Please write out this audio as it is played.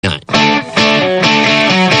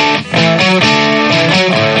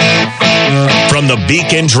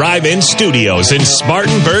Beacon Drive-In Studios in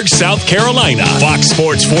Spartanburg, South Carolina. Fox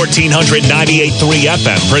Sports 1498.3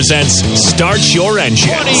 FM presents Start Your Engine.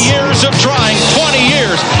 20 years of trying, 20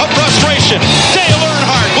 years of frustration. Dale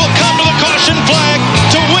Earnhardt will come to the caution flag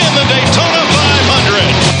to win the Daytona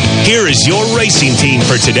 500. Here is your racing team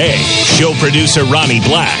for today. Show producer Ronnie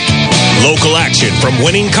Black. Local action from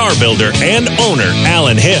winning car builder and owner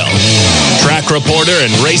Alan Hill. Track reporter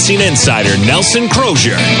and racing insider Nelson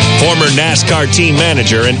Crozier. Former NASCAR team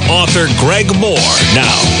manager and author Greg Moore.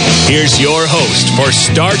 Now, here's your host for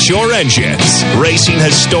Start Your Engines, racing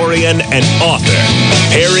historian and author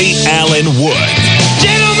Harry Allen Wood.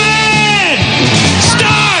 Gentlemen,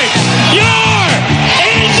 start your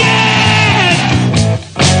engine!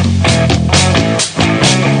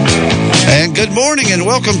 And good morning and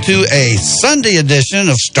welcome to a Sunday edition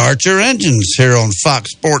of Start Your Engines here on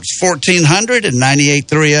Fox Sports 1400 and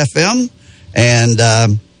 98.3 FM.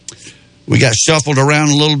 And we got shuffled around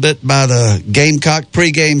a little bit by the Gamecock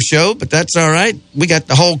pregame show, but that's all right. We got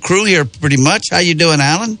the whole crew here pretty much. How you doing,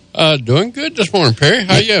 Alan? Doing good this morning, Perry.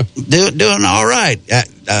 How you? Doing all right.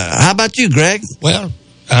 How about you, Greg? Well,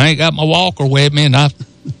 I ain't got my walker with me, and I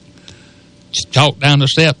talked down the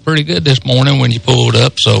step pretty good this morning when you pulled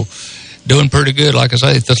up, so doing pretty good. Like I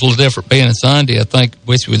say, it's just a little different being a Sunday. I think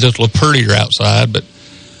wish it was just a little prettier outside, but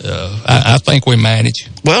I think we manage.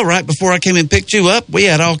 Well, right before I came and picked you up, we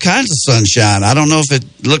had all kinds of sunshine. I don't know if it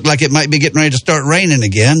looked like it might be getting ready to start raining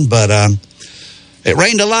again, but it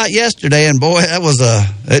rained a lot yesterday, and boy,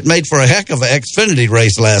 it made for a heck of an Xfinity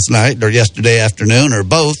race last night or yesterday afternoon or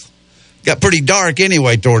both. Got pretty dark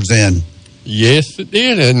anyway towards the end. Yes, it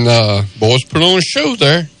did, and boys put on a show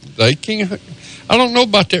there. They can't. I don't know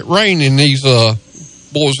about that rain in these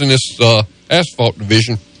boys in this asphalt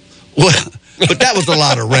division. Well, but that was a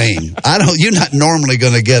lot of rain. You're not normally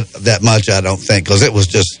going to get that much, I don't think, because it was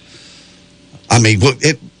just. I mean,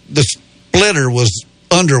 the splitter was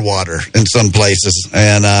underwater in some places,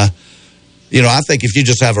 and I think if you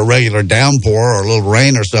just have a regular downpour or a little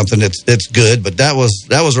rain or something, it's good. But that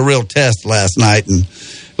was a real test last night, and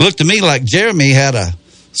it looked to me like Jeremy had a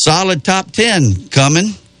solid top 10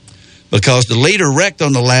 coming, because the leader wrecked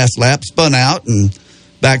on the last lap, spun out, and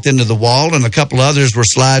backed into the wall, and a couple others were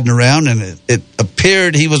sliding around, and it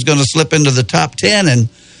appeared he was going to slip into the top 10, and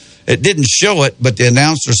it didn't show it, but the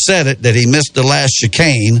announcer said it, that he missed the last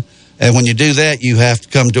chicane, and when you do that, you have to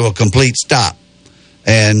come to a complete stop,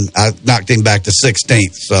 and I knocked him back to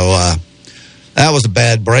 16th, so that was a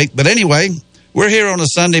bad break. But anyway, we're here on a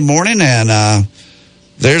Sunday morning, and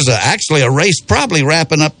there's actually a race probably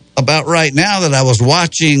wrapping up about right now that I was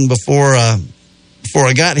watching before I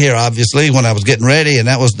got here, obviously, when I was getting ready, and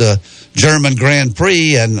that was the German Grand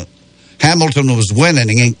Prix, and Hamilton was winning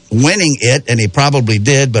it, and he probably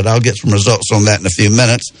did, but I'll get some results on that in a few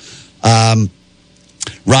minutes.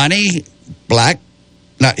 Ronnie Black,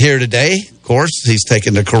 not here today, of course. He's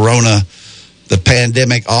taking the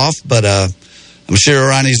pandemic off, but I'm sure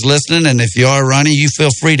Ronnie's listening, and if you are, Ronnie, you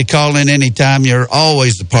feel free to call in anytime. You're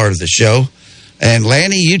always a part of the show. And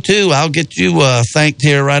Lanny, you too. I'll get you thanked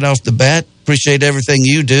here right off the bat. Appreciate everything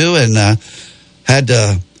you do, and had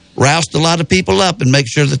to roust a lot of people up and make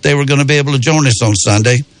sure that they were going to be able to join us on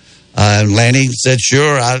Sunday. And Lanny said,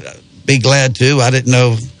 sure, I'd be glad to. I didn't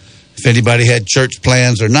know if anybody had church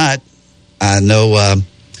plans or not. I know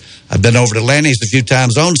I've been over to Lanny's a few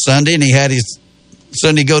times on Sunday, and he had his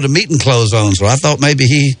Sunday go to meeting clothes on, so I thought maybe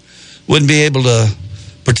he wouldn't be able to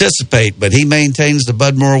participate, but he maintains the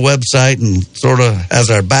Bud Moore website and sort of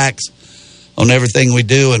has our backs on everything we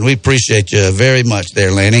do, and we appreciate you very much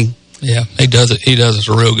there, Lanny. Yeah, he does it. He does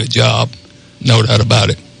a real good job, no doubt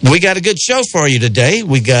about it. We got a good show for you today.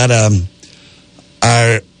 We got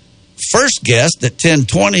our first guest at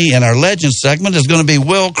 10:20 in our Legends segment is going to be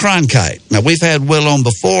Will Cronkite. Now, we've had Will on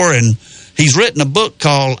before, and he's written a book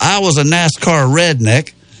called I Was a NASCAR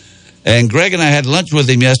Redneck. And Greg and I had lunch with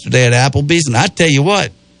him yesterday at Applebee's, and I tell you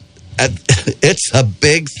what, it's a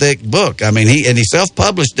big, thick book. I mean, he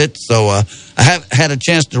self-published it, so I haven't had a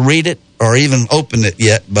chance to read it or even open it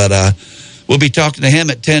yet, but we'll be talking to him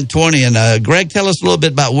at 10:20. And Greg, tell us a little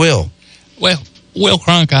bit about Will. Well, Will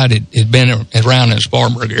Cronkite had been around in the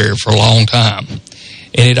Spartanburg area for a long time,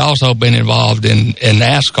 and he'd also been involved in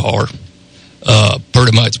NASCAR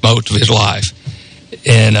pretty much most of his life.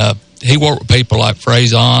 And he worked with people like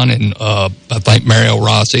Frazon and I think Mario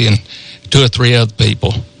Rossi and 2 or 3 other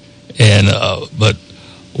people. And but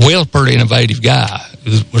Will's a pretty innovative guy.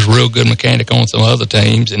 Was a real good mechanic on some other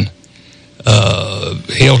teams, and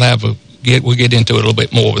he'll we'll get into it a little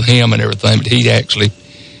bit more with him and everything. But he actually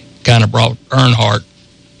kind of brought Earnhardt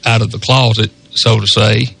out of the closet, so to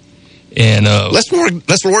say, And let's word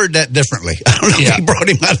that differently. I don't know if he brought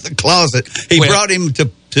him out of the closet. He brought him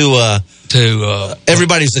to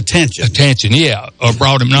everybody's attention. Or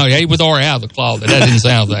brought him. No, he was already out of the closet. That didn't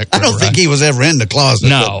sound that. I don't think he was ever in the closet.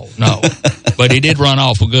 No. But he did run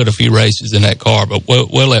off a few races in that car. But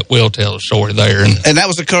we'll let Will tell the story there. And that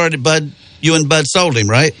was the car that you and Bud sold him,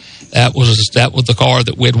 right? That was the car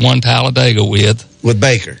that we'd won Talladega with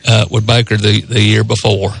Baker. With Baker the year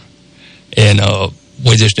before, and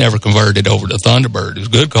we just never converted over to Thunderbird. It was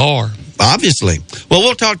a good car. Obviously. Well,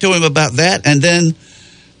 we'll talk to him about that. And then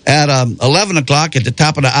at 11 o'clock at the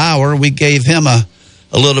top of the hour, we gave him a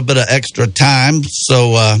little bit of extra time.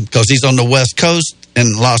 So, because he's on the West Coast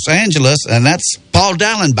in Los Angeles, and that's Paul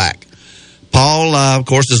Dallenbach. Paul, of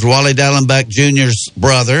course, is Wally Dallenbach Jr.'s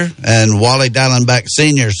brother and Wally Dallenbach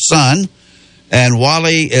Sr.'s son. And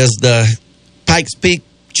Wally is the Pikes Peak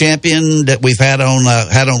champion that we've had on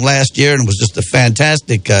last year, and was just a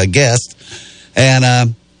fantastic guest.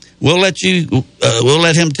 And we'll let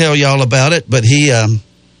him tell y'all about it. But he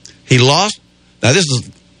lost. Now this is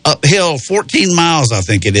uphill, 14 miles, I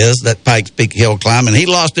think it is, that Pikes Peak hill climb, and he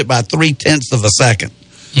lost it by 0.3 of a second.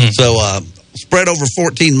 So spread over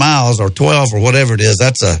 14 miles or 12 or whatever it is,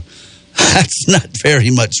 that's not very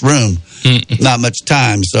much room, not much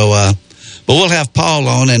time. So, but we'll have Paul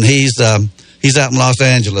on, and he's out in Los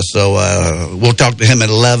Angeles, so we'll talk to him at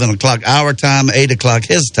 11 o'clock our time, 8 o'clock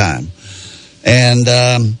his time. And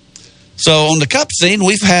so on the Cup scene,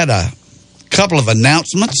 we've had a couple of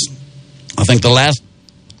announcements. I think the last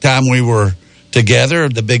time we were together,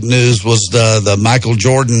 the big news was the Michael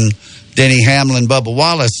Jordan, Denny Hamlin, Bubba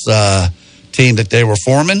Wallace team that they were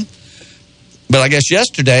forming. But I guess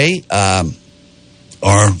yesterday,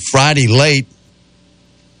 or Friday late,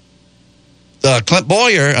 Clint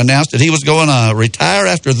Boyer announced that he was going to retire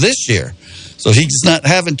after this year. So he's not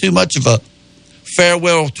having too much of a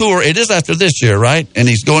farewell tour. It is after this year, right? And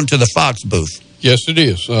he's going to the Fox booth. Yes, it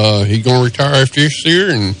is. He's going to retire after this year,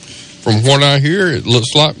 and from what I hear, it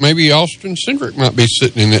looks like maybe Austin Cindric might be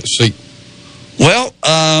sitting in that seat. Well,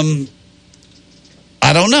 I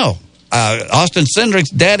don't know. Austin Cindric's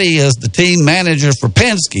daddy is the team manager for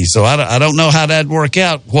Penske, so I don't know how that'd work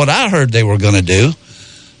out. What I heard they were going to do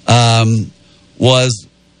was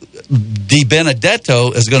Di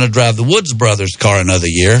Benedetto is going to drive the Woods Brothers car another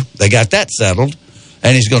year. They got that settled,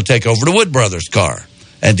 and he's going to take over the Wood Brothers car.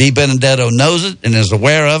 And Di Benedetto knows it and is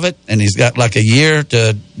aware of it, and he's got like a year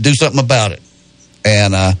to do something about it.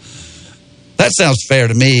 And that sounds fair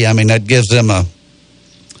to me. I mean, that gives him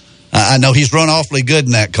I know he's run awfully good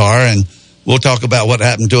in that car, and we'll talk about what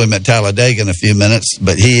happened to him at Talladega in a few minutes.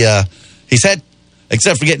 But he's had,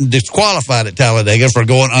 except for getting disqualified at Talladega for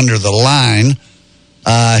going under the line,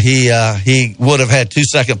 he would have had 2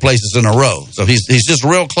 second places in a row. So he's just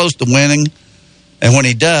real close to winning. And when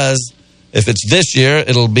he does, if it's this year,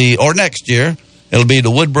 or next year, it'll be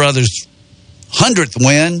the Wood Brothers' 100th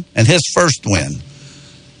win and his first win.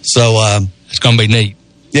 So it's going to be neat.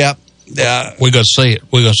 Yeah. We're going to see it.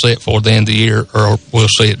 We're going to see it before the end of the year, or we'll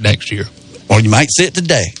see it next year. Or you might see it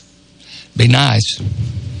today. Be nice.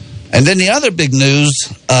 And then the other big news,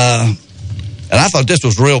 and I thought this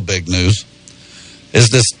was real big news, is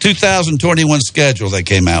this 2021 schedule they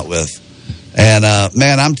came out with. And,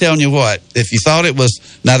 man, I'm telling you what, if you thought it was...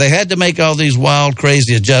 Now, they had to make all these wild,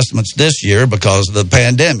 crazy adjustments this year because of the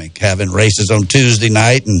pandemic, having races on Tuesday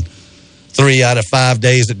night and 3 out of 5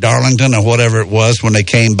 days at Darlington or whatever it was when they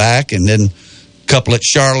came back, and then a couple at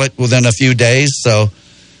Charlotte within a few days. So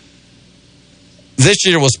this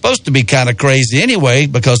year was supposed to be kind of crazy anyway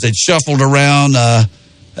because they'd shuffled around.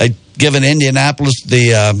 They'd given Indianapolis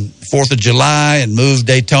the 4th of July and moved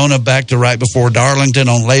Daytona back to right before Darlington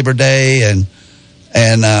on Labor Day, and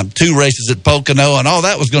 2 races at Pocono, and all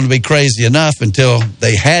that was going to be crazy enough until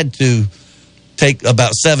they had to take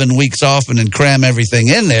about 7 weeks off and then cram everything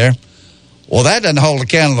in there. Well, that doesn't hold a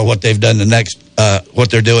candle to what they've done what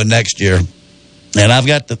they're doing next year. And I've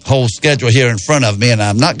got the whole schedule here in front of me, and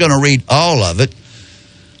I'm not going to read all of it,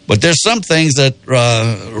 but there's some things that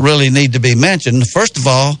really need to be mentioned. First of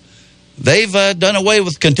all, they've done away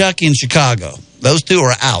with Kentucky and Chicago. Those 2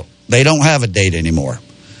 are out. They don't have a date anymore.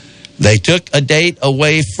 They took a date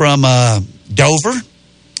away from Dover,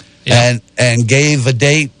 and gave a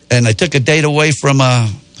date, and they took a date away from,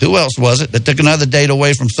 who else was it? They took another date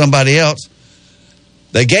away from somebody else.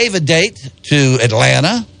 They gave a date to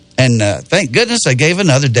Atlanta, and thank goodness they gave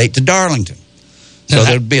another date to Darlington. So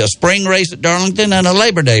there'd be a spring race at Darlington and a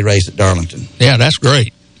Labor Day race at Darlington. Yeah, that's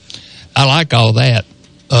great. I like all that.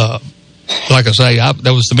 Like I say,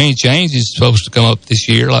 there was so many changes supposed to come up this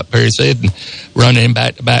year, like Perry said, and running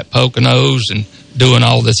back-to-back Poconos and doing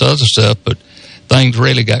all this other stuff. But things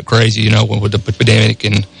really got crazy, with the pandemic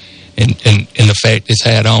and the effect it's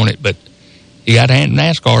had on it. But you got to hand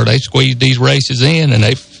NASCAR, they squeezed these races in, and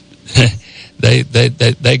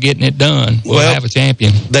they're getting it done. We'll have a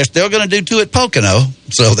champion. They're still going to do 2 at Pocono,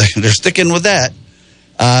 so they're sticking with that.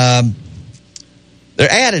 They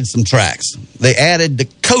added some tracks. They added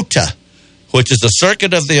Dakota, which is a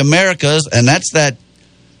Circuit of the Americas, and that's that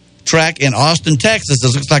track in Austin, Texas.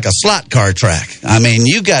 It looks like a slot car track. I mean,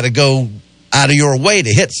 you got to go out of your way to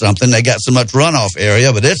hit something. They got so much runoff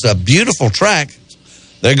area, but it's a beautiful track.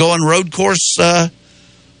 They're going road course,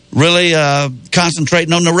 really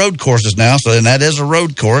concentrating on the road courses now. So, and that is a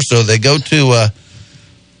road course. So they go to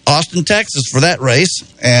Austin, Texas for that race.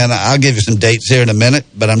 And I'll give you some dates here in a minute,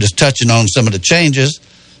 but I'm just touching on some of the changes.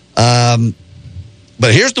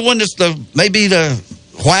 But here's the one that's maybe the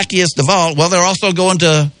wackiest of all. Well, they're also going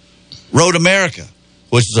to Road America,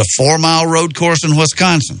 which is a 4-mile road course in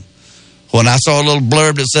Wisconsin. When I saw a little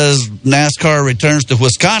blurb that says NASCAR returns to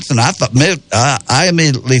Wisconsin, I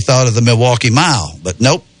immediately thought of the Milwaukee Mile. But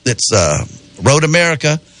nope, it's Road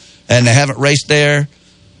America, and they haven't raced there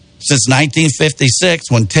since 1956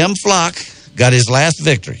 when Tim Flock got his last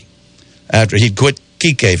victory after he'd quit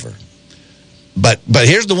Keycaver. But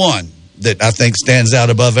here's the one that I think stands out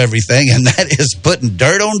above everything, and that is putting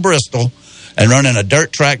dirt on Bristol and running a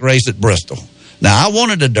dirt track race at Bristol. Now, I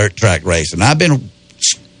wanted a dirt track race, and I've been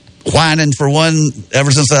whining for one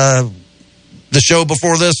ever since the show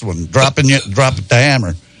before this one, dropping the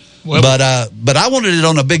hammer. Well, but I wanted it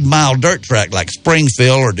on a big mile dirt track like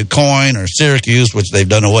Springfield or DuQuoin or Syracuse, which they've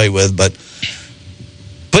done away with. But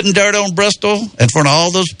putting dirt on Bristol in front of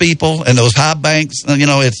all those people and those high banks,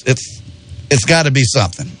 it's got to be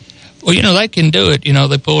something. Well, they can do it.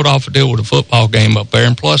 They pulled off a deal with a football game up there,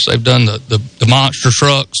 and plus they've done the monster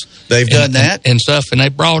trucks. They've done that and stuff, and they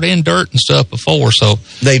brought in dirt and stuff before. So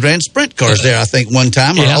they ran sprint cars there, I think, one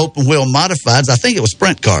time, or open wheel modifieds. I think it was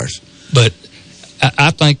sprint cars. But I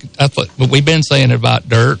think we've been saying about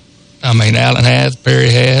dirt. I mean, Alan has, Perry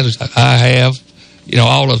has, I have.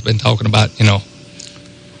 All of us been talking about.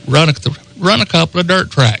 Run a couple of dirt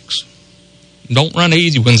tracks. Don't run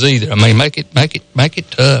easy ones either. I mean, make it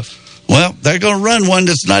tough. Well, they're going to run one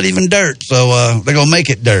that's not even dirt, so they're going to make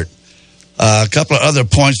it dirt. A couple of other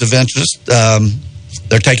points of interest.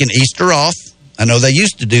 They're taking Easter off. I know they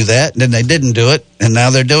used to do that, and then they didn't do it, and now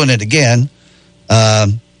they're doing it again.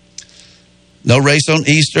 No race on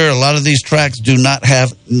Easter. A lot of these tracks do not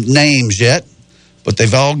have names yet, but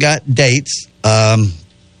they've all got dates.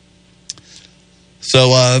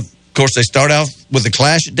 So, of course, they start out with the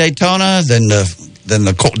Clash at Daytona, then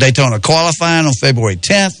the Daytona qualifying on February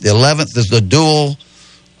 10th. The 11th is the dual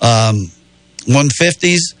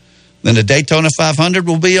 150s. Then the Daytona 500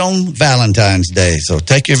 will be on Valentine's Day. So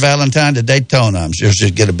take your Valentine to Daytona. I'm sure you'll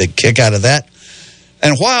get a big kick out of that.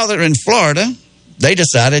 And while they're in Florida, they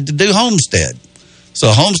decided to do Homestead. So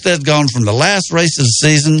Homestead's gone from the last race of the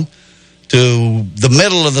season to the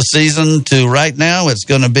middle of the season to right now. It's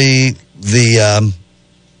going to be the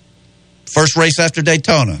first race after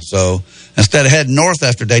Daytona. So instead of heading north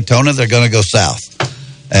after Daytona, they're going to go south.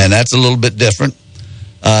 And that's a little bit different.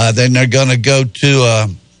 Then they're going to go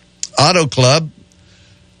to Auto Club,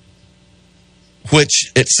 which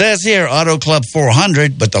it says here Auto Club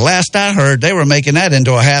 400, but the last I heard, they were making that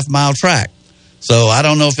into a half-mile track. So I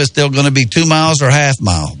don't know if it's still going to be 2 miles or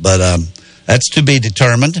half-mile, but that's to be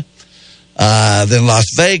determined. Then Las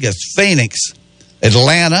Vegas, Phoenix,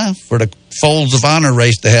 Atlanta for the Folds of Honor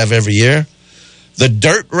race they have every year. The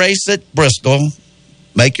dirt race at Bristol,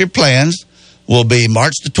 make your plans, will be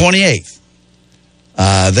March the 28th.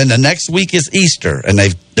 Then the next week is Easter, and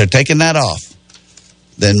they're taking that off.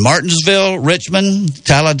 Then Martinsville, Richmond,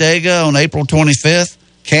 Talladega on April 25th.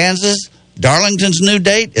 Kansas, Darlington's new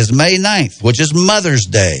date is May 9th, which is Mother's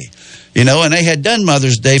Day. And they had done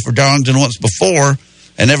Mother's Day for Darlington once before,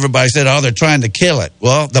 and everybody said, they're trying to kill it.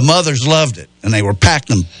 Well, the mothers loved it, and they were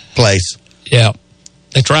packing the place. Yeah.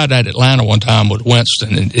 They tried that at Atlanta one time with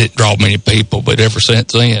Winston, and it drew many people, but ever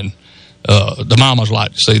since then, the mamas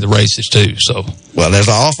like to see the races too. So, well, there's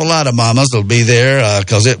an awful lot of mamas that'll be there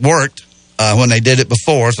because it worked when they did it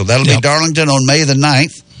before. So that'll be Darlington on May the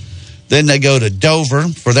 9th. Then they go to Dover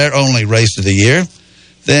for their only race of the year.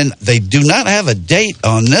 Then they do not have a date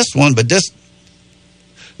on this one, but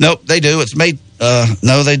nope, they do. It's May.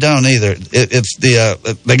 No, they don't either. It's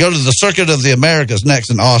they go to the Circuit of the Americas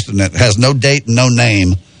next in Austin. It has no date and no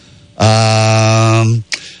name.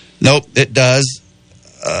 Nope, it does.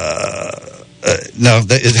 No,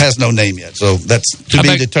 it has no name yet, so that's to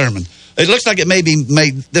be determined. It looks like it may be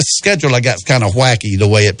May. This schedule I got is kind of wacky the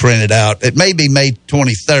way it printed out. It may be May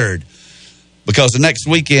 23rd because the next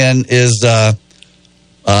weekend is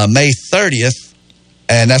May 30th,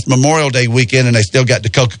 and that's Memorial Day weekend, and they still got the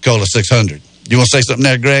Coca-Cola 600. You want to say something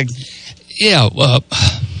there, Greg? Yeah, well,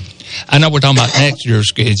 I know we're talking about next year's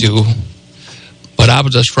schedule, but I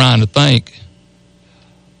was just trying to think,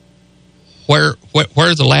 where's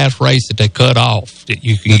the last race that they cut off that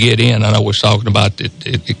you can get in? I know we're talking about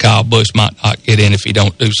that Kyle Busch might not get in if he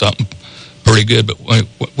don't do something pretty good, but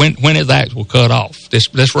when is the actual cut off?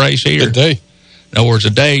 This race here? The day. In other words, a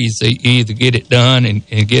day you either get it done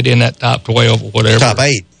and get in that top 12 or whatever. Top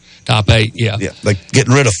 8. Top 8, yeah. Yeah, like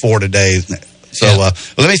getting rid of 4 today. So Yeah.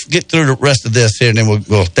 let me get through the rest of this here, and then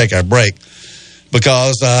we'll take our break.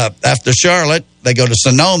 Because after Charlotte, they go to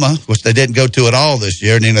Sonoma, which they didn't go to at all this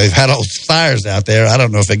year. And they've had all those fires out there. I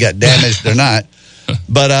don't know if they got damaged or not.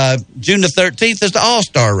 But June the 13th is the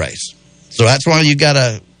All-Star race. So that's why you got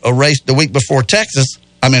a race the week before Texas.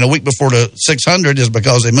 I mean, a week before the 600 is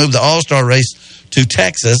because they moved the All-Star race to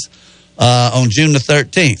Texas on June the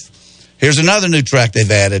 13th. Here's another new track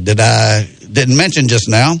they've added that I didn't mention just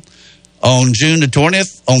now. On June the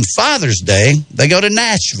 20th, on Father's Day, they go to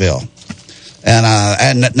Nashville.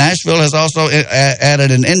 And Nashville has also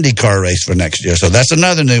added an IndyCar race for next year. So that's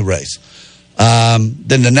another new race.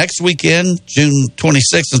 Then the next weekend, June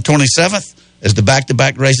 26th and 27th, is the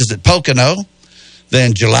back-to-back races at Pocono.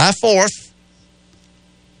 Then July 4th,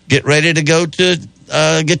 get ready to go to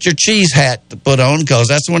get your cheese hat to put on, because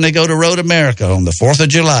that's when they go to Road America on the 4th of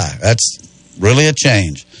July. That's really a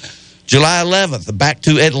change. July 11th, back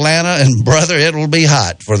to Atlanta, and brother, it will be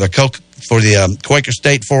hot for the Quaker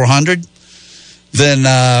State 400. Then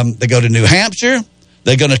they go to New Hampshire.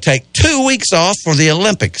 They're going to take 2 weeks off for the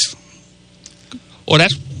Olympics. Well,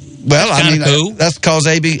 that's cool. That's because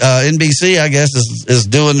NBC, I guess, is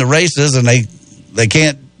doing the races, and they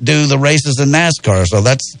can't do the races in NASCAR. So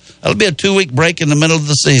that'll be a 2-week break in the middle of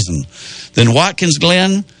the season. Then Watkins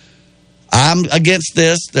Glen, I'm against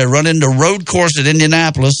this. They're running the road course at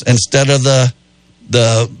Indianapolis instead of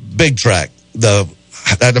the big track.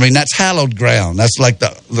 That's hallowed ground. That's like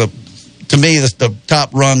to me, that's the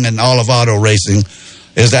top rung in all of auto racing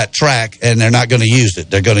is that track, and they're not going to use it.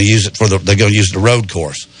 They're going to use it they're going to use the road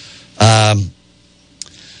course.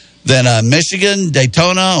 Then Michigan,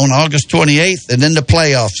 Daytona on August 28th, and then the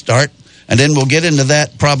playoffs start. And then we'll get into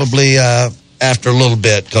that probably after a little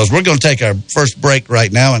bit, because we're going to take our first break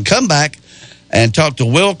right now and come back and talk to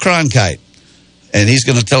Will Cronkite. And he's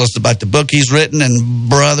going to tell us about the book he's written, and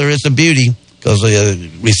brother, it's a beauty, because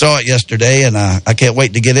we saw it yesterday, and I can't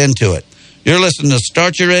wait to get into it. You're listening to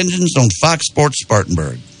Start Your Engines on Fox Sports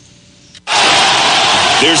Spartanburg.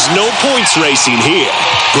 There's no points racing here.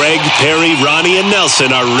 Greg, Perry, Ronnie, and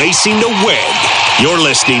Nelson are racing to win. You're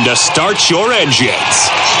listening to Start Your Engines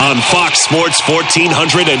on Fox Sports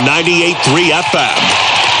 1498.3 FM.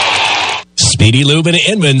 Speedy Lube in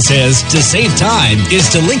Inman says to save time is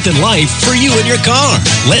to lengthen life for you and your car.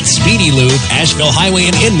 Let Speedy Lube, Asheville Highway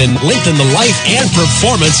in Inman, lengthen the life and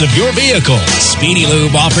performance of your vehicle. Speedy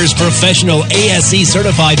Lube offers professional ASE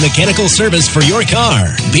certified mechanical service for your car.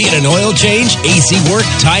 Be it an oil change, AC work,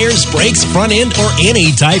 tires, brakes, front end, or any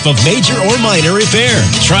type of major or minor repair.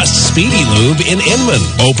 Trust Speedy Lube in Inman.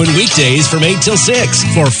 Open weekdays from 8 till 6.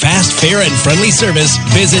 For fast, fair, and friendly service,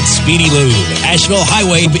 visit Speedy Lube, Asheville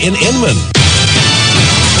Highway in Inman.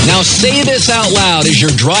 Now say this out loud as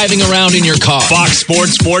you're driving around in your car. Fox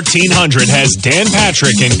Sports 1400 has Dan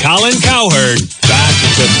Patrick and Colin Cowherd back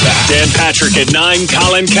to back. Dan Patrick at 9,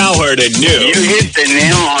 Colin Cowherd at noon. You hit the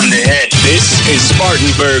nail on the head. This is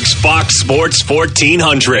Spartanburg's Fox Sports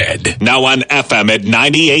 1400. Now on FM at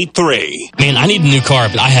 98.3. Man, I need a new car,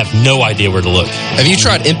 but I have no idea where to look. Have you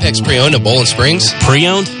tried Impex Pre-Owned at Bowling Springs?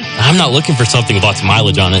 Pre-owned? I'm not looking for something with lots of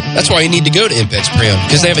mileage on it. That's why you need to go to Impex Pre-Owned,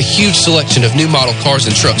 because they have a huge selection of new model cars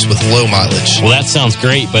and trucks with low mileage. Well, that sounds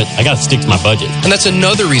great, but I got to stick to my budget. And that's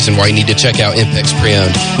another reason why you need to check out Impex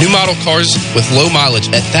Pre-Owned. New model cars with low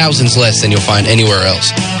mileage at thousands less than you'll find anywhere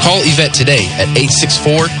else. Call Yvette today at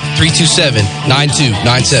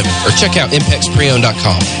 864-327-9297 or check out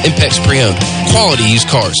ImpexPreowned.com. Impex Pre-Owned. Quality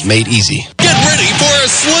used cars made easy. Get ready for a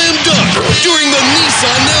slam dunk during the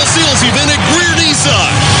Nissan Now Sales event at Greer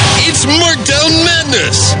Nissan. It's Markdown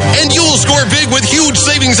Madness, and you'll score big with huge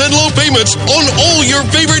savings and low payments on all your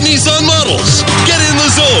favorite Nissan models. Get in the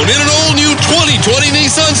zone in an all-new 2020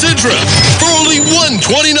 Nissan Sentra for only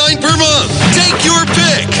 $129 per month. Take your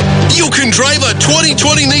pick. You can drive a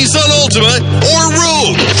 2020 Nissan Altima or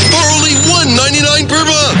Rogue for only $199 per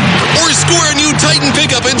month, or score a new Titan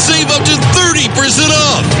pickup and save up to 30%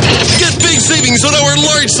 off. Get big savings on our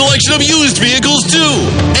large selection of used vehicles too.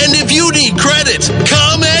 And if you need credit,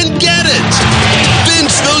 come and get it.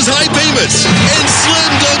 Pinch those high payments and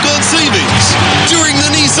slam dunk on savings during the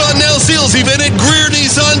Nissan Now Sales event at Greer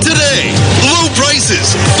Nissan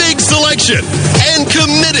selection, and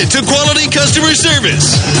committed to quality customer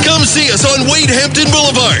service. Come see us on Wade Hampton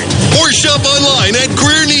Boulevard or shop online at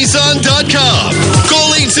GreerNissan.com.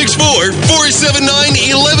 Call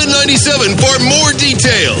 864-479-1197 for more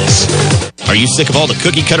details. Are you sick of all the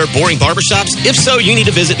cookie-cutter, boring barbershops? If so, you need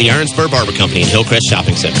to visit the Iron Spur Barber Company in Hillcrest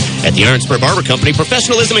Shopping Center. At the Iron Spur Barber Company,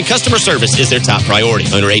 professionalism and customer service is their top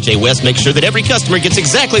priority. Owner A.J. West makes sure that every customer gets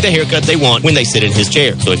exactly the haircut they want when they sit in his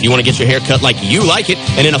chair. So if you want to get your hair cut like you like it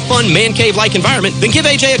and in a fun man cave-like environment, then give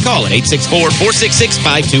A.J. a call at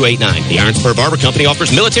 864-466-5289. The Iron Spur Barber Company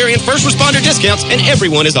offers military and first responder discounts, and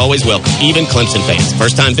everyone is always welcome, even Clemson fans.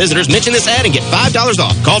 First-time visitors mention this ad and get $5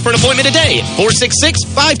 off. Call for an appointment today at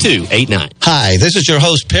 466-5289. Hi, this is your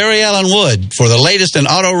host, Perry Allen Wood. For the latest in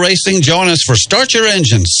auto racing, join us for Start Your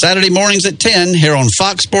Engines, Saturday mornings at 10 here on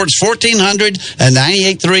Fox Sports 1400 and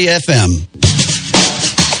 98.3 FM.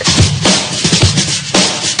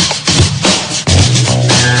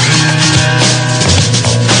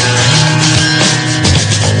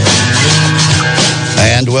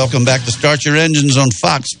 And welcome back to Start Your Engines on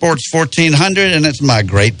Fox Sports 1400, and it's my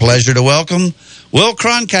great pleasure to welcome Will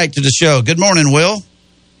Cronkite to the show. Good morning, Will.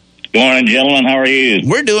 Good morning, gentlemen. How are you?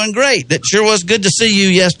 We're doing great. It sure was good to see you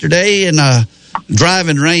yesterday in a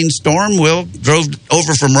driving rainstorm. Will drove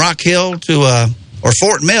over from Rock Hill to or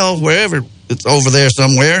Fort Mill, wherever it's over there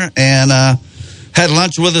somewhere, and had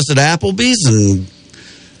lunch with us at Applebee's and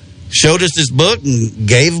showed us his book and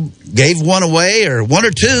gave one away, or one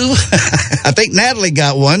or two. I think Natalie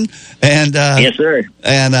got one. And yes, sir.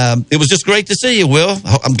 And it was just great to see you, Will.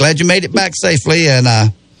 I'm glad you made it back safely,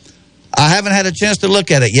 and I haven't had a chance to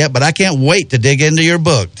look at it yet, but I can't wait to dig into your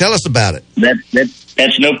book. Tell us about it.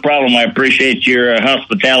 That's no problem. I appreciate your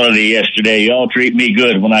hospitality yesterday. You all treat me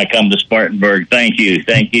good when I come to Spartanburg. Thank you.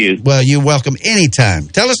 Thank you. Well, you're welcome anytime.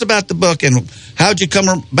 Tell us about the book and how'd you come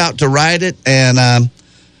about to write it, and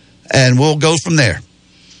we'll go from there.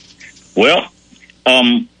 Well,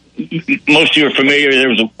 most of you are familiar. There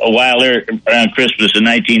was a while there around Christmas in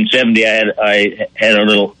 1970. I had a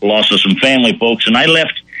little loss of some family folks, and I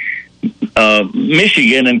left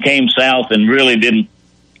Michigan and came south, and really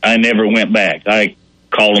I never went back. I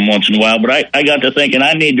called them once in a while, but I got to thinking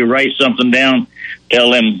I need to write something down, tell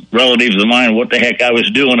them relatives of mine what the heck I was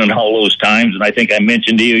doing in all those times. And I think I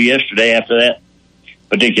mentioned to you yesterday, after that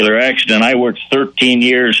particular accident, I worked 13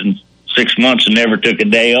 years and 6 months and never took a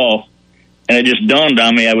day off. And it just dawned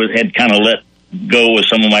on me I had kind of let go with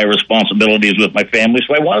some of my responsibilities with my family.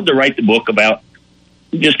 So I wanted to write the book about,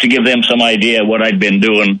 just to give them some idea of what I'd been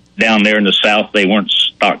doing down there in the South. They weren't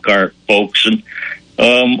stock car folks. And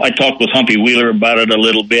I talked with Humpy Wheeler about it a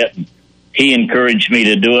little bit. And he encouraged me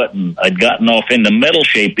to do it. And I'd gotten off into metal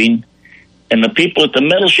shaping. And the people at the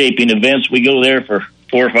metal shaping events, we go there for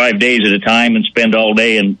 4 or 5 days at a time and spend all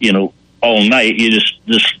day and, all night. You just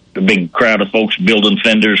a big crowd of folks building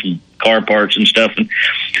fenders and car parts and stuff. And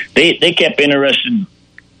they kept interested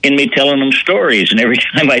in me telling them stories. And every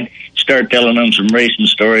time I'd start telling them some racing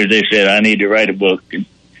stories, they said, I need to write a book. And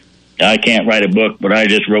I can't write a book, but I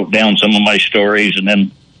just wrote down some of my stories, and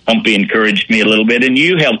then Humpy encouraged me a little bit, and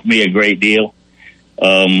you helped me a great deal.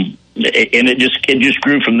 And it just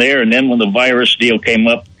grew from there. And then when the virus deal came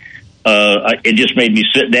up, it just made me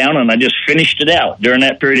sit down, and I just finished it out. During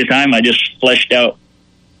that period of time, I just fleshed out,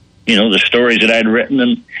 the stories that I'd written,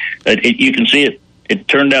 and you can see it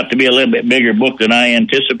turned out to be a little bit bigger book than I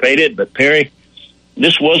anticipated. But Perry,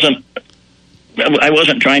 I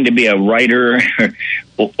wasn't trying to be a writer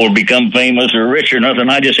or become famous or rich or nothing.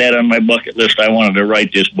 I just had on my bucket list, I wanted to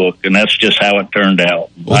write this book, and that's just how it turned out.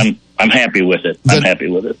 I'm happy with it. I'm happy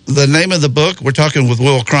with it. The name of the book, we're talking with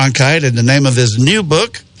Will Cronkite, and the name of his new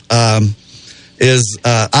book is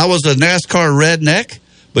I Was a NASCAR Redneck.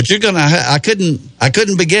 But you're gonna. I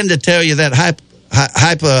couldn't begin to tell you that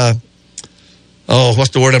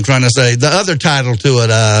what's the word I'm trying to say? The other title to it.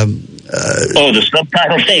 The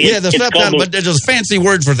subtitle. Yeah, the subtitle. But there's a fancy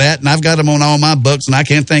word for that, and I've got them on all my books, and I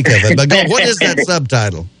can't think of it. But what is that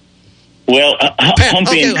subtitle? Well,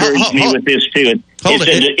 Humpy encouraged me with this too.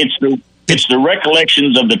 It's the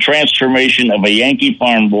recollections of the transformation of a Yankee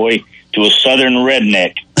farm boy to a Southern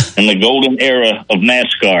redneck in the golden era of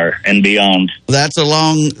NASCAR and beyond. That's a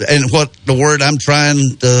long, and what the word I'm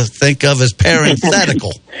trying to think of is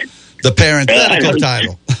parenthetical. The parenthetical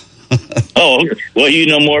title. Oh, well, you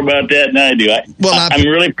know more about that than I do. I'm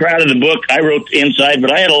really proud of the book. I wrote the inside,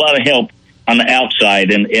 but I had a lot of help on the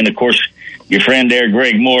outside. And of course, your friend there,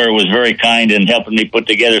 Greg Moore, was very kind in helping me put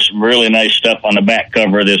together some really nice stuff on the back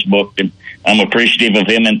cover of this book. And I'm appreciative of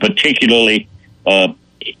him, and particularly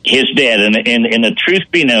his dad. And the truth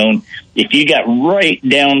be known, if you got right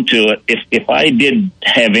down to it, if I did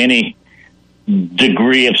have any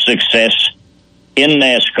degree of success in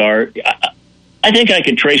NASCAR. I think I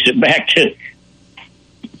could trace it back to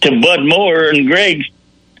Bud Moore and Greg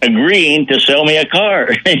agreeing to sell me a car.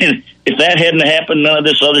 If that hadn't happened, none of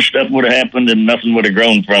this other stuff would have happened, and nothing would have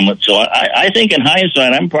grown from it. So I think in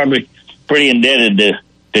hindsight, I'm probably pretty indebted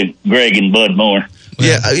to Greg and Bud Moore.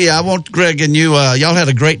 Yeah. I want Greg and you. Y'all had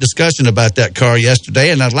a great discussion about that car yesterday,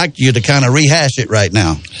 and I'd like you to kind of rehash it right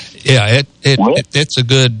now. Yeah, it's a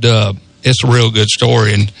good, it's a real good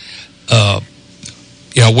story, and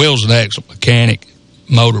Will's an excellent mechanic,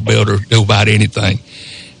 motor builder, do about anything.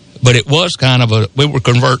 But it was kind of we were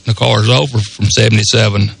converting the cars over from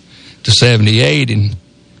 77 to 78, and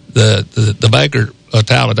the Baker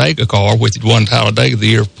Talladega car, which had won Talladega the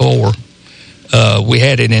year before, we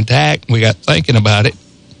had it intact, and we got thinking about it.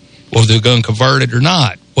 Was they going to convert it or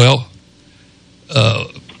not? Well,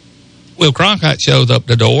 Will Cronkite shows up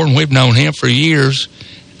the door, and we've known him for years.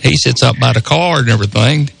 He sits up by the car and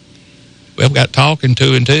everything. We've got talking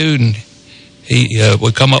two and two, and he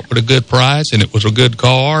would come up with a good price, and it was a good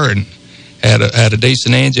car and had a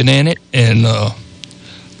decent engine in it, and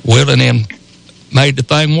Will and him made the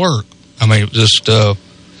thing work. I mean, it was just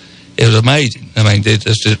it was amazing. I mean,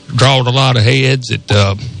 it drawed a lot of heads.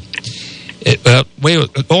 We were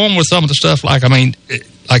going with some of the stuff like I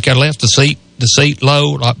left the seat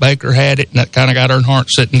low, like Baker had it, and that kind of got Earnhardt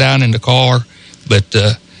sitting down in the car. But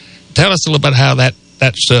tell us a little bit how that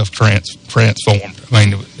stuff transformed. I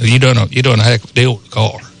mean, you're doing a heck of a deal with the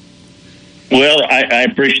car. Well, I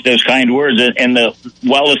appreciate those kind words. And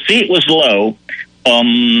while the seat was low,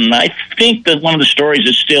 I think that one of the stories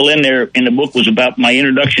that's still in there in the book was about my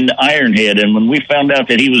introduction to Ironhead. And when we found out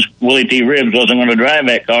that Willie T. Ribbs wasn't going to drive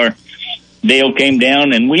that car, Dale came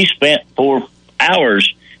down, and we spent 4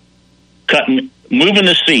 hours moving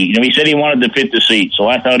the seat. He said he wanted to fit the seat, so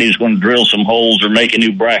I thought he was going to drill some holes or make a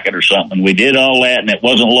new bracket or something. We did all that, and it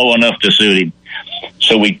wasn't low enough to suit him.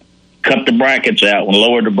 So we cut the brackets out and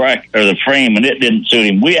lowered the bracket or the frame, and it didn't suit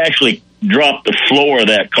him. We actually dropped the floor of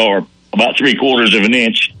that car about 3/4 of an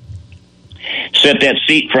inch, set that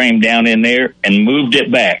seat frame down in there, and moved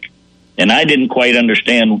it back. And I didn't quite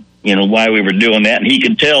understand, why we were doing that. And he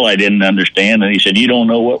could tell I didn't understand. And he said, "You don't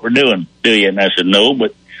know what we're doing, do you?" And I said, "No,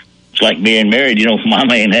 but it's like being married. If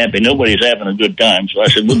Mama ain't happy, nobody's having a good time." So I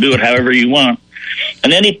said, "We'll do it however you want."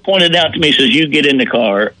 And then he pointed out to me, he says, "You get in the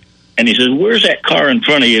car." And he says, "Where's that car in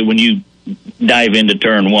front of you when you dive into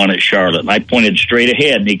turn 1 at Charlotte?" And I pointed straight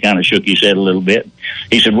ahead, and he kind of shook his head a little bit.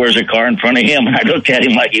 He said, "Where's the car in front of him?" And I looked at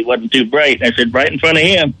him like he wasn't too bright. And I said, "Right in front of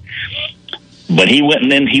him." But he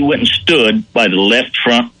went and stood by the left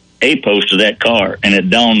front A-post of that car, and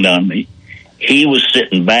it dawned on me. He was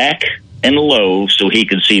sitting back and low so he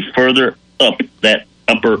could see further up that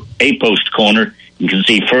upper A-post corner and could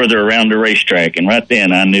see further around the racetrack. And right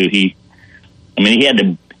then I knew he had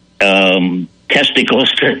the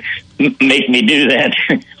testicles to make me do that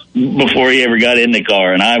before he ever got in the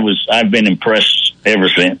car. And I've been impressed ever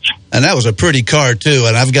since. And that was a pretty car too.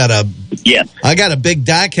 And I got a big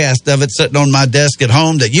die cast of it sitting on my desk at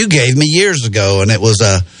home that you gave me years ago. And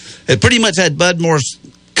it pretty much had Bud Moore's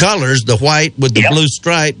colors, the white with the blue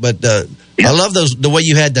stripe. But I love the way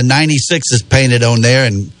you had the 96s painted on there,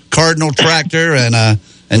 and Cardinal tractor and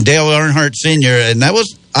Dale Earnhardt Sr. And that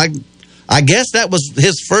was, I guess that was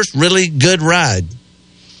his first really good ride.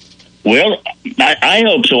 Well, I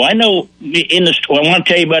hope so. I know I want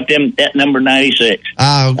to tell you about that number 96.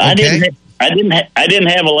 Okay. I didn't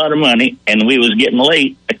have a lot of money, and we was getting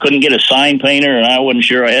late. I couldn't get a sign painter, and I wasn't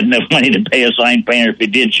sure I had enough money to pay a sign painter if he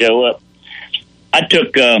did show up. I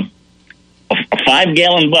took a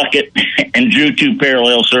 5-gallon bucket and drew 2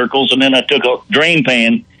 parallel circles, and then I took a drain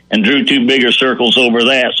pan and drew 2 bigger circles over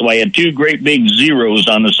that. So I had 2 great big zeros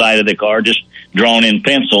on the side of the car, just drawn in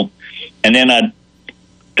pencil. And then I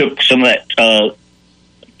took some of that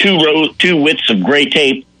 2 widths of gray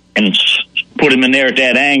tape and put them in there at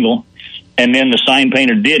that angle. And then the sign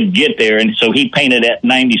painter did get there, and so he painted at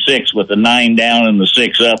 96 with the 9 down and the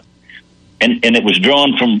 6 up. And it was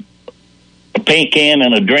drawn from a paint can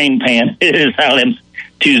and a drain pan. It is how them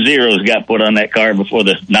 2 zeros got put on that car before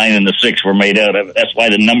the 9 and the 6 were made out of it. That's why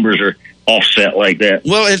the numbers are offset like that.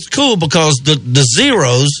 Well, it's cool because the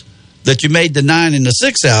zeros that you made the 9 and the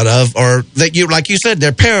 6 out of are that like you said,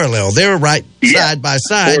 they're parallel. They're right side by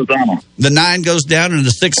side. Horizontal. The 9 goes down and the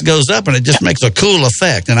 6 goes up, and it just makes a cool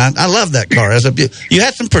effect. And I love that car. You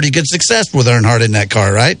had some pretty good success with Earnhardt in that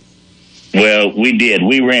car, right? Well, we did.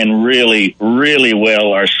 We ran really, really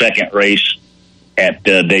well our second race at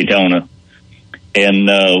Daytona.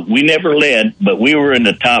 And we never led, but we were in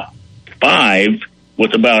the top 5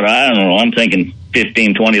 with about, I'm thinking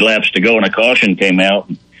 15, 20 laps to go, and a caution came out.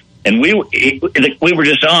 And we were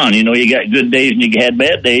just on. You know, you got good days and you had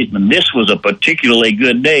bad days, and this was a particularly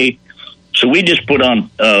good day. So we just put on.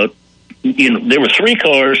 There were 3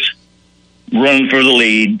 cars running for the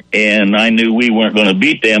lead, and I knew we weren't going to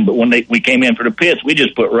beat them. But when we came in for the pits, we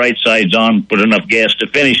just put right sides on, put enough gas to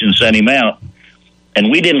finish, and sent him out.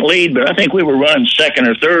 And we didn't lead, but I think we were running second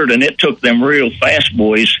or third, and it took them real fast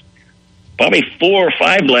boys probably 4 or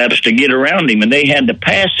 5 laps to get around him, and they had to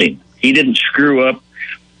pass him. He didn't screw up,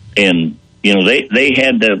 and they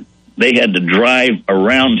had to drive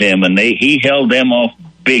around him, and he held them off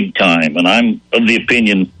big time. And I'm of the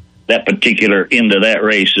opinion that particular end of that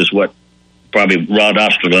race is what probably Rod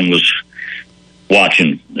Osterlund was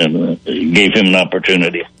watching and gave him an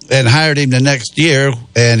opportunity. And hired him the next year,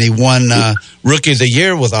 and he won Rookie of the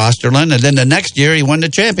Year with Osterlund, and then the next year he won the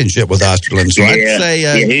championship with Osterlund. So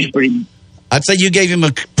he's pretty. I'd say you gave him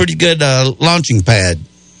a pretty good launching pad.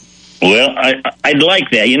 Well, I'd like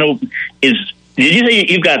that. Did you say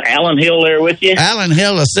you've got Alan Hill there with you? Alan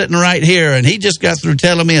Hill is sitting right here, and he just got through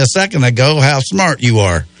telling me a second ago how smart you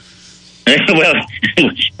are. Well,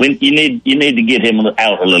 you need to get him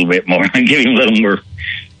out a little bit more, give him a little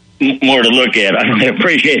more to look at. I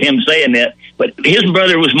appreciate him saying that. But his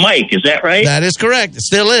brother was Mike, is that right? That is correct. It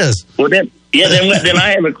still is. Well, then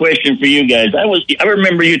I have a question for you guys. I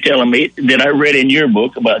remember you telling me that I read in your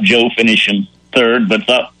book about Joe finishing third, but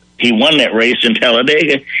thought he won that race in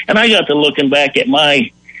Talladega. And I got to looking back at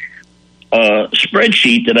my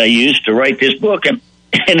spreadsheet that I used to write this book, and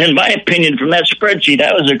in my opinion, from that spreadsheet,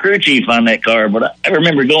 I was a crew chief on that car. But I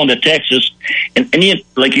remember going to Texas, and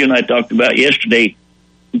like you and I talked about yesterday,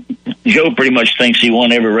 Joe pretty much thinks he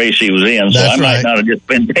won every race he was in, so I might not have just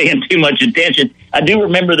been paying too much attention. I do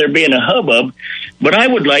remember there being a hubbub, but I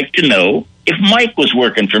would like to know if Mike was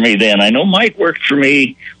working for me then. I know Mike worked for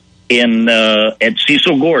me at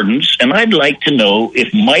Cecil Gordon's, and I'd like to know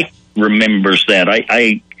if Mike remembers that.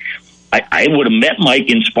 I would have met Mike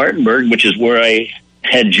in Spartanburg, which is where I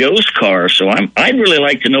had Joe's car, so I'd really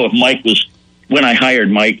like to know if Mike was, when I hired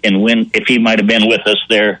Mike, and if he might have been with us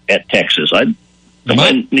there at Texas.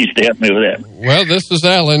 Somebody needs to help me with that. Well, this is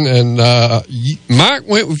Alan, and Mike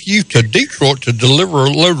went with you to Detroit to deliver a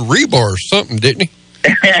load of rebar or something, didn't he?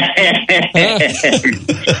 Yeah,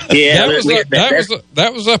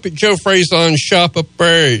 that was up at Joe Frazon's shop up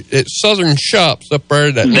there at Southern Shops up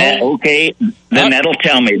there. Okay, then that'll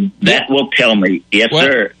tell me. That will tell me. Yes,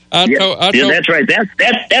 sir. That's right.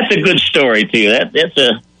 That's a good story too.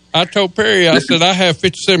 I told Perry, I said, I have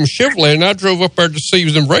 57 Chevrolet, and I drove up there to see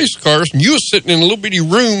them race cars, and you was sitting in a little bitty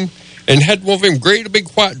room and had one of them great big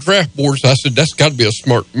white draft boards. I said, that's got to be a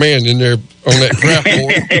smart man in there on that draft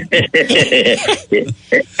board.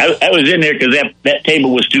 I was in there because that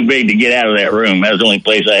table was too big to get out of that room. That was the only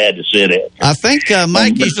place I had to sit at. I think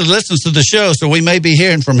Mike usually listens to the show, so we may be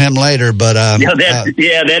hearing from him later. But that'd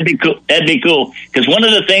be cool. That'd be cool, because one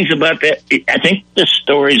of the things about that, I think the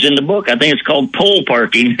story's in the book. I think it's called pole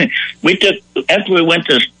parking. After we went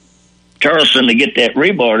to Charleston to get that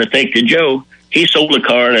rebar to take to Joe, he sold a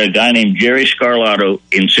car to a guy named Jerry Scarlato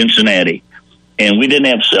in Cincinnati. And we didn't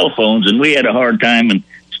have cell phones, and we had a hard time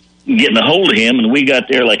getting a hold of him. And we got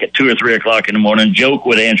there like at 2 or 3 o'clock in the morning. Joe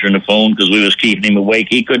quit answering the phone because we was keeping him awake.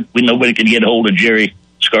 Nobody could get a hold of Jerry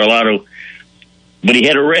Scarlato. But he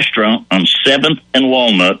had a restaurant on 7th and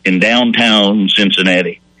Walnut in downtown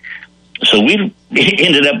Cincinnati. So we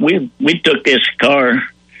took this car,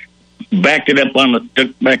 backed it up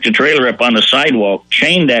took back the trailer up on the sidewalk,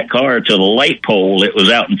 chained that car to the light pole that was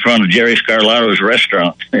out in front of Jerry Scarlato's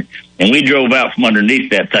restaurant. And we drove out from underneath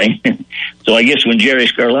that thing. So I guess when Jerry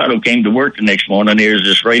Scarlato came to work the next morning, there's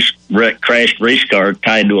this crashed race car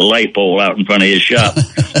tied to a light pole out in front of his shop.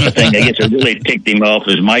 The thing I guess it really ticked him off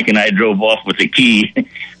is Mike and I drove off with the key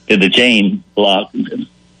to the chain lock.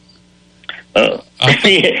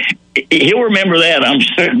 He'll remember that, I'm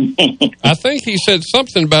certain. I think he said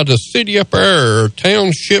something about a city up there or a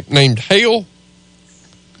township named Hale.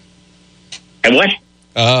 And what?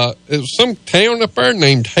 It was some town up there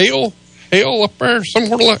named Hale up there,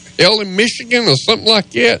 somewhere like Hale in Michigan or something like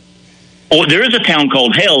that. Oh, there is a town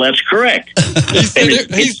called Hale, that's correct. He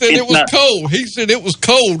said it was cold. He said it was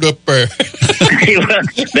cold up there.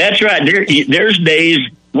 That's right. There's days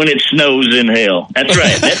when it snows in Hale. That's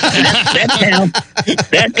right.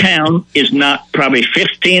 That town is not probably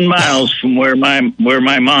 15 miles from where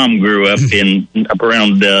my mom grew up up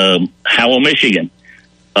around Howell, Michigan.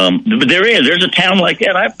 But there's a town like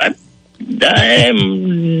that. I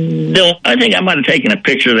think I might have taken a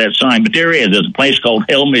picture of that sign, but there is. There's a place called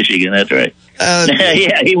Hale, Michigan. That's right.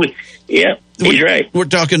 He's right. We're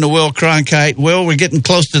talking to Will Cronkite. Will, we're getting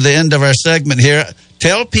close to the end of our segment here.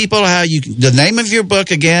 tell people the name of your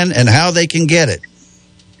book again and how they can get it.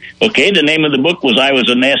 Okay, the name of the book was I Was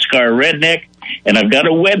a NASCAR Redneck, and I've got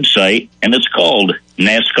a website, and it's called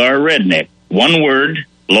NASCAR Redneck. One word,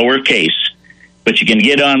 lowercase. But you can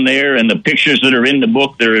get on there, and the pictures that are in the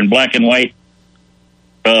book, they're in black and white,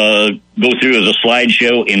 go through as a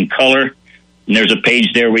slideshow in color. And there's a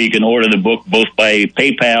page there where you can order the book both by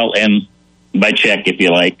PayPal and by check if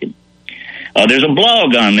you like. There's a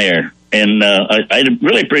blog on there, and I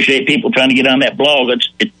really appreciate people trying to get on that blog.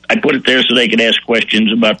 I put it there so they could ask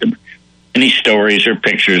questions about any stories or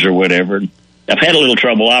pictures or whatever. I've had a little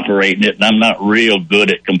trouble operating it, and I'm not real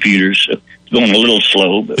good at computers, so it's going a little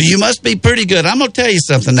slow. But you must be pretty good. I'm going to tell you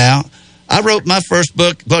something now. I wrote my first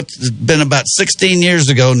book, it's been about 16 years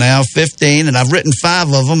ago now, 15, and I've written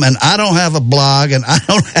 5 of them, and I don't have a blog, and I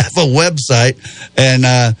don't have a website,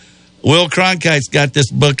 and Will Cronkite's got this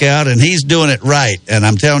book out, and he's doing it right, and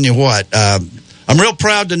I'm telling you what, I'm real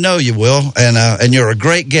proud to know you, Will, and you're a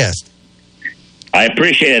great guest. I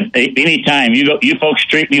appreciate it. Anytime you folks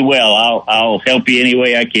treat me well, I'll help you any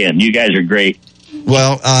way I can. You guys are great.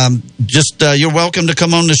 Well, you're welcome to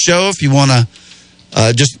come on the show if you want to.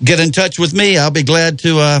 Just get in touch with me. I'll be glad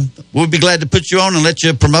to. We'll be glad to put you on and let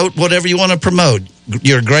you promote whatever you want to promote.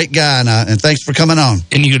 You're a great guy, and thanks for coming on.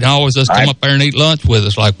 And you can always just come up there and eat lunch with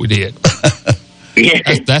us like we did. Yeah.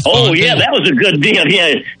 That's that was a good deal.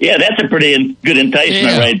 Yeah, that's a pretty good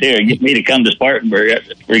enticement right there. Get me to come to Spartanburg.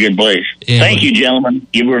 That's a pretty good place. Yeah, thank you, gentlemen.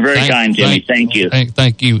 You were very kind to me. Thank you.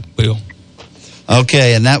 Thank you, Bill.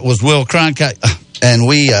 Okay, and that was Will Cronkite, and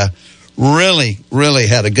we really, really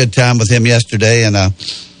had a good time with him yesterday, and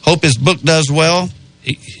hope his book does well.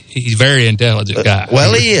 He's a very intelligent guy.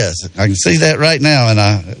 Well, he is. I can see that right now, and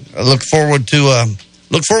I look forward to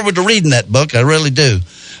reading that book. I really do.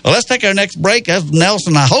 Well, let's take our next break. That's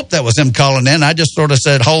Nelson. I hope that was him calling in. I just sort of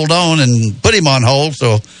said hold on and put him on hold,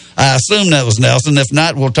 so I assume that was Nelson. If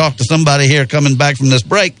not, we'll talk to somebody here coming back from this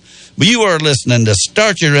break. But you are listening to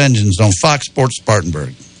Start Your Engines on Fox Sports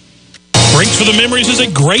Spartanburg. Frank's for the Memories is a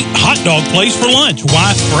great hot dog place for lunch.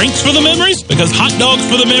 Why Frank's for the Memories? Because hot dogs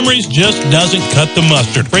for the memories just doesn't cut the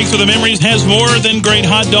mustard. Frank's for the Memories has more than great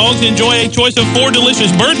hot dogs. Enjoy a choice of 4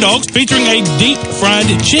 delicious bird dogs featuring a deep-fried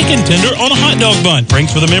chicken tender on a hot dog bun.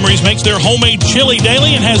 Frank's for the Memories makes their homemade chili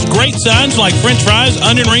daily and has great signs like french fries,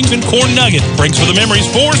 onion rings, and corn nuggets. Frank's for the Memories,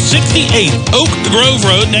 468 Oak Grove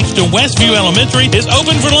Road next to Westview Elementary is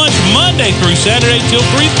open for lunch Monday through Saturday till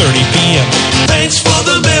 3:30 p.m. Thanks for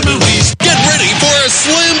the memories. Get ready for a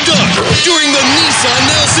slam dunk during the Nissan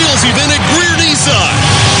Now Sales event at Greer Nissan.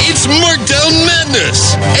 It's Markdown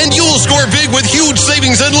Madness, and you'll score big with huge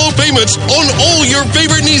savings and low payments on all your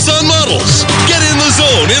favorite Nissan models. Get in the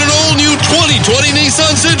zone in an all-new 2020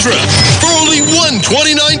 Nissan Sentra for only $129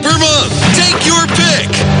 per month. Take your pick.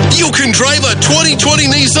 You can drive a 2020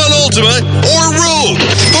 Nissan Altima or Rogue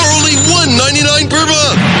for only $199 per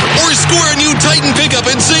month, or score a new Titan pickup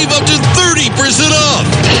and save up to 30% off.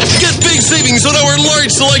 Get big savings on our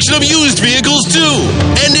large selection of used vehicles too.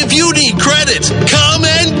 And if you need credit, come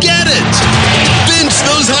and get it. Pinch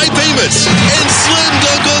those high payments and slam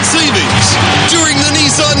dunk on savings during the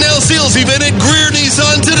Nissan Now Sales event at Greer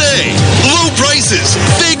Nissan today. Low prices,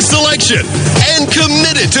 big selection, and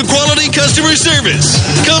committed to quality customer service.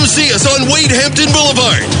 Come see us on Wade Hampton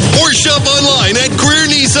Boulevard or shop online at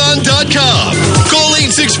GreerNissan.com. Call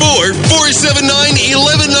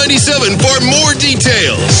 864-479-1197 for more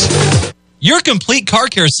details. Your complete car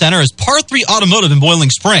care center is Par 3 Automotive in Boiling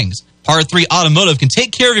Springs. Par 3 Automotive can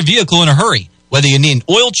take care of your vehicle in a hurry. Whether you need an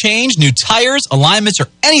oil change, new tires, alignments, or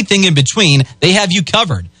anything in between, they have you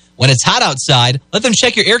covered. When it's hot outside, let them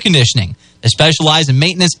check your air conditioning. They specialize in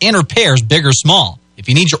maintenance and repairs, big or small. If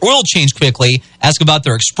you need your oil change quickly, ask about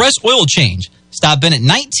their express oil change. Stop in at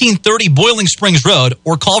 1930 Boiling Springs Road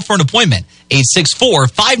or call for an appointment,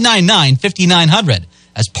 864-599-5900.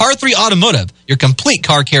 That's Par 3 Automotive, your complete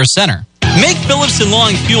car care center. Make Phillips &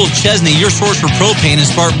 Long Fuel Chesney your source for propane in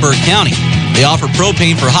Spartanburg County. They offer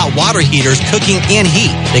propane for hot water heaters, cooking, and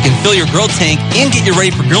heat. They can fill your grill tank and get you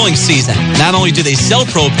ready for grilling season. Not only do they sell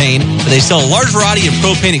propane, but they sell a large variety of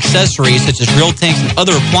propane accessories such as grill tanks and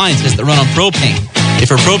other appliances that run on propane. If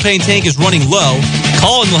your propane tank is running low,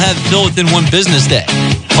 call and they'll have it filled within 1 business day.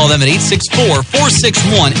 Call them at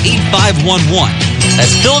 864-461-8511.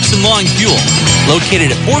 That's Phillips & Long Fuel,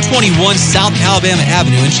 located at 421 South Alabama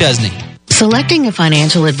Avenue in Chesney. Selecting a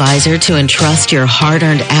financial advisor to entrust your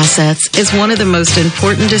hard-earned assets is one of the most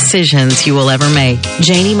important decisions you will ever make.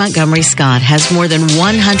 Janie Montgomery Scott has more than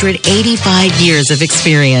 185 years of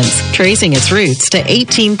experience, tracing its roots to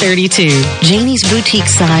 1832. Janie's boutique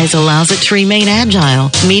size allows it to remain agile,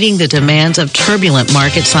 meeting the demands of turbulent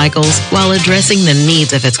market cycles while addressing the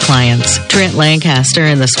needs of its clients. Trent Lancaster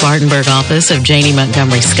in the Spartanburg office of Janie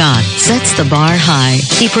Montgomery Scott sets the bar high.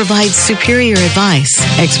 He provides superior advice,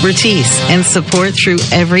 expertise, and support through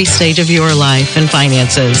every stage of your life and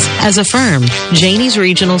finances. As a firm, Janie's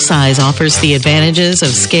regional size offers the advantages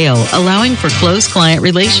of scale, allowing for close client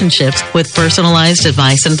relationships with personalized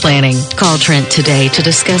advice and planning. Call Trent today to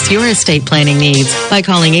discuss your estate planning needs by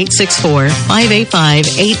calling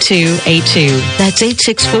 864-585-8282. That's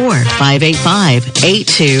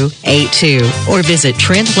 864-585-8282. Or visit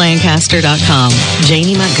TrentLancaster.com.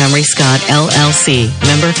 Janie Montgomery Scott, LLC.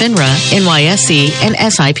 Member FINRA, NYSE, and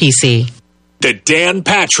SIPC. The Dan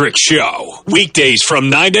Patrick Show. Weekdays from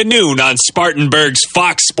 9 to noon on Spartanburg's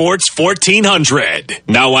Fox Sports 1400.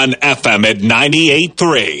 Now on FM at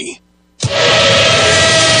 98.3.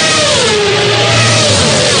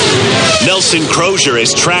 Nelson Crozier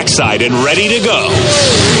is trackside and ready to go.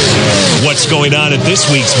 What's going on at this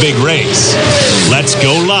week's big race? Let's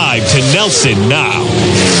go live to Nelson now.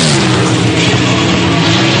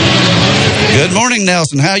 Good morning,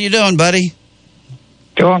 Nelson. How you doing, buddy?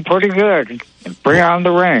 Doing pretty good. Bring on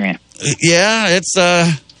the rain. Yeah, it's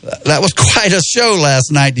that was quite a show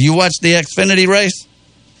last night. Did you watch the Xfinity race?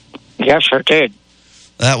 Yes, I did.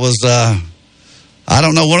 That was I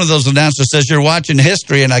don't know, one of those announcers says you're watching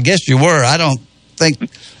history, and I guess you were. I don't think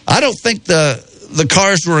the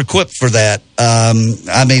cars were equipped for that. I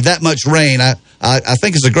mean, that much rain. I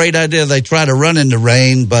think it's a great idea they try to run in the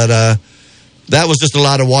rain, but that was just a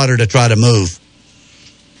lot of water to try to move.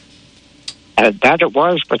 That it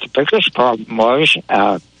was, but the biggest problem was,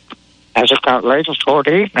 as it got later toward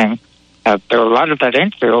evening, a lot of that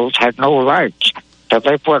infield had no lights. So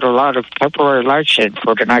they put a lot of temporary lights in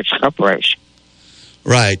for tonight's Cup race.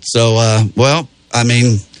 Right. So, well, I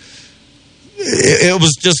mean, it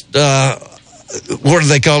was just, what do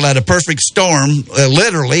they call that? A perfect storm,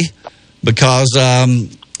 literally, because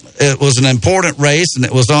it was an important race, and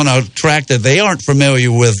it was on a track that they aren't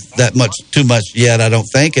familiar with too much yet, I don't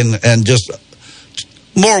think, and just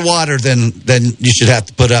more water than you should have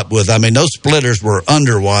to put up with. I mean, those splitters were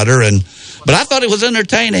underwater, but I thought it was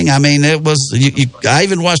entertaining. I mean, it was. I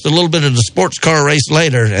even watched a little bit of the sports car race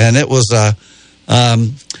later, and it was an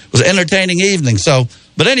entertaining evening. So,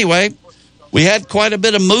 but anyway, we had quite a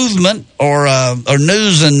bit of movement or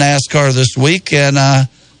news in NASCAR this week, and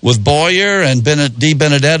with Boyer and Di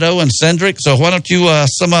Benedetto and Cindric. So why don't you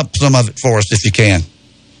sum up some of it for us if you can?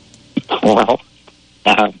 Well,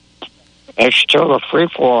 it's still a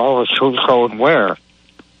free-for-all as who's going where.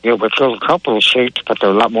 We filled a couple of seats, but there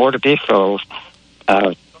are a lot more to be filled.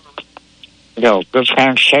 Good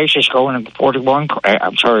Chance Chase is going into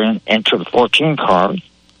into the 14 car.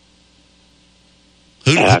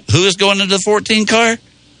 Who is going into the 14 car?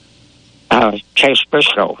 Chase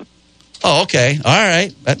Briscoe. Oh, okay. All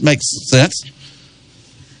right. That makes sense.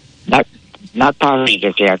 Not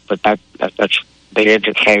positive yet, but that's the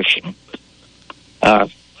indication.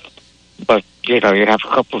 But, you have a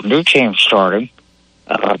couple of new teams starting.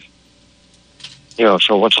 So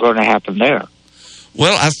what's going to happen there?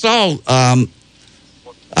 Well, I saw,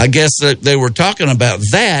 I guess that they were talking about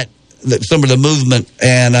that some of the movement,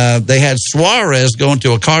 and they had Suarez going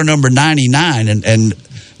to a car number 99, and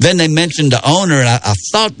then they mentioned the owner, and I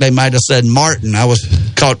thought they might have said Martin. I was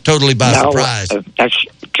caught totally by surprise. That's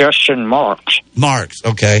Justin Marks. Marks,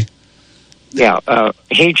 okay. Yeah,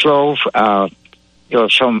 he drove, a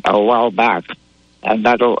while back, and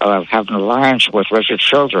that'll have an alliance with Richard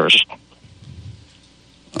Childers.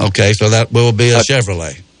 Okay, so that will be a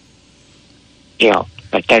Chevrolet. Yeah,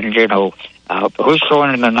 but then, who's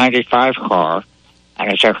going in the 95 car,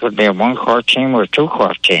 and is that going to be a one-car team or a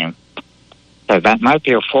two-car team? So that might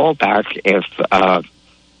be a fallback if,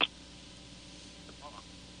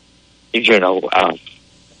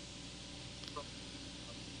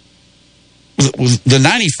 the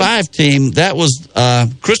 95 team, that was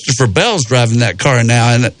Christopher Bell's driving that car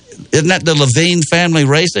now, and isn't that the Levine Family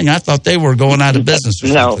Racing? I thought they were going out of business or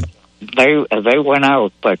something. No, they went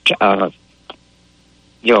out, but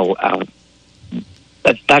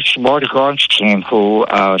that's Marty Gaunt's team who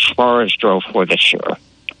Suarez drove for this year.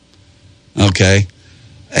 Okay,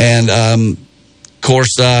 and of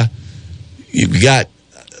course you've got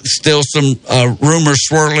still some rumors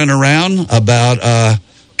swirling around about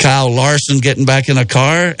Kyle Larson getting back in a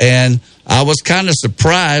car, and I was kind of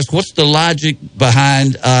surprised. What's the logic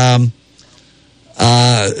behind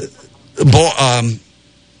The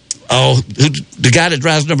guy that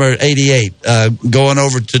drives number 88, going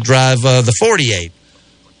over to drive the 48.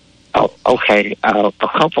 Oh, okay. A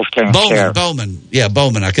couple things there. Bowman. Yeah,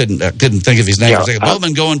 Bowman. I couldn't think of his name. Yeah,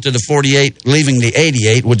 Bowman going to the 48, leaving the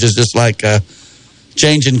 88, which is just like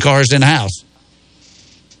changing cars in-house.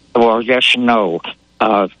 Well, yes and no.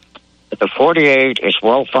 The 48 is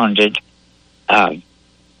well-funded, and,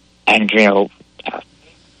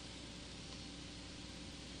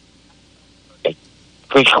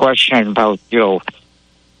 good question about, the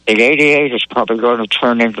 88 is probably going to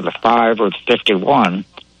turn into the 5 or the 51.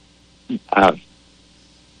 If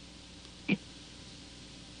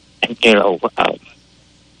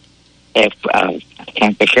I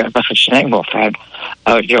can't think of his name offhand,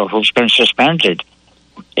 who's been suspended,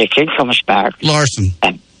 if he comes back, Larson.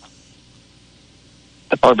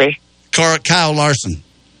 Pardon me? Kyle Larson.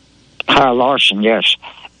 Kyle Larson, yes.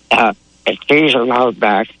 If he's allowed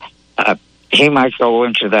back, he might go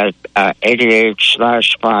into that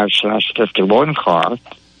 88/5/51 car,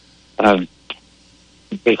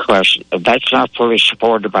 because that's not fully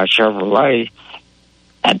supported by Chevrolet.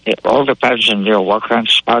 And it all depends on, what kind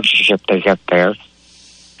of sponsorship they get there.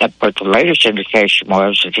 But the latest indication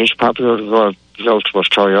was that he's probably going to go to a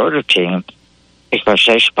Toyota team because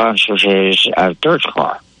they sponsor his dirt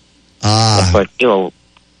car. But,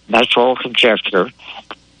 that's all conjecture.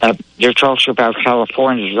 You're talking about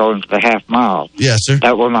California going to the half mile. Yes, sir.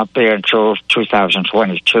 That will not be until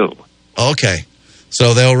 2022. Okay.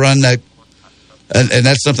 So they'll run that. And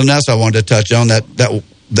that's something else I wanted to touch on, that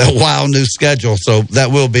wild new schedule. So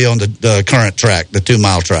that will be on the current track, the 2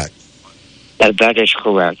 mile track. That is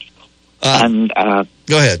correct. Go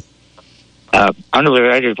ahead.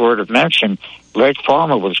 Unrelated word of mention, Ray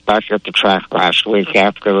Farmer was back at the track last week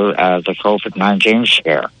after the COVID-19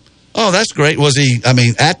 scare. Oh, that's great. Was he,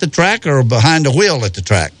 at the track or behind the wheel at the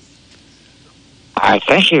track? I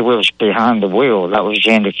think he was behind the wheel. That was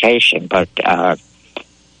the indication, but I'm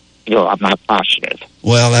not positive.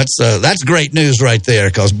 Well, that's great news right there,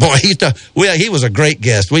 because boy, he was a great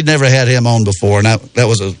guest. We'd never had him on before, and that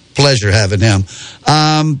was a pleasure having him.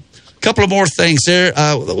 Couple of more things there.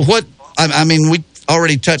 We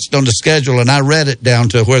already touched on the schedule, and I read it down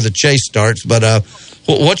to where the chase starts. But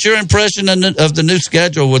what's your impression of the new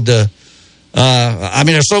schedule? With there's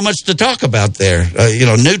so much to talk about there.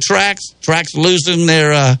 New tracks losing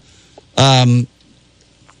their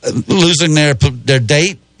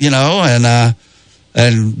date.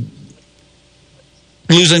 And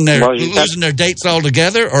losing their dates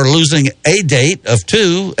altogether, or losing a date of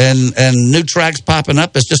 2, and new tracks popping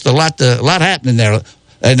up. It's just a lot happening there,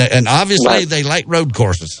 and obviously they like road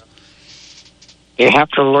courses. You have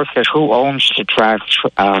to look at who owns the tracks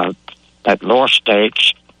that lost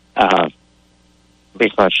dates,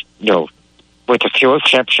 because with a few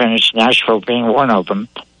exceptions, Nashville being one of them.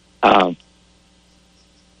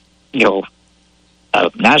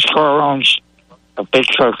 NASCAR owns a big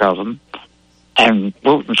chunk of them, and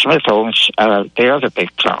Wooten Smith owns the other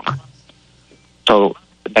big chunk. So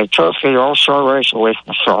they took the All-Star race away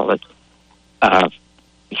from Charlotte,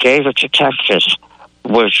 gave it to Texas,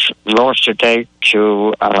 which lost a date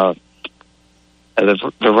to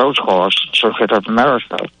the road course, Circuit of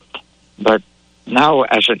America. But now,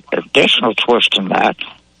 as an additional twist in that,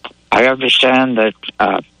 I understand that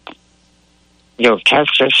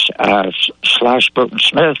Texas / Wooten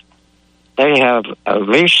Smith, they have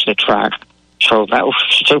leased the track, so that will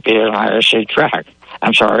still be an IRC track.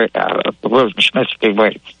 I'm sorry, Wooten Smith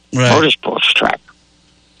Speedway Motorsports track.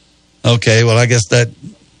 Okay, well, I guess that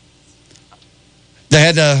they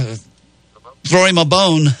had to throw him a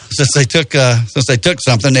bone since they took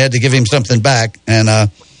something. They had to give him something back, and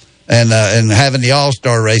having the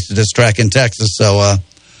All-Star race at this track in Texas. So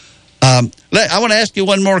I want to ask you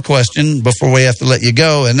one more question before we have to let you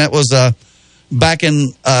go, and that was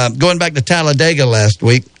going back to Talladega last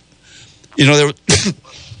week.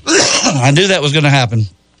 I knew that was going to happen.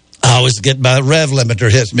 I always get my rev limiter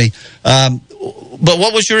hits me. But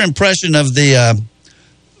what was your impression of the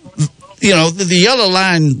yellow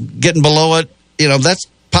line getting below it? That's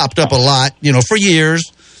popped up a lot, for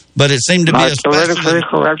years, but it seemed to be the politically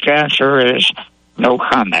correct answer is no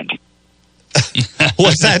comment.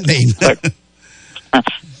 What's that mean?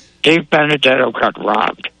 Steve Benedetto got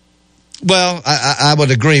robbed. Well, I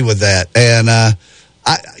would agree with that. And, I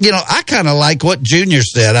kind of like what Junior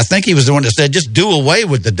said. I think he was the one that said, just do away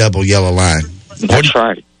with the double yellow line. That's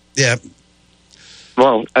right. Yeah.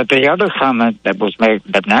 Well, the other comment that was made,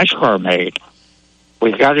 that NASCAR made,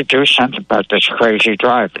 we've got to do something about this crazy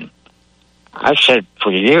driving. I said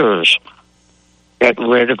for years, get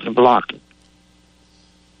rid of the blocking.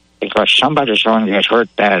 because somebody's going to get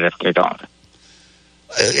hurt bad if they don't.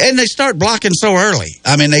 And they start blocking so early.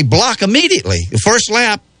 I mean, they block immediately. First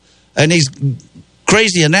lap, and these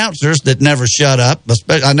crazy announcers that never shut up.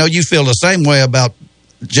 I know you feel the same way about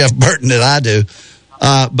Jeff Burton that I do.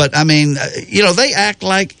 But, I mean, they act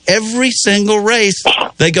like every single race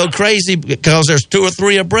they go crazy because there's 2 or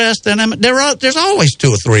 3 abreast. And there's always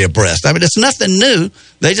 2 or 3 abreast. I mean, it's nothing new.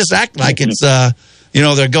 They just act like it's,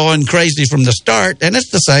 they're going crazy from the start. And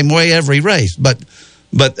it's the same way every race. But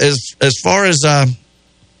as far as the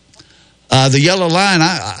yellow line,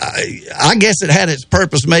 I guess it had its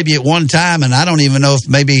purpose maybe at one time. And I don't even know if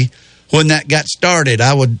maybe when that got started,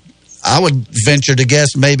 I would venture to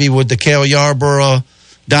guess maybe with the Cale Yarborough,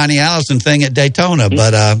 Donnie Allison thing at Daytona,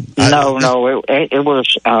 but it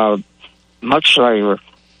was much later.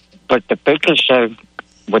 But the biggest thing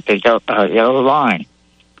with the yellow line,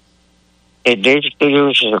 it needs to be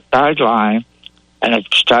used as a guideline, and it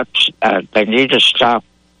stops. They need to stop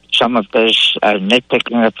some of this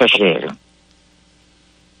nitpicking officiating.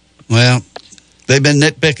 Well, they've been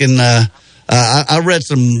nitpicking. I read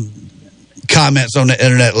some comments on the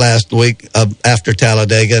internet last week after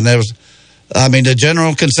Talladega, and there was, the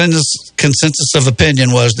general consensus of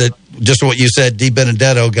opinion was that just what you said,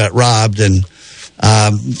 DiBenedetto got robbed, and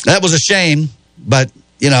that was a shame. But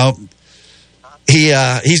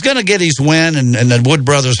he's going to get his win and the Wood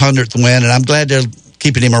Brothers 100th win, and I'm glad they're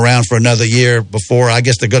keeping him around for another year before I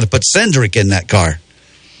guess they're going to put Cindric in that car.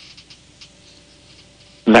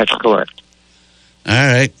 That's correct. All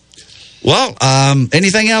right. Well,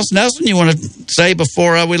 anything else, Nelson, you want to say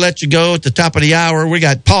before we let you go at the top of the hour? We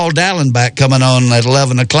got Paul Dallenbach coming on at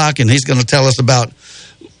 11 o'clock, and he's going to tell us about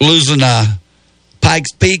losing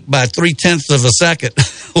Pikes Peak by 0.3 of a second,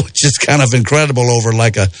 which is kind of incredible over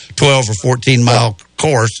like a 12 or 14-mile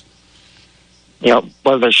course. Yeah,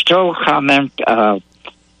 well, there's still a comment, that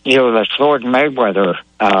Floyd Mayweather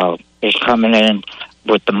is coming in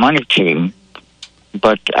with the money team,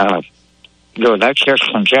 but, that's just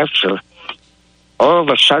conjecture. All of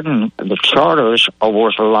a sudden, the charters are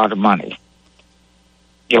worth a lot of money.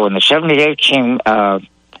 When the 78 team,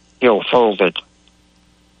 folded,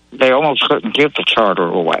 they almost couldn't give the charter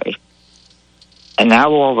away. And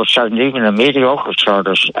now all of a sudden, even the mediocre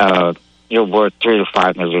charters, worth $3 to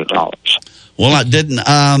 $5 million. Well, I didn't.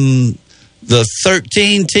 The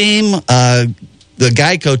 13 team, the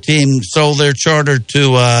Geico team, sold their charter to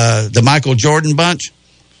the Michael Jordan bunch.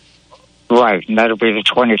 Right, and that'll be the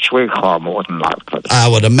 23 car more than likely. I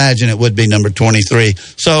would imagine it would be number 23.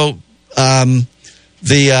 So, was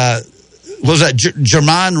that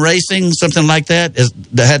German Racing, something like that?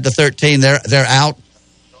 That had the 13. They're out.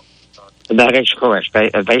 That is correct.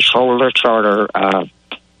 They sold their charter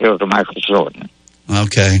to Michael Jordan.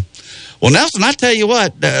 Okay. Well, Nelson, I tell you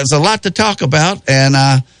what, there's a lot to talk about,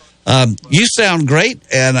 and you sound great,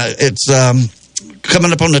 and it's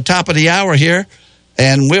coming up on the top of the hour here.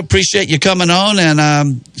 And we appreciate you coming on,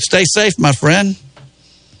 and stay safe, my friend.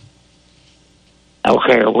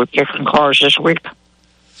 Okay, are we picking cars this week?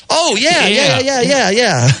 Oh, yeah.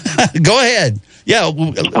 Go ahead. Yeah,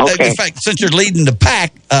 okay. In fact, since you're leading the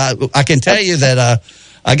pack, I can tell you that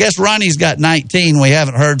I guess Ronnie's got 19. We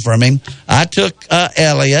haven't heard from him. I took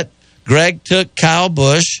Elliott. Greg took Kyle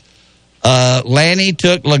Busch. Lanny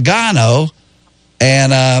took Logano.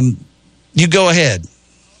 And you go ahead.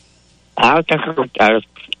 I think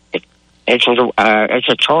it's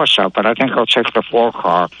a toss-up, but I think I'll take the 4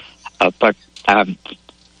 car. But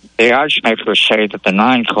the odds makers say that the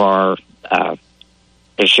 9 car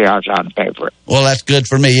is the odds-on favorite. Well, that's good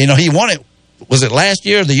for me. He won it. Was it last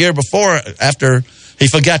year or the year before? After he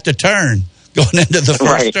forgot to turn going into the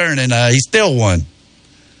first turn, and he still won.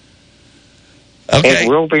 Okay. It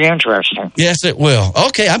will be interesting. Yes, it will.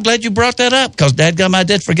 Okay, I'm glad you brought that up because, dadgum, I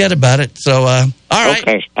did forget about it. So, all right.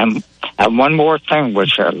 Okay, and one more thing,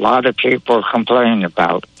 which a lot of people are complaining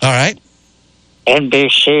about. All right.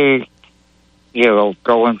 NBC,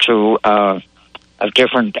 going to a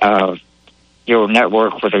different,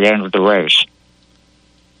 network for the end of the race.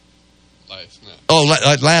 Oh,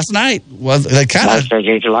 like last night? Well, they kind of...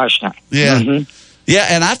 Last night. Yeah. Mm-hmm. Yeah,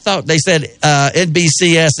 and I thought they said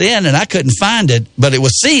NBCSN, and I couldn't find it, but it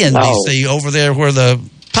was CNBC over there where the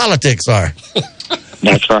politics are.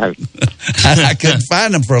 That's right. I couldn't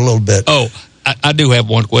find them for a little bit. Oh, I do have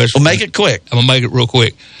one question. Well, make it quick. I'm going to make it real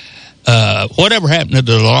quick. Whatever happened to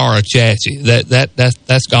the Lara chassis?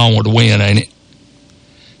 That's gone with the wind, ain't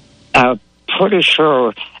it? Pretty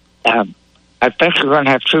sure. I think we're going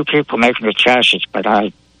to have 2 people making the chassis, but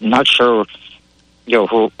I'm not sure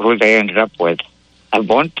who they ended up with. At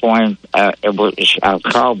one point, it was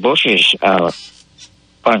Carl Busch's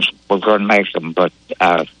bunch were going to make them, but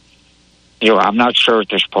I'm not sure at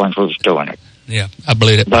this point who's doing it. Yeah, I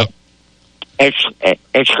believe it. But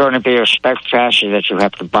it's going to be a spec chassis that you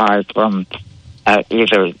have to buy from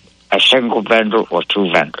either a single vendor or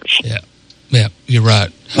two vendors. Yeah, you're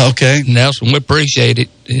right. Okay. Nelson, we appreciate it.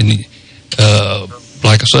 And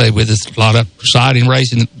like I say, with a lot of exciting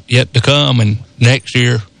racing yet to come, and next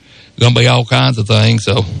year, going to be all kinds of things.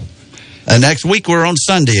 So, next week we're on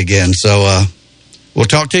Sunday again, so we'll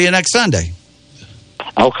talk to you next Sunday.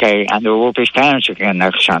 Okay, and there will be fans again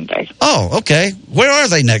next Sunday. Oh, okay. Where are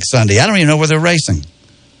they next Sunday? I don't even know where they're racing.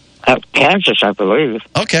 Kansas, I believe.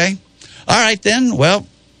 Okay. All right, then. Well,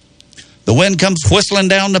 the wind comes whistling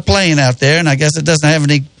down the plain out there, and I guess it doesn't have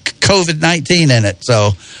any COVID-19 in it.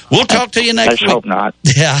 So we'll talk to you next week. Let's hope not.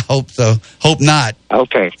 Yeah, I hope so. Hope not.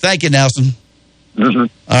 Okay. Thank you, Nelson. Mm-hmm. All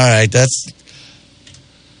right, that's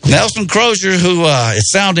Nelson Crozier, who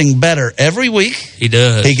is sounding better every week. He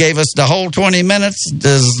does. He gave us the whole 20 minutes,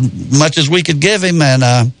 as much as we could give him,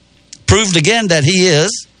 and proved again that he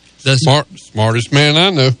is the smartest man I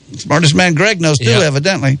know. Smartest man Greg knows, too,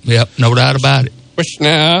 evidently. Yep, no doubt about it. Which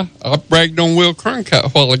now, I bragged on Will Cronkite a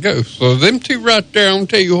while ago. So them two right there, I'm going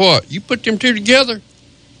to tell you what, you put them two together,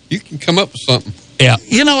 you can come up with something. Yeah.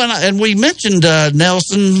 You know, and we mentioned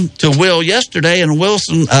Nelson to Will yesterday, and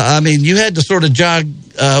Wilson, you had to sort of jog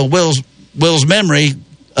Will's memory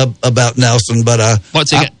about Nelson, but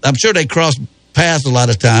I'm sure they crossed paths a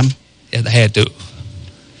lot of time. Yeah, they had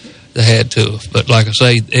to. But like I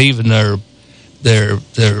say, even their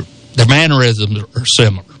mannerisms are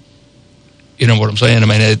similar. You know what I'm saying? I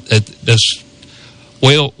mean,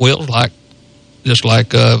 Will's like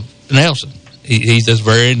Nelson. He's just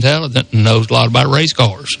very intelligent and knows a lot about race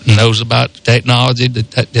cars and knows about the technology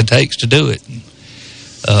that it takes to do it.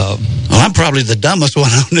 Well, I'm probably the dumbest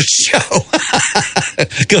one on the show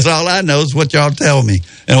because all I know is what y'all tell me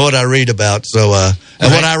and what I read about. So,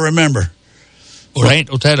 and what I remember. Well,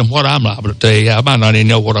 ain't no telling what I'm liable to tell you. I might not even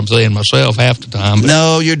know what I'm saying myself half the time. But.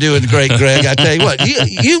 No, you're doing great, Greg. I tell you what,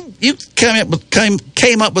 you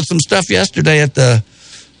came up with some stuff yesterday at the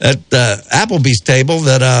Applebee's table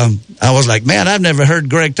that I was like, man, I've never heard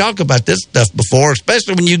Greg talk about this stuff before,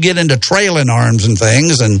 especially when you get into trailing arms and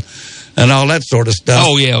things and all that sort of stuff.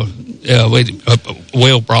 Oh, yeah.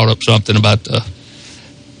 Will brought up something about the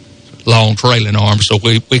long trailing arms, so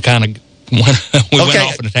we kind of went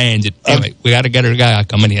off on a tangent. Anyway, we got to get our guy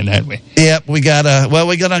coming in, haven't we? Yep, we're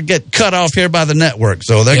going to get cut off here by the network,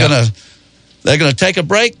 so they're going to take a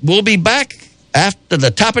break. We'll be back after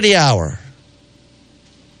the top of the hour.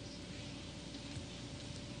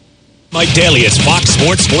 Mike Daly is Fox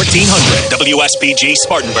Sports 1400, WSBG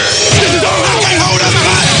Spartanburg.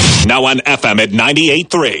 Now on FM at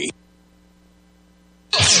 98.3.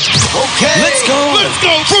 Okay. Let's go. Let's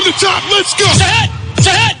go from the top. Let's go.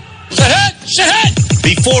 Shahad.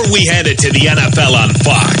 Before we head it to the NFL on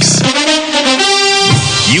Fox,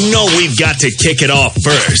 you know we've got to kick it off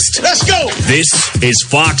first. Let's go. This is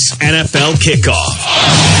Fox NFL Kickoff.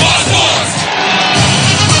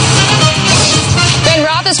 Ben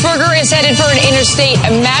Roethlisberger is headed for an interstate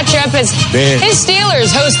matchup as his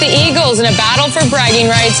Steelers host the Eagles in a battle for bragging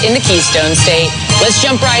rights in the Keystone State. Let's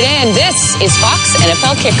jump right in. This is Fox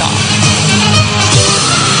NFL Kickoff.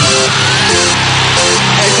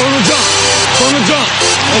 Hey, from the jump. Let's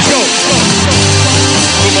go.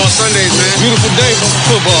 Football Sundays, man. Beautiful day for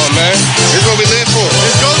football, man. Here's what we live for.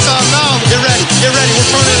 It's go time now. Get ready. We're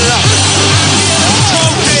turning it up.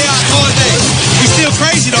 Control chaos all day. We still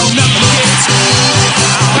crazy, though. Nothing gets.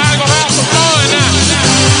 I'm gonna have some fun now.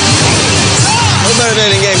 No better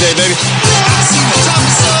than game day, baby.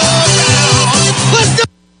 Let's go.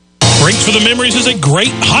 Franks for the Memories is a great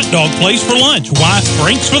hot dog place for lunch. Why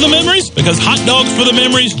Franks for the Memories? Because Hot Dogs for the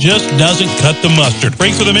Memories just doesn't cut the mustard.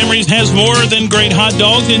 Franks for the Memories has more than great hot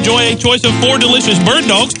dogs. Enjoy a choice of 4 delicious bird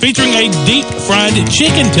dogs featuring a deep-fried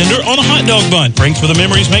chicken tender on a hot dog bun. Franks for the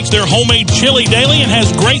Memories makes their homemade chili daily and has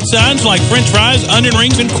great signs like french fries, onion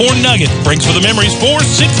rings, and corn nuggets. Franks for the Memories,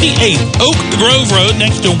 468 Oak Grove Road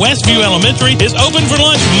next to Westview Elementary, is open for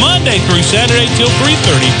lunch Monday through Saturday till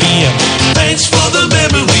 3:30 p.m. Thanks for the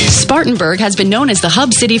memories. Spartanburg has been known as the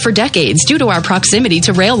hub city for decades due to our proximity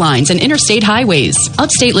to rail lines and interstate highways.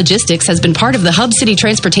 Upstate Logistics has been part of the hub city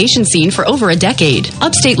transportation scene for over a decade.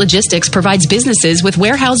 Upstate Logistics provides businesses with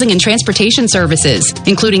warehousing and transportation services,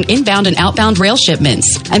 including inbound and outbound rail shipments.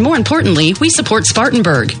 And more importantly, we support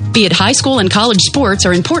Spartanburg. Be it high school and college sports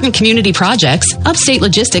or important community projects, Upstate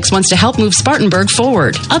Logistics wants to help move Spartanburg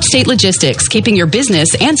forward. Upstate Logistics, keeping your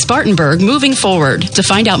business and Spartanburg moving forward. To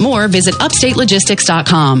find out more, visit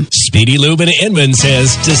upstatelogistics.com. Speedy Lube in Inman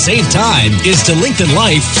says to save time is to lengthen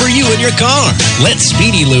life for you and your car. Let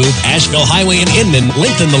Speedy Lube, Asheville Highway in Inman,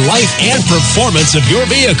 lengthen the life and performance of your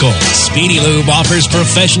vehicle. Speedy Lube offers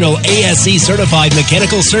professional ASE certified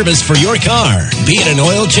mechanical service for your car. Be it an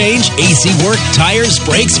oil change, AC work, tires,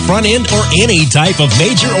 brakes, front end, or any type of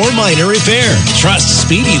major or minor repair. Trust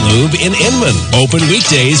Speedy Lube in Inman. Open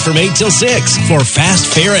weekdays from 8 till 6. For fast,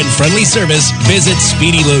 fair, and friendly service, visit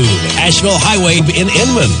Speedy Lube, Asheville Highway in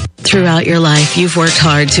Inman. Throughout your life, you've worked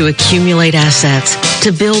hard to accumulate assets,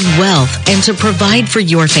 to build wealth, and to provide for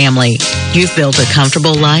your family. You've built a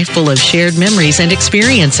comfortable life full of shared memories and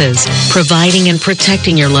experiences. Providing and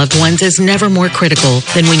protecting your loved ones is never more critical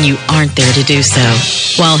than when you aren't there to do so.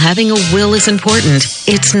 While having a will is important,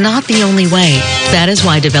 it's not the only way. That is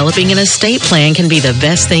why developing an estate plan can be the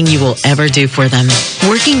best thing you will ever do for them.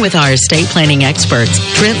 Working with our estate planning experts,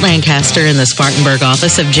 Trent Lancaster in the Spartanburg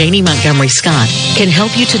office of Janie Montgomery Scott can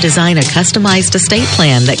help you to design a customized estate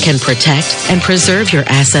plan that can protect and preserve your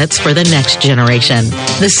assets for the next generation.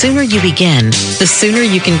 The sooner you begin, the sooner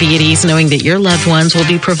you can be at ease knowing that your loved ones will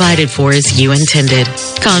be provided for as you intended.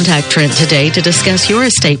 Contact Trent today to discuss your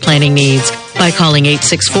estate planning needs by calling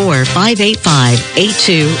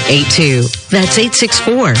 864-585-8282. That's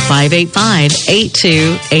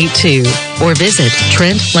 864-585-8282. Or visit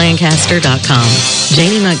TrentLancaster.com.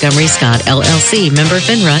 Janie Montgomery Scott, LLC, member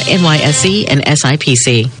FINRA, NYSE, and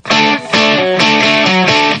SIPC.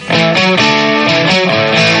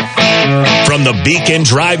 From the Beacon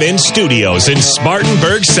Drive-In Studios in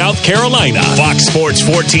Spartanburg, South Carolina, Fox Sports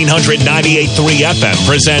 1498.3 FM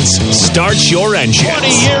presents Start Your Engine.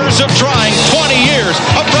 20 years of trying, 20 years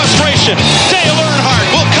of frustration. Dale Earnhardt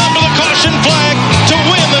will come to the caution flag to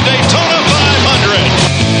win the Daytona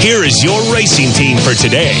 500. Here is your racing team for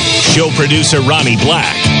today. Show producer Ronnie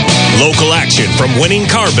Black. Local action from winning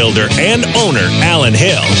car builder and owner Alan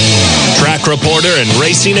Hill. Track reporter and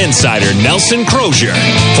racing insider Nelson Crozier.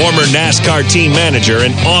 Former NASCAR team manager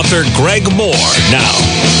and author Greg Moore. Now,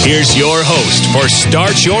 here's your host for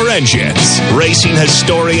Start Your Engines, racing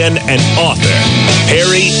historian and author,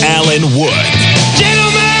 Harry Allen Wood.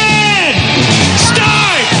 Gentlemen,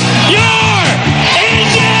 start your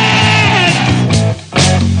engine!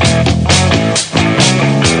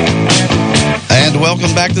 And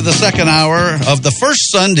welcome back to the second hour of the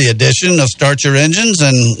first Sunday edition of Start Your Engines.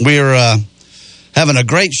 And we're having a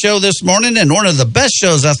great show this morning, and one of the best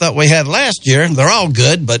shows I thought we had last year. They're all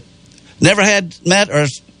good, but never had met or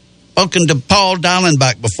spoken to Paul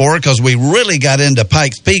Dallenbach before, because we really got into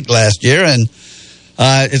Pikes Peak last year, and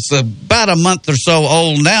it's about a month or so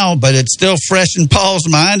old now, but it's still fresh in Paul's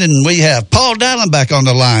mind, and we have Paul Dallenbach on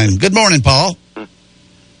the line. Good morning, Paul.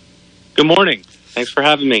 Good morning. Thanks for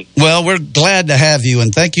having me. Well, we're glad to have you,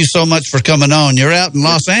 and thank you so much for coming on. You're out in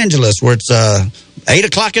Los Angeles, where it's 8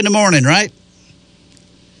 o'clock in the morning, right?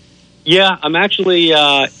 Yeah, I'm actually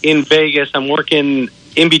in Vegas. I'm working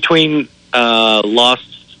in between Los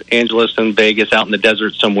Angeles and Vegas, out in the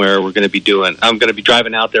desert somewhere. I'm going to be driving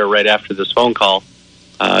out there right after this phone call,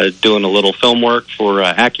 doing a little film work for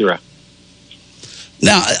Acura.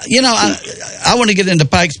 Now, I want to get into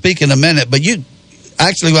Pikes Peak in a minute, but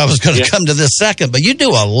I was going to come to this second, but you do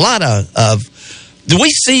a lot of do we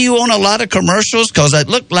see you on a lot of commercials? Because it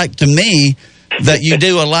looked like to me that you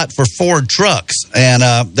do a lot for Ford trucks, and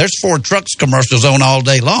there's Ford trucks commercials on all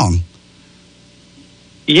day long.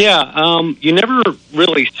 Yeah, you never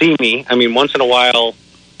really see me. I mean, once in a while,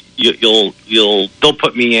 they'll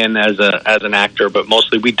put me in as an actor, but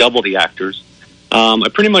mostly we double the actors. I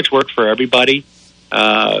pretty much work for everybody.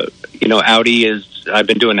 Audi I've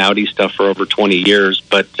been doing Audi stuff for over 20 years,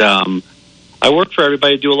 but I work for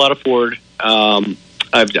everybody. I do a lot of Ford. I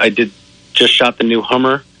just shot the new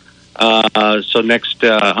Hummer. So next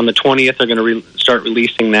on the 20th, they're going to start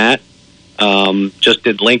releasing that. Just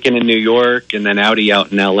did Lincoln in New York, and then Audi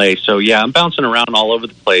out in LA. So yeah, I'm bouncing around all over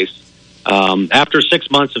the place. After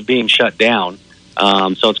 6 months of being shut down,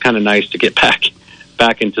 so it's kind of nice to get back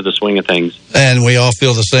into the swing of things. And we all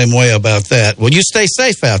feel the same way about that. Well, you stay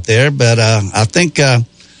safe out there, but I think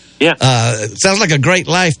it sounds like a great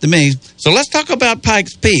life to me. So let's talk about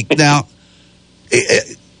Pikes Peak now.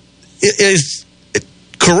 Is it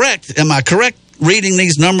correct? Am I correct reading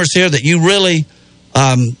these numbers here that you really?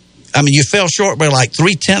 You fell short by like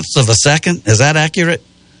 0.3 of a second. Is that accurate?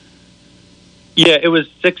 Yeah, it was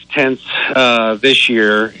 0.6 this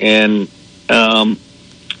year, and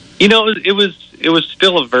it was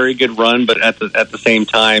still a very good run. But at the same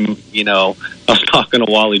time, I was talking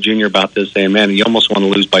to Wally Jr. about this, saying, "Man, you almost want to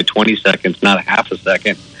lose by 20 seconds, not a half a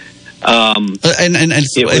second." And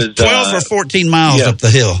it was 12 or 14 miles up the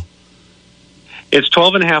hill. It's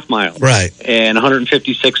 12 and a half miles. Right. And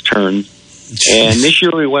 156 turns. And this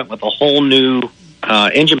year we went with a whole new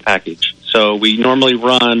engine package. So we normally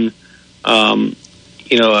run,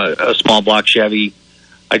 a small block Chevy.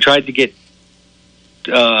 I tried to get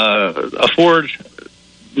a Ford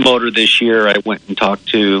motor this year. I went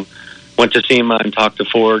to SEMA and talked to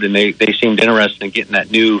Ford, and they seemed interested in getting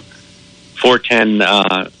that new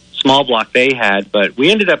 410 small block they had. But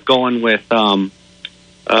we ended up going with the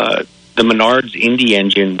Menards Indy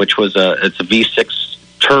engine, which was it's a V6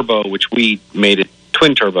 turbo, which we made it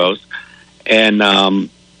twin turbos, and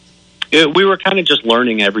we were kind of just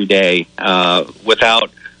learning every day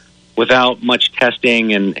without much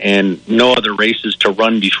testing and no other races to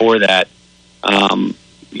run before that.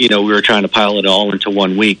 We were trying to pile it all into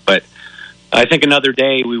 1 week, but I think another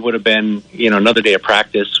day we would have been, another day of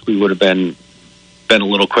practice, we would have been a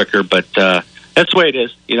little quicker, but that's the way it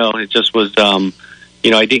is. It just was,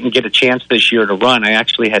 I didn't get a chance this year to run. I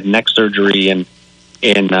actually had neck surgery in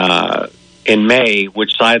May,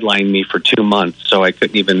 which sidelined me for 2 months, so I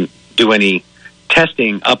couldn't even do any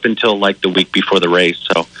testing up until like the week before the race.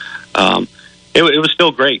 So it was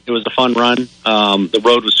still great. It was a fun run. The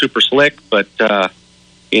road was super slick, but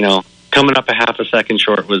coming up a half a second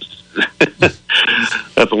short was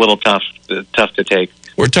that's a little tough to take.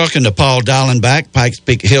 We're talking to Paul Dallenbach, Pikes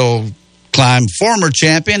Peak Hill Climb former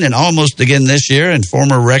champion and almost again this year, and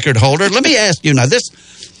former record holder. Let me ask you now,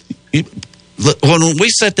 when we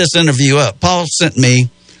set this interview up, Paul sent me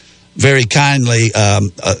very kindly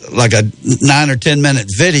like a 9 or 10 minute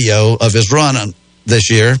video of his run this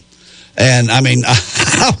year, and I mean,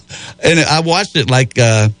 I watched it like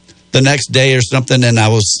the next day or something, and it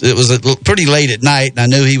was pretty late at night, and I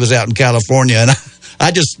knew he was out in California, and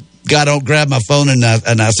I just grabbed my phone and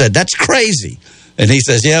I said, "That's crazy," and he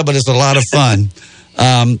says, "Yeah, but it's a lot of fun."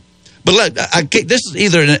 But this is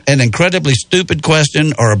either an incredibly stupid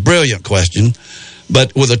question or a brilliant question.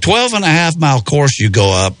 But with a 12-and-a-half-mile course you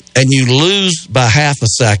go up and you lose by half a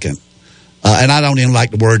second, and I don't even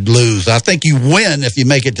like the word lose. I think you win if you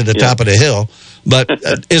make it to the top of the hill. But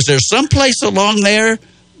is there some place along there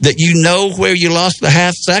that you know where you lost the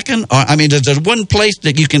half second? Or, I mean, is there one place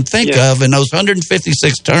that you can think of in those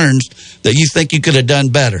 156 turns that you think you could have done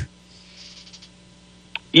better?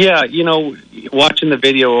 Yeah, watching the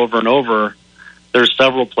video over and over, there's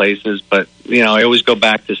several places, but, I always go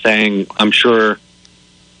back to saying, I'm sure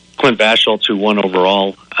Clint Baschultz, who won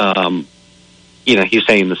overall, he's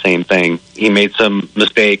saying the same thing. He made some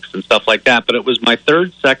mistakes and stuff like that, but it was my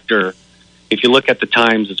third sector. If you look at the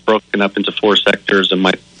times, it's broken up into 4 sectors, and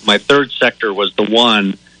my third sector was the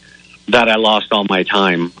one that I lost all my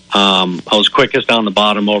time. I was quickest on the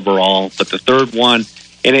bottom overall, but the third one,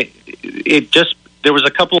 and it just, there was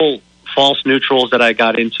a couple false neutrals that I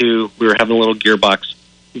got into. We were having a little gearbox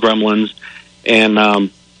gremlins, and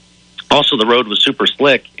also the road was super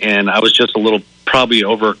slick, and I was just a little probably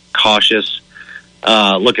overcautious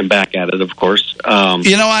looking back at it, of course.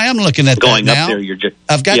 I am looking at going that now. Up there,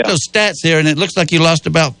 I've got those stats here, and it looks like you lost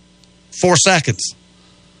about 4 seconds.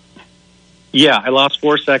 Yeah, I lost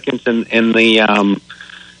 4 seconds in the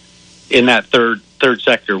in that third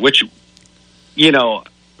sector, which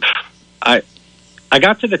I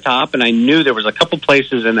got to the top, and I knew there was a couple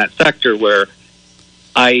places in that sector where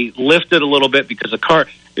I lifted a little bit because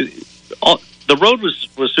the road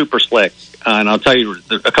was super slick, and I'll tell you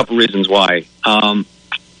a couple reasons why.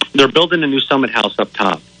 They're building a new Summit House up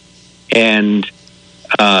top, and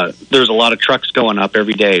there's a lot of trucks going up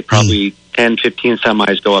every day. Probably 10, 15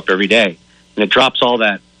 semis go up every day, and it drops all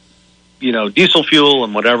that, diesel fuel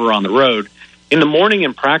and whatever on the road. In the morning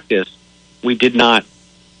in practice, we did not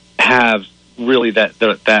have really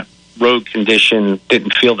that road condition,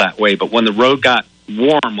 didn't feel that way. But when the road got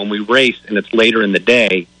warm, when we raced, and it's later in the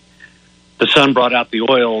day, the sun brought out the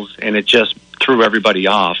oils, and it just threw everybody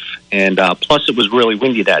off. And plus, it was really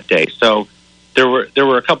windy that day. So there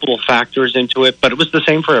were a couple of factors into it, but it was the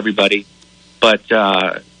same for everybody. But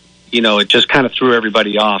it just kind of threw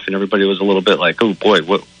everybody off, and everybody was a little bit like, "Oh boy,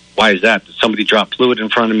 why is that? Did somebody drop fluid in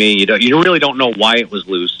front of me?" You really don't know why it was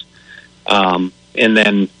loose. And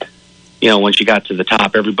then, once you got to the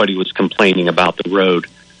top, everybody was complaining about the road.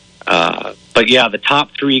 But yeah, the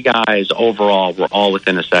top 3 guys overall were all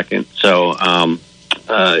within a second. So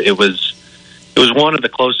it was one of the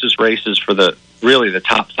closest races for the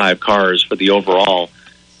top 5 cars for the overall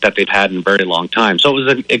that they've had in a very long time. So it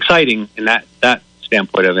was exciting in that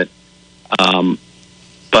standpoint of it.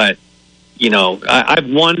 But I've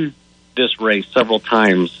won this race several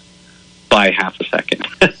times by half a second.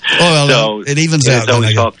 Well, so it evens out. It's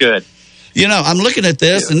always felt good. I'm looking at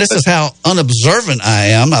this, and this is how unobservant I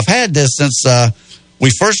am. I've had this since we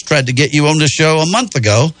first tried to get you on the show a month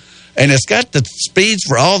ago, and it's got the speeds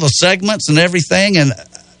for all the segments and everything, and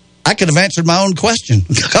I could have answered my own question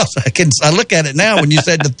because I look at it now when you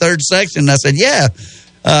said the third section, and I said, yeah.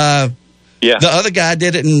 The other guy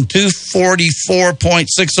did it in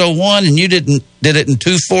 244.601, and you did it in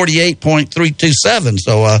 248.327.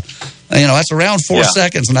 So, that's around 4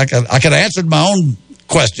 seconds, and I could have answered my own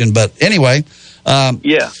question. But anyway. So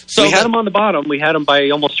we had him on the bottom. We had him by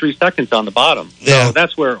almost 3 seconds on the bottom. So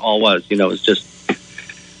that's where it all was. It's just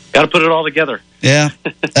got to put it all together. Yeah,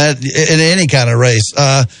 in any kind of race.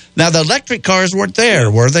 Now, the electric cars weren't there,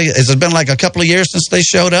 were they? Has it been like a couple of years since they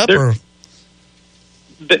showed up? There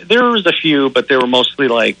was a few, but they were mostly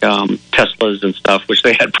like Teslas and stuff, which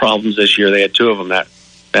they had problems this year. They had 2 of them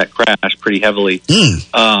that crashed pretty heavily.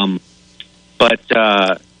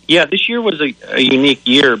 This year was a unique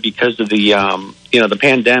year because of the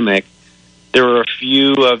pandemic. There were a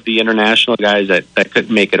few of the international guys that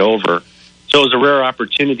couldn't make it over. So it was a rare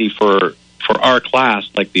opportunity for our class,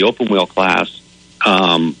 like the open wheel class,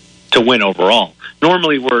 to win overall.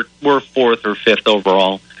 Normally we're 4th or 5th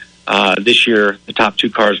overall. This year, the top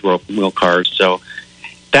 2 cars were open wheel cars. So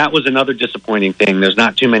that was another disappointing thing. There's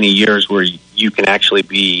not too many years where you can actually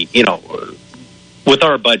be, with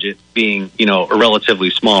our budget being, a relatively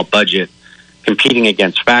small budget, competing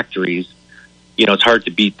against factories, it's hard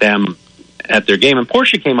to beat them at their game. And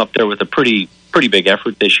Porsche came up there with a pretty big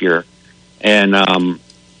effort this year. And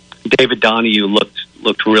David Donahue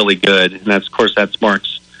looked really good. And that's Mark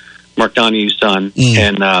Donahue's son.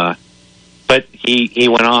 And but he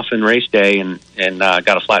went off in race day and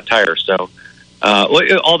got a flat tire. So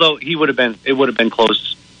although it would have been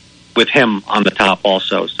close with him on the top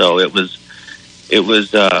also. So it was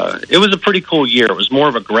a pretty cool year. It was more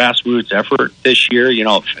of a grassroots effort this year.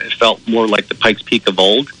 It felt more like the Pikes Peak of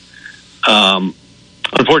old.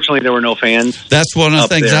 Unfortunately, there were no fans. That's one of the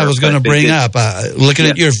things I was going to bring up. Looking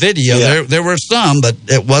at your video, there were some, but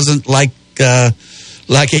it wasn't like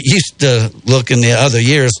it used to look in the other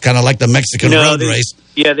years, kind of like the Mexican road race.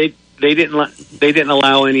 Yeah, they didn't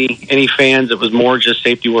allow any fans. It was more just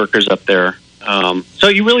safety workers up there. So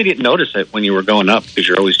you really didn't notice it when you were going up because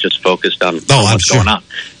you're always just focused on what's going on.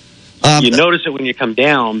 You notice it when you come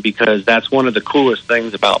down because that's one of the coolest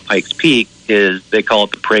things about Pikes Peak is they call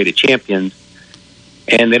it the Parade of Champions,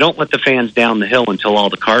 and they don't let the fans down the hill until all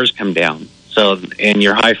the cars come down. So, and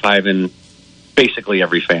you're high-fiving basically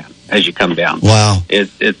every fan as you come down. Wow,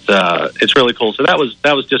 it's really cool. So that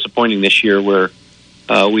was disappointing this year where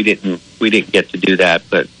we didn't get to do that,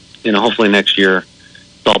 but hopefully next year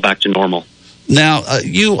it's all back to normal. Now, are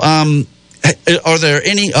there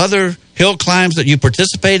any other hill climbs that you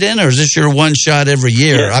participate in, or is this your one shot every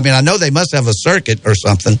year? Yeah. I mean, I know they must have a circuit or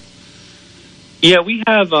something. Yeah, we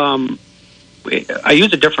have. I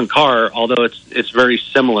use a different car, although it's very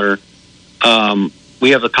similar.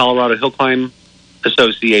 We have the Colorado Hill Climb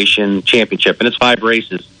Association Championship, and it's 5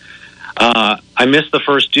 races. I missed the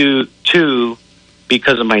first 2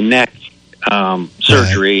 because of my neck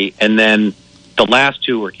surgery, and then the last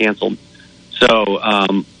 2 were canceled. So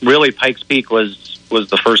really, Pikes Peak was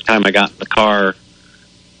the first time I got in the car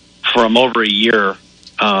from over a year.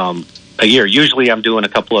 Usually I'm doing a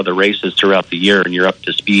couple other races throughout the year, and you're up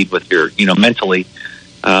to speed with your, mentally.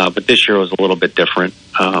 But this year was a little bit different.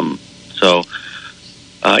 So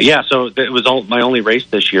it was my only race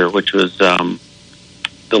this year, which was the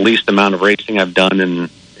least amount of racing I've done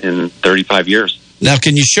in 35 years. Now,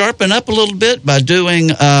 can you sharpen up a little bit by doing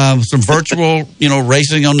some virtual,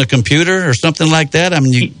 racing on the computer or something like that? I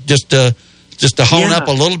mean, just to hone up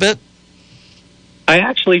a little bit. I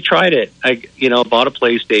actually tried it. I bought a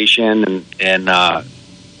PlayStation and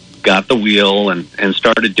got the wheel and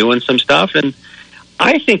started doing some stuff, and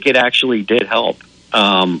I think it actually did help.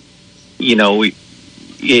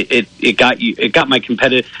 It got my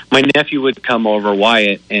competitive. My nephew would come over,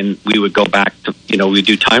 Wyatt, and we would go back to we'd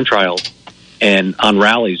do time trials and on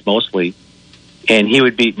rallies mostly, and he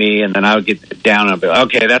would beat me, and then I would get down and I'd be like,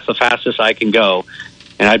 okay, that's the fastest I can go,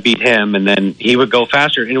 and I'd beat him, and then he would go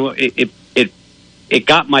faster. And it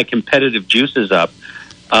got my competitive juices up.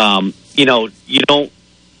 You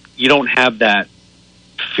don't have that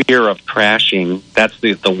fear of crashing. That's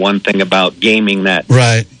the one thing about gaming that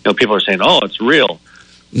right. People are saying, oh, it's real.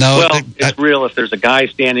 No, well, it's real if there's a guy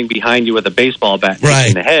standing behind you with a baseball bat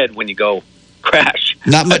in the head when you go crash.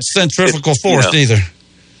 Not much centrifugal force either.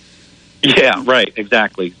 Yeah, right,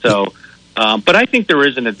 exactly. So, but I think there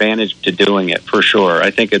is an advantage to doing it for sure.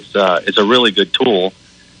 I think it's a really good tool,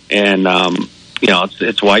 and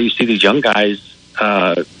it's why you see these young guys,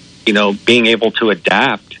 being able to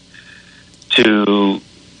adapt to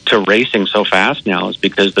racing so fast now is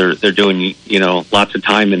because they're doing, lots of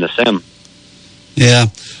time in the sim. Yeah.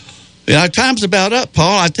 Our time's about up,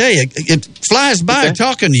 Paul. I tell you, it flies by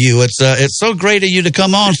talking to you. It's so great of you to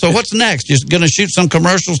come on. So what's next? You're going to shoot some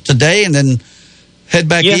commercials today and then head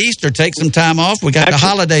back east, or take some time off? We got the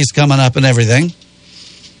holidays coming up and everything.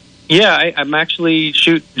 Yeah, I'm actually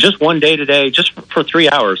shoot just one day today, just for 3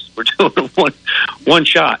 hours. We're doing one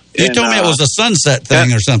shot. You told me it was a sunset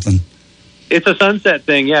thing or something. It's a sunset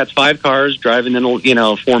thing. Yeah, it's 5 cars driving in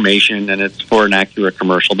a formation, and it's for an Acura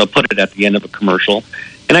commercial. They'll put it at the end of a commercial.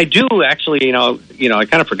 And I do actually, I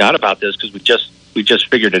kind of forgot about this because we just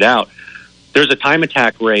figured it out. There's a time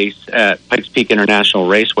attack race at Pikes Peak International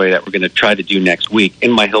Raceway that we're going to try to do next week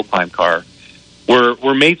in my hill climb car.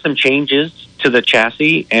 We're made some changes to the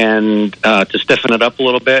chassis and to stiffen it up a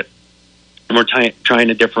little bit, and we're trying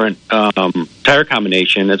a different tire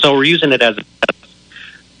combination. And so we're using it as a test.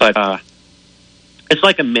 But it's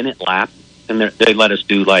like a minute lap, and they let us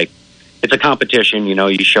do it's a competition.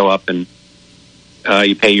 You show up and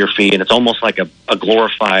you pay your fee, and it's almost like a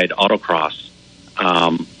glorified autocross.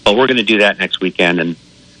 But we're going to do that next weekend and,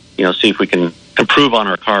 see if we can improve on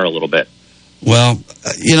our car a little bit. Well,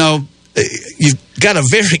 you've got a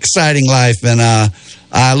very exciting life, and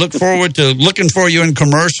I look forward to looking for you in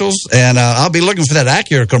commercials, and I'll be looking for that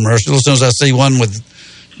Acura commercial as soon as I see one with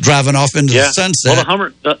driving off into the sunset.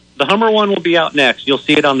 Well, the Hummer one will be out next. You'll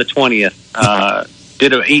see it on the 20th.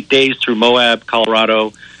 Did 8 days through Moab,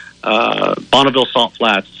 Colorado, Bonneville Salt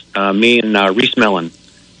Flats. Me and Reese Mellon,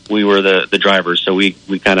 we were the drivers, so we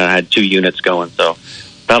kind of had 2 units going. So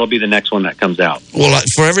that'll be the next one that comes out. Well,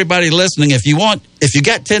 for everybody listening, if you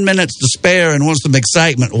got 10 minutes to spare and want some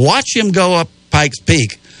excitement, watch him go up Pikes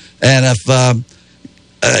Peak. And if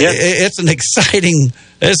it's an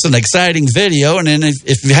exciting video, and then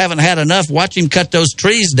if you haven't had enough, watch him cut those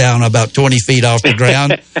trees down about 20 feet off the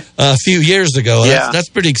ground a few years ago. Yeah. That's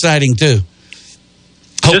pretty exciting too.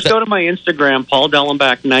 Just go to my Instagram, Paul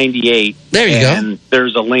Dellenbach 98. There you go. And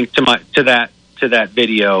there's a link to that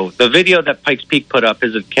video. The video that Pikes Peak put up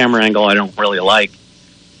is a camera angle I don't really like.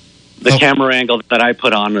 The camera angle that I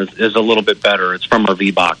put on is a little bit better. It's from our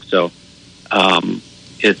V-Box. So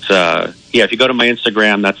if you go to my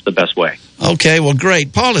Instagram, that's the best way. Okay, well,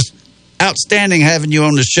 great. Paul, it's outstanding having you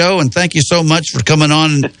on the show, and thank you so much for coming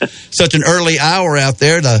on such an early hour out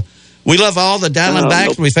there. We love all the Diamondbacks.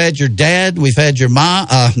 Nope. We've had your dad. We've had your mom.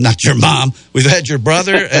 Not your mom. We've had your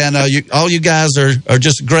brother, and all you guys are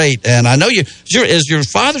just great. And I know is your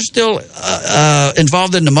father still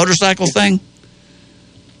involved in the motorcycle thing?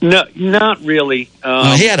 No, not really.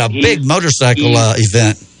 He had a big motorcycle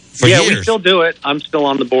event for years. We still do it. I'm still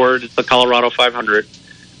on the board. It's the Colorado 500.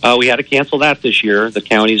 We had to cancel that this year. The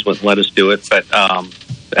counties wouldn't let us do it, but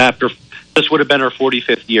this would have been our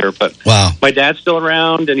 45th year. But wow. My dad's still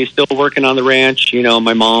around, and he's still working on the ranch.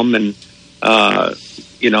 My mom, and I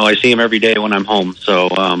see him every day when I'm home. So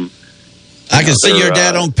I can see your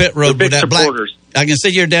dad on pit road with that supporters. I can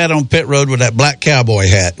see your dad on pit road with that black cowboy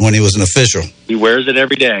hat when he was an official. He wears it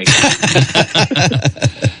every day.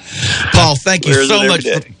 Paul, thank you so much.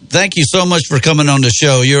 Thank you so much for coming on the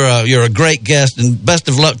show. You're a great guest, and best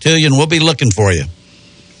of luck to you. And we'll be looking for you.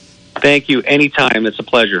 Thank you. Anytime. It's a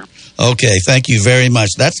pleasure. Okay, thank you very much.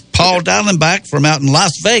 That's Paul Diamondback from out in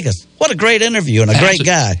Las Vegas. What a great interview and a great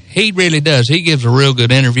guy. He really does. He gives a real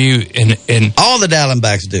good interview, and all the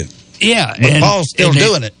Diamondbacks do. Yeah, but Paul's still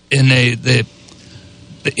doing it. And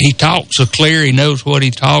he talks so clear. He knows what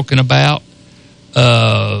he's talking about,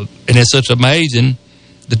 and it's such amazing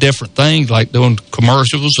the different things like doing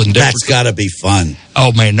commercials and different. That's got to be fun.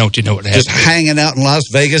 Oh man, don't you know what? Just hanging out in Las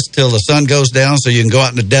Vegas till the sun goes down, so you can go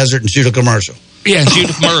out in the desert and shoot a commercial. Yeah, and shoot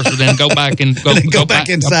a commercial, then go back and go back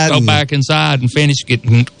inside. Go back inside and finish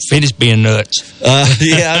being nuts.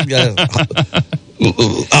 Yeah,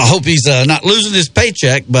 I hope he's not losing his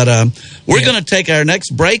paycheck. But we're going to take our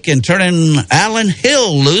next break and turn in Alan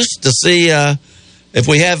Hill loose to see if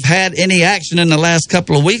we have had any action in the last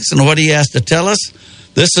couple of weeks and what he has to tell us.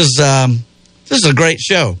 This is a great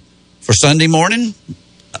show for Sunday morning,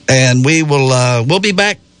 and we'll be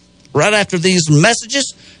back right after these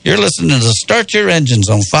messages. You're listening to Start Your Engines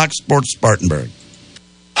on Fox Sports Spartanburg.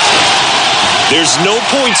 There's no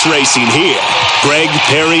points racing here. Greg,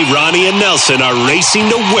 Perry, Ronnie, and Nelson are racing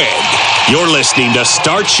to win. You're listening to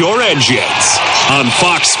Start Your Engines on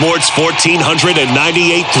Fox Sports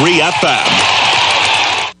 1498.3 FM.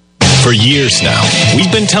 For years now,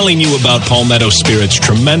 we've been telling you about Palmetto Spirit's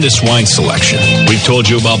tremendous wine selection. We've told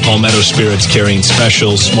you about Palmetto Spirits carrying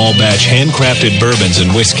special, small batch, handcrafted bourbons and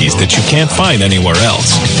whiskeys that you can't find anywhere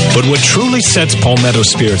else. But what truly sets Palmetto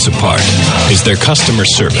Spirits apart is their customer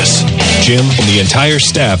service. Jim and the entire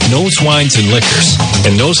staff knows wines and liquors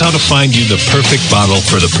and knows how to find you the perfect bottle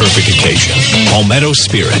for the perfect occasion. Palmetto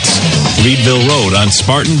Spirits, Reedville Road on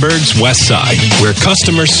Spartanburg's west side, where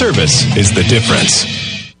customer service is the difference.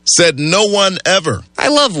 Said no one ever. I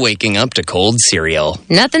love waking up to cold cereal.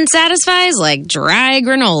 Nothing satisfies like dry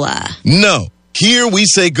granola. No. Here we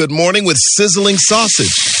say good morning with sizzling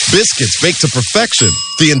sausage, biscuits baked to perfection,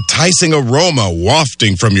 the enticing aroma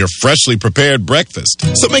wafting from your freshly prepared breakfast.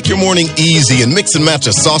 So make your morning easy and mix and match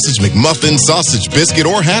a sausage McMuffin, sausage biscuit,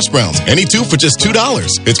 or hash browns. Any two for just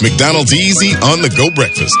 $2. It's McDonald's Easy on-the-go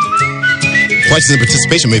breakfast. Prices and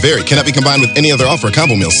participation may vary. Cannot be combined with any other offer or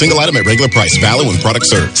combo meal. Single item at regular price. Valid when product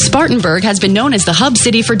served. Spartanburg has been known as the hub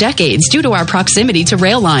city for decades due to our proximity to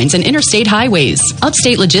rail lines and interstate highways.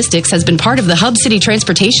 Upstate Logistics has been part of the hub city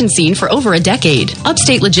transportation scene for over a decade.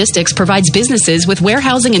 Upstate Logistics provides businesses with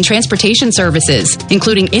warehousing and transportation services,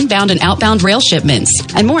 including inbound and outbound rail shipments.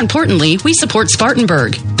 And more importantly, we support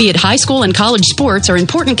Spartanburg. Be it high school and college sports or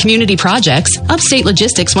important community projects, Upstate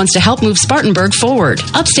Logistics wants to help move Spartanburg forward.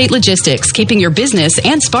 Upstate Logistics, keeping your business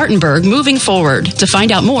and Spartanburg moving forward. To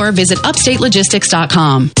find out more, visit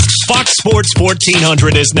upstatelogistics.com. Fox Sports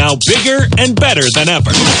 1400 is now bigger and better than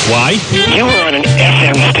ever. Why? You were on an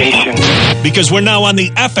FM station. Because we're now on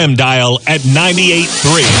the FM dial at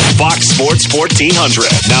 98.3. Fox Sports 1400.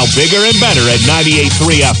 Now bigger and better at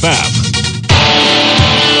 98.3 FM.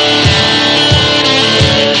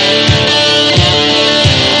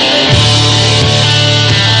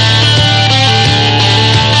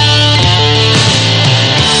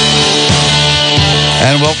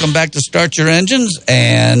 And welcome back to Start Your Engines.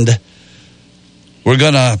 And we're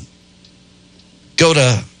going to go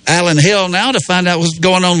to Alan Hill now to find out what's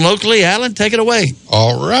going on locally. Alan, take it away.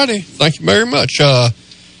 All righty. Thank you very much.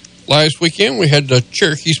 Last weekend, we had the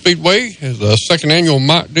Cherokee Speedway, the second annual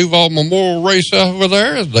Mike Duval Memorial Race over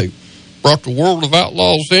there. They brought the World of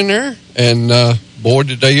Outlaws in there. And, boy,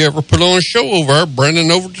 did they ever put on a show over there.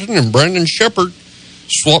 Brandon Overton and Brandon Shepard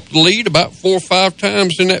swapped the lead about 4 or 5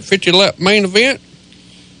 times in that 50-lap main event.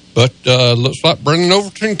 But looks like Brandon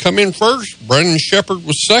Overton come in first. Brandon Shepard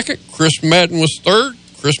was second. Chris Madden was third.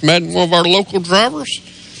 Chris Madden, one of our local drivers.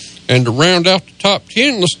 And to round out the top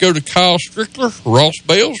 10, let's go to Kyle Strickler, Ross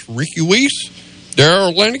Bales, Ricky Weiss,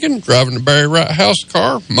 Darrell Lanigan, driving the Barry Wright House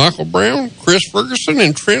car, Michael Brown, Chris Ferguson,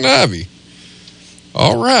 and Trent Ivey.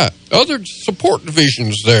 All right. Other support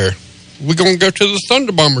divisions there. We're going to go to the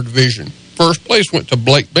Thunder Bomber division. First place went to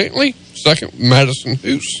Blake Bentley. Second, Madison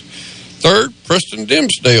Hoos. Third, Preston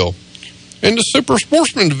Dimsdale. In the Super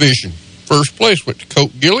Sportsman division, first place went to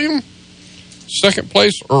Colt Gilliam. Second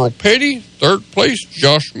place, Earl Petty. Third place,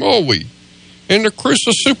 Josh Mulvey. In the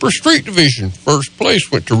Carissa Super Street division, first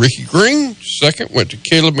place went to Ricky Green. Second went to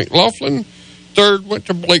Caleb McLaughlin. Third went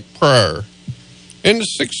to Blake Pryor. In the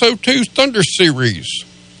 602 Thunder Series,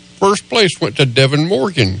 first place went to Devin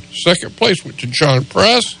Morgan. Second place went to John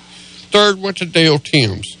Price. Third went to Dale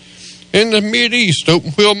Timms. In the Mid-East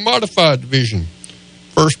Open Wheel Modified Division,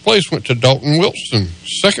 first place went to Dalton Wilson.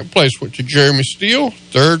 Second place went to Jeremy Steele.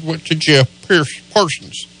 Third went to Jeff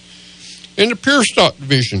Parsons. In the Pure Stock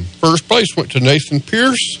Division, first place went to Nathan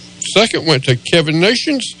Pierce. Second went to Kevin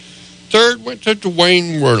Nations. Third went to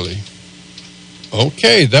Dwayne Worley.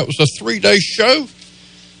 Okay, that was a 3-day show.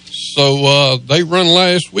 So they run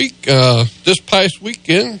last week. This past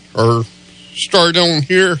weekend, or started on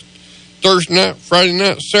here Thursday night, Friday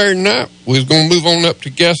night, Saturday night. We was going to move on up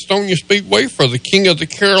to Gastonia Speedway for the King of the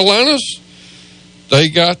Carolinas. They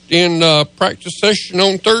got in practice session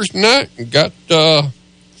on Thursday night and got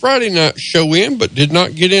Friday night show in, but did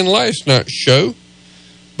not get in last night's show.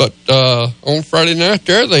 But on Friday night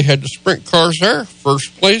there, they had the sprint cars there.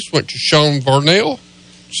 First place went to Sean Varnell.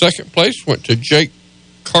 Second place went to Jake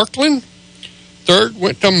Kirkland. Third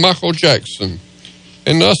went to Michael Jackson.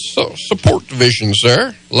 In the support divisions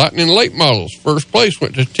there, Lightning Late Models. First place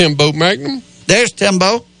went to Timbo Magnum. There's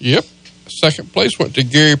Timbo. Yep. Second place went to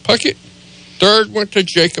Gary Puckett. Third went to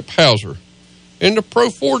Jacob Hauser. In the Pro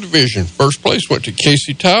 4 division, first place went to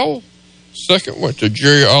Casey Towell. Second went to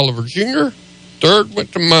Jerry Oliver Jr. Third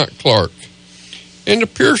went to Mike Clark. In the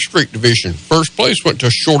Pierce Street division, first place went to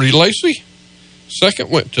Shorty Lacey. Second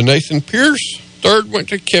went to Nathan Pierce. Third went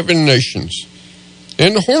to Kevin Nations.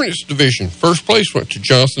 In the Hornets division, first place went to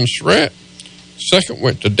Jonathan Surratt. Second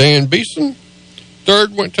went to Dan Beeson.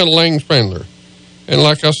 Third went to Lang Spandler. And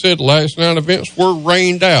like I said, last night events were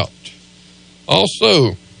rained out.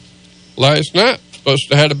 Also, last night. Supposed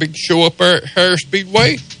to have a big show up there at Harris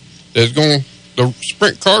Speedway. The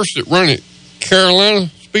sprint cars that run at Carolina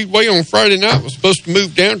Speedway on Friday night was supposed to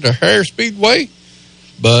move down to Harris Speedway,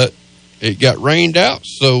 but it got rained out.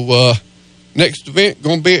 So next event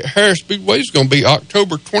going to be at Harris Speedway is going to be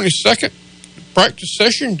October 22nd. Practice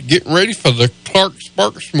session, getting ready for the Clark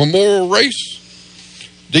Sparks Memorial Race.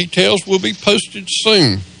 Details will be posted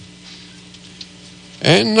soon.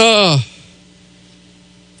 And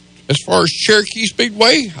as far as Cherokee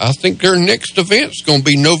Speedway, I think their next event is going to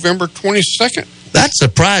be November 22nd. That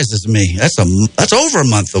surprises me. That's over a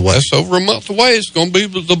month away. That's over a month away. It's going to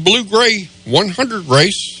be the Blue-Gray 100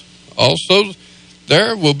 race. Also,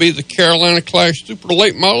 there will be the Carolina Clash Super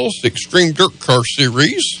Late Models, the Extreme Dirt Car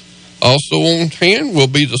Series. Also on hand will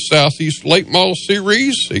be the Southeast Late Model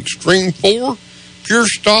Series, Extreme 4, Pure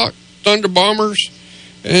Stock, Thunder Bombers,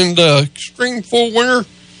 and Extreme 4 winner.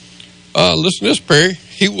 Listen to this, Perry.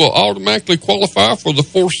 He will automatically qualify for the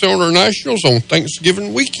Four-Cylinder Nationals on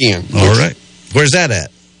Thanksgiving weekend. All right. Where's that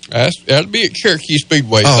at? That'll be at Cherokee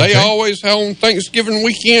Speedway. Oh, okay. They always have on Thanksgiving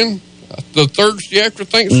weekend, the Thursday after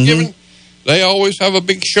Thanksgiving, they always have a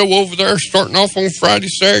big show over there, starting off on Friday,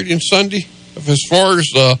 Saturday, and Sunday. As far as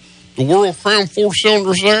the World Crown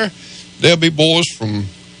Four-Cylinders there, there'll be boys from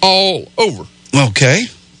all over. Okay.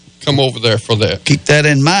 Come over there for that. Keep that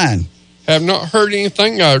in mind. Have not heard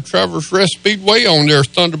anything out of Traverse Rest Speedway on their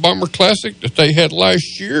Thunder Bomber Classic that they had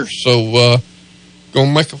last year, so going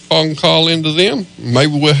to make a phone call into them.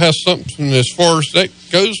 Maybe we'll have something as far as that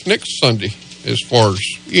goes next Sunday, as far as,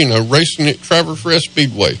 racing at Traverse Rest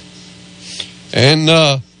Speedway. And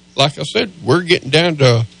like I said, we're getting down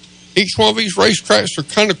to each one of these racetracks are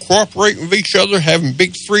kind of cooperating with each other, having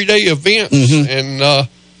big 3-day events, and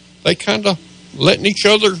they kind of letting each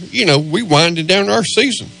other, we winding down our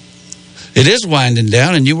season. It is winding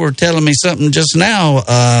down, and you were telling me something just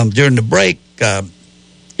now during the break.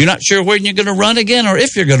 You're not sure when you're going to run again or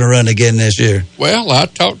if you're going to run again this year. Well, I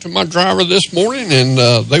talked to my driver this morning, and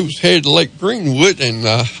they was headed to Lake Greenwood, and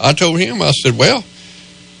I told him, I said, well,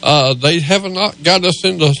 they have not got us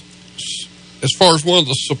into as far as one of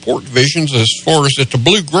the support divisions, as far as at the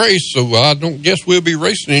Blue-Gray, so I don't guess we'll be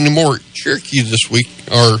racing anymore at Cherokee this week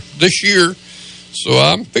or this year. So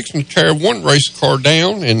I'm fixing to tear one race car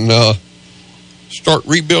down and start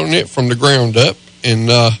rebuilding it from the ground up. And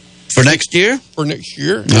for next year? For next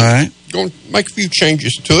year. All right. Going to make a few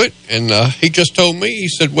changes to it. And he just told me, he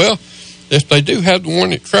said, well, if they do have the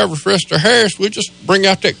one at Traverse Rest or Harris, we'll just bring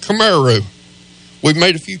out that Camaro. We've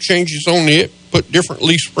made a few changes on it, put different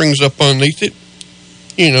leaf springs up underneath it,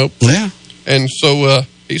 Yeah. And so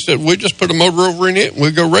he said, we'll just put a motor over in it and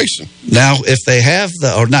we'll go racing. Now, if they have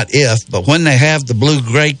but when they have the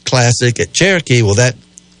Blue-Gray Classic at Cherokee, will that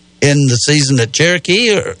end the season at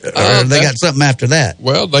Cherokee, or they got something after that?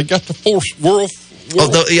 Well, they got the World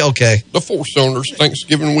okay. The Four-Cylinders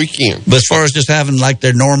Thanksgiving weekend. But as far as just having like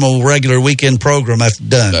their normal regular weekend program, that's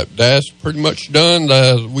done. That's pretty much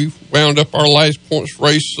done. We wound up our last points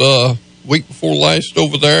race week before last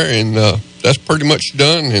over there, and that's pretty much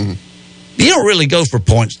done. And you don't really go for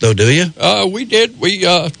points, though, do you? We did.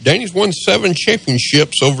 Danny's won 7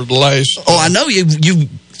 championships over the last. I know you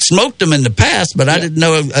smoked them in the past, but I didn't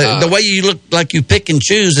know the way you look like you pick and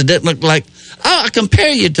choose. It didn't look like. I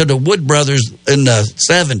compare you to the Wood brothers in the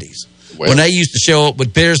 70s when they used to show up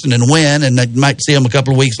with Pearson and win, and they might see them a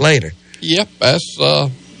couple of weeks later. Yep, that's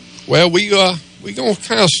we gonna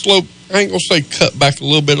kind of slow. I ain't gonna say cut back a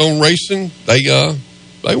little bit on racing. They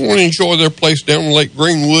want to enjoy their place down in Lake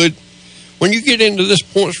Greenwood. When you get into this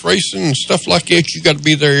points racing and stuff like that, you got to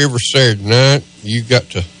be there every Saturday night. You got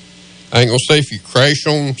to. I ain't gonna say if you crash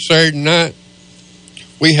on Saturday night.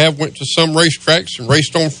 We have went to some racetracks and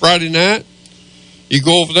raced on Friday night. You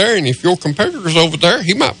go over there, and if your competitor's over there,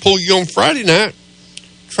 he might pull you on Friday night,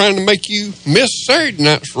 trying to make you miss Saturday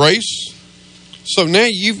night's race. So now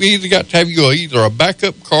you've either got to have either a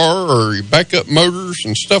backup car or your backup motors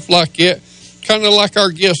and stuff like that. Kind of like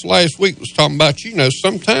our guest last week was talking about,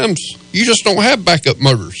 sometimes you just don't have backup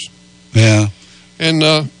motors. Yeah. And,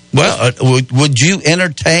 would you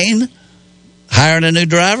entertain hiring a new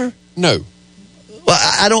driver? No. Well,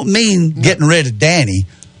 I don't mean getting rid of Danny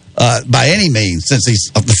by any means, since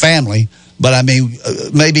he's of the family. But I mean,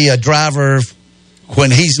 maybe a driver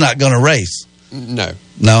when he's not going to race. No.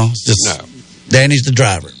 No, it's just no. Danny's the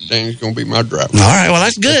driver. Danny's going to be my driver. All right, well,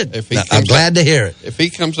 that's good. I'm glad to hear it. If he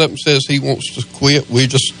comes up and says he wants to quit, we're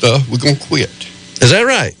going to quit. Is that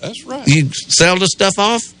right? That's right. You sell the stuff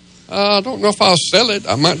off? I don't know if I'll sell it.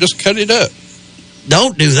 I might just cut it up.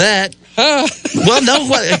 Don't do that. Well, no.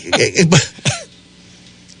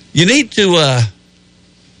 You need to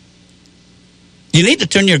You need to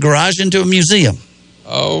turn your garage into a museum.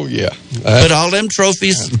 Oh, yeah. Put all them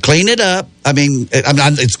trophies, clean it up. I mean,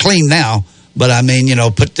 it's clean now, but I mean,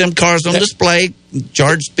 put them cars on display,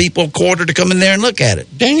 charge people $0.25 to come in there and look at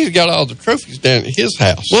it. Danny's got all the trophies down at his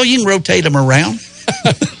house. Well, you can rotate them around.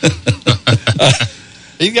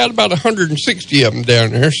 He's got about 160 of them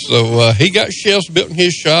down there, so he got shelves built in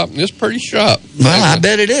his shop, and it's a pretty shop. Well, I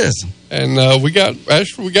bet it is. And we got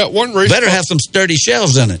one race Better car. have some sturdy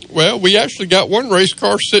shelves in it. Well, we actually got one race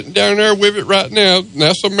car sitting down there with it right now. And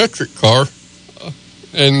that's a metric car.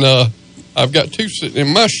 And I've got two sitting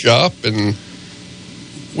in my shop. And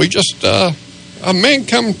we just, a man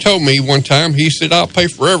come and told me one time, he said, I'll pay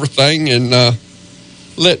for everything and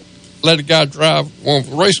let a guy drive one of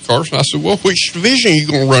the race cars. And I said, well, which division are you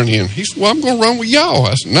going to run in? He said, well, I'm going to run with y'all.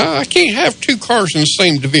 I said, no, I can't have two cars in the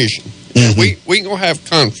same division. Mm-hmm. We ain't going to have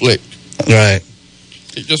conflict. Right.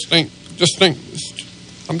 I'm just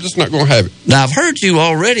not going to have it. Now, I've heard you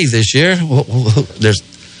already this year.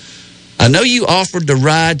 I know you offered to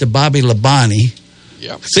ride to Bobby Labonte.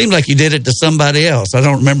 Yep. Seemed like you did it to somebody else. I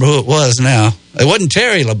don't remember who it was now. It wasn't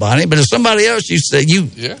Terry Labonte, but it's somebody else. You said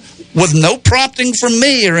with no prompting from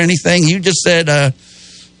me or anything. You just said,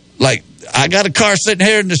 I got a car sitting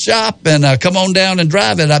here in the shop, and come on down and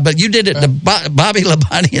drive it. But you did it to Bobby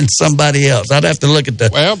Labonte and somebody else. I'd have to look at the...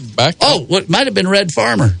 Well, it might have been Red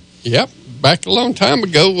Farmer. Yep, back a long time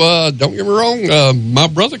ago. Don't get me wrong. My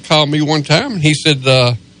brother called me one time, and he said,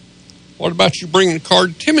 what about you bringing the car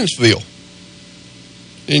to Timmonsville?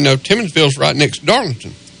 Timmonsville's right next to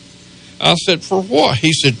Darlington. I said, for what?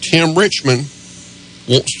 He said, Tim Richmond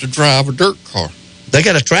wants to drive a dirt car. They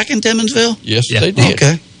got a track in Timmonsville? Yes, they did.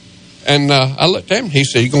 Okay. And I looked at him. He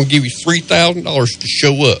said, he's going to give you $3,000 to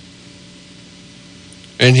show up.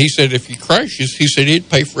 And he said, if he crashes, he said he'd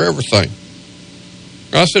pay for everything.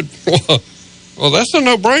 I said, well, that's a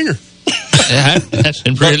no-brainer. Yeah,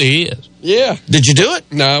 it really is. Yeah. Did you do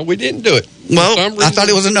it? No, we didn't do it. Well, I thought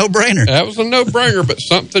it was a no-brainer. That was a no-brainer, but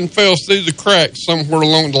something fell through the cracks somewhere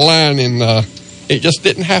along the line, and it just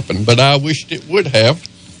didn't happen. But I wished it would have.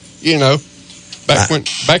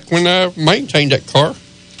 Back when I maintained that car,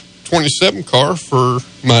 27 car for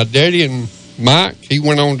my daddy and Mike. He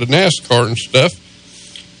went on to NASCAR and stuff.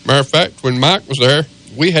 Matter of fact, when Mike was there,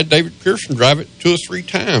 we had David Pearson drive it 2 or 3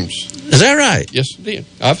 times. Is that right? Yes, it did.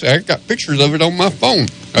 I got pictures of it on my phone.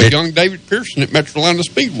 A young David Pearson at Metrolina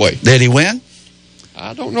Speedway. Did he win?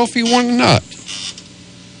 I don't know if he won or not.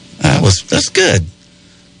 That's good.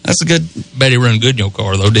 That's a good... Bet he run good in your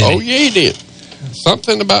car, though, didn't he? Oh, yeah, he did.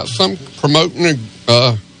 Something about promoting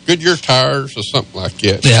Goodyear tires or something like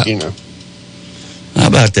that. Yeah. How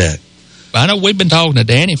about that? I know we've been talking to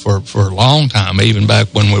Danny for a long time, even back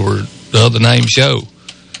when we were the Other Name Show.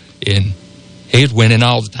 And he was winning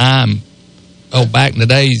all the time. Oh, back in the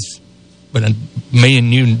days when me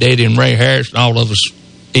and you and Daddy and Ray Harris and all of us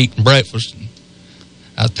eating breakfast. And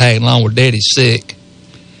I was tagging along with Daddy sick.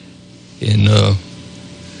 And y'all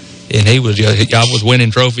was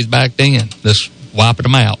winning trophies back then, just wiping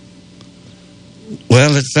them out.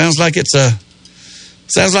 Well, it sounds like it's a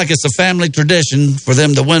family tradition for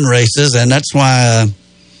them to win races, and that's why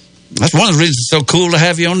that's one of the reasons it's so cool to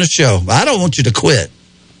have you on the show. I don't want you to quit.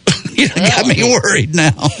 You got me worried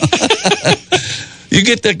now. You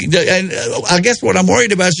get and I guess what I'm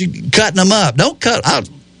worried about is you cutting them up. Don't cut.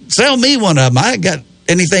 Sell me one of them. I ain't got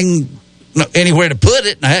anywhere to put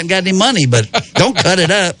it, and I haven't got any money. But don't cut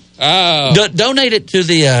it up. Donate it to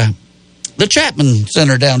the Chapman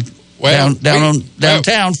Center downtown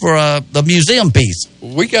for the museum piece.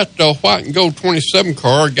 We got the white and gold 27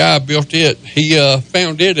 car. A guy built it. He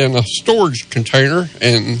found it in a storage container,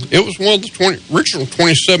 and it was one of the original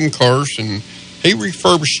 27 cars, and he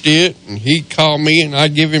refurbished it, and he'd call me, and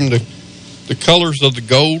I'd give him the colors of the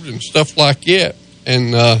gold and stuff like that.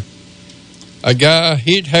 And a guy,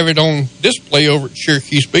 he'd have it on display over at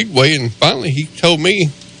Cherokee Speedway, and finally he told me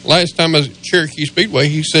last time I was at Cherokee Speedway,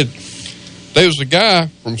 he said, there was a guy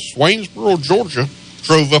from Swainsboro, Georgia,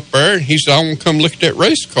 drove up there, and he said, I want to come look at that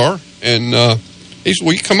race car. And he said,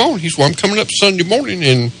 well, you come on. He said, well, I'm coming up Sunday morning.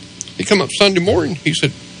 And he come up Sunday morning. He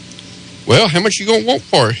said, well, how much you going to want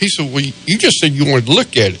for it? He said, well, you just said you wanted to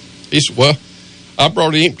look at it. He said, well, I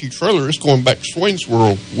brought an empty trailer. It's going back to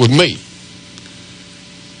Swainsboro with me.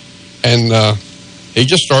 And he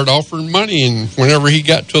just started offering money, and whenever he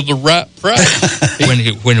got to the right price.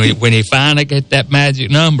 when he finally got that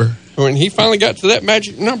magic number. When he finally got to that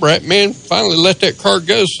magic number, that man finally let that car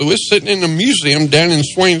go. So it's sitting in a museum down in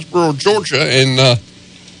Swainsboro, Georgia. And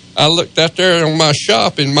I looked out there on my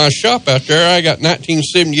shop. In my shop out there, I got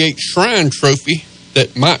 1978 Shrine Trophy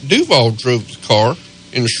that Mike Duval drove the car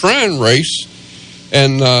in the Shrine race.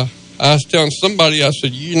 And I I was telling somebody, I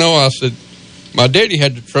said, my daddy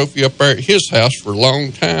had the trophy up there at his house for a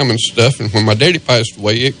long time and stuff. And when my daddy passed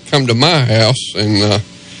away, it come to my house. And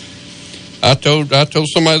I told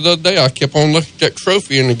somebody the other day, I kept on looking at that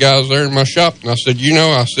trophy, and the guy was there in my shop. And I said,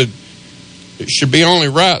 it should be only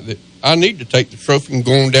right that I need to take the trophy and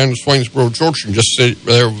go on down to Swainsboro, Georgia, and just sit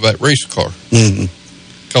there with that race car.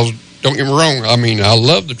 Because, don't get me wrong, I mean, I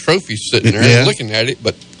love the trophy sitting there and looking at it,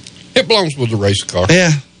 but it belongs with the race car.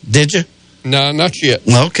 Yeah. Did you? No, not yet.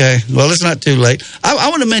 Okay. Well, it's not too late. I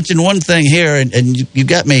want to mention one thing here, and you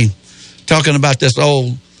got me talking about this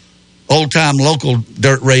old-time local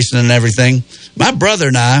dirt racing and everything. My brother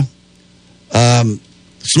and I,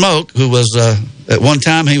 Smoke, who was, at one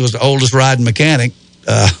time, he was the oldest riding mechanic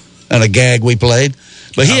on a gag we played.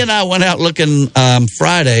 But he and I went out looking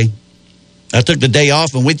Friday. I took the day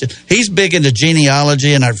off, and he's big into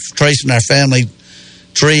genealogy and tracing our family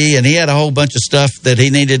tree, and he had a whole bunch of stuff that he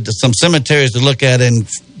needed some cemeteries to look at in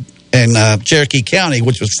Cherokee County,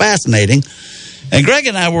 which was fascinating. And Greg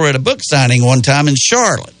and I were at a book signing one time in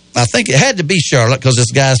Charlotte. I think it had to be Charlotte because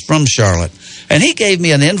this guy's from Charlotte. And he gave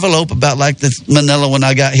me an envelope about like this manila when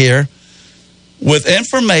I got here with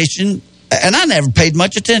information, and I never paid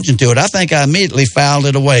much attention to it. I think I immediately filed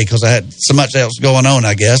it away because I had so much else going on,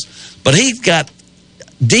 I guess. But he's got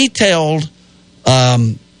detailed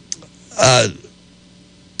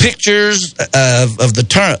pictures of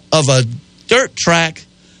a dirt track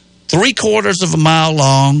 3/4 of a mile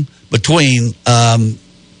long between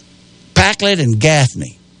Packlet and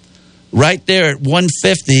Gaffney, right there at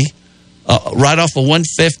 150, right off of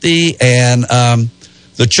 150, and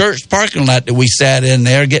the church parking lot that we sat in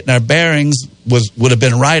there getting our bearings would have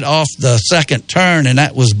been right off the second turn, and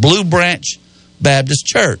that was Blue Branch Baptist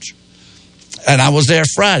Church. And I was there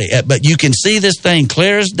Friday, but you can see this thing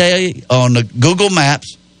clear as day on the Google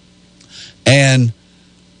Maps. And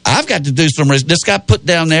I've got to do this guy put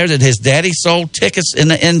down there that his daddy sold tickets in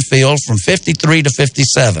the infield from 53 to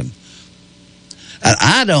 57. And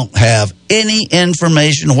I don't have any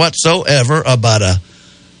information whatsoever about a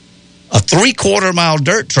 3/4 mile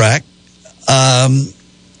dirt track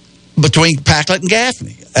between Packlet and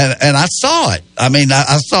Gaffney. And I saw it. I mean,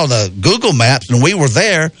 I saw the Google Maps, and we were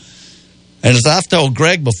there. And as I've told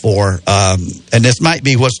Greg before, and this might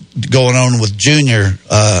be what's going on with Junior,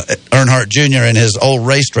 Earnhardt Jr. and his old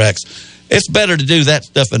racetracks, it's better to do that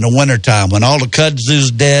stuff in the wintertime when all the kudzu's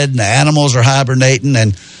dead and the animals are hibernating.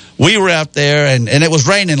 And we were out there, and it was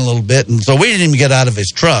raining a little bit, and so we didn't even get out of his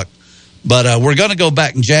truck. But we're going to go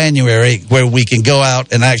back in January where we can go out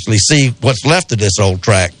and actually see what's left of this old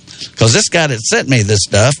track. Because this guy that sent me this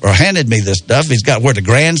stuff, or handed me this stuff, he's got where the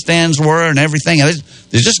grandstands were and everything. And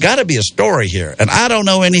there's just got to be a story here. And I don't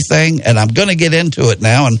know anything, and I'm going to get into it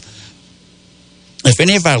now. And if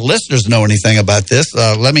any of our listeners know anything about this,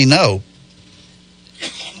 let me know.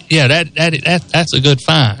 Yeah, that's a good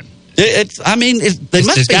find. There must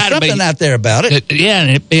be something out there about it.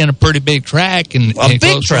 And it being a pretty big track. And a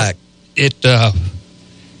big track.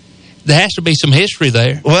 There has to be some history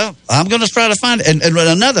there. Well, I'm going to try to find it. And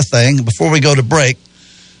another thing, before we go to break,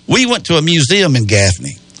 we went to a museum in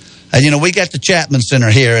Gaffney. And, we got the Chapman Center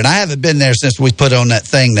here, and I haven't been there since we put on that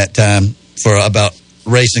thing that time about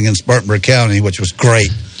racing in Spartanburg County, which was great.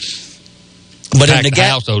 But in the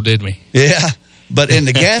also did me. Yeah. But in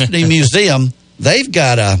the Gaffney Museum, they've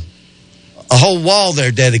got a whole wall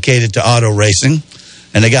there dedicated to auto racing.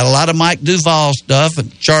 And they got a lot of Mike Duval stuff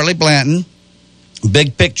and Charlie Blanton.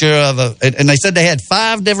 Big picture of and they said they had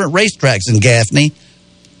 5 different racetracks in Gaffney.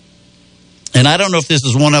 And I don't know if this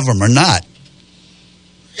is one of them or not.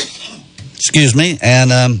 Excuse me.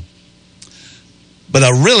 And, but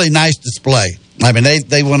a really nice display. I mean,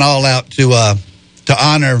 they went all out to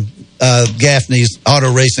honor Gaffney's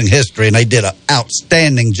auto racing history, and they did an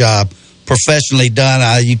outstanding job, professionally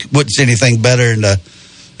done. You wouldn't see anything better than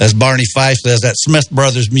as Barney Fife says, that Smith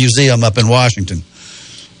Brothers Museum up in Washington.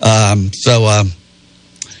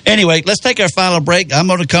 Anyway, let's take our final break. I'm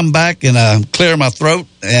going to come back and clear my throat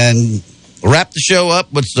and wrap the show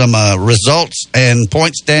up with some results and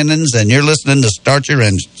point standings, and you're listening to Start Your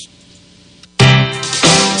Engines.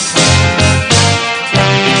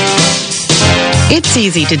 It's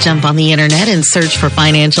easy to jump on the internet and search for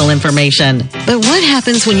financial information. But what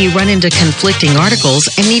happens when you run into conflicting articles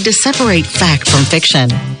and need to separate fact from fiction?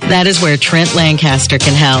 That is where Trent Lancaster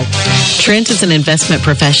can help. Trent is an investment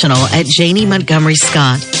professional at Janney Montgomery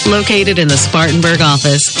Scott, located in the Spartanburg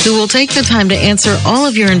office, who will take the time to answer all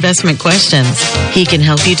of your investment questions. He can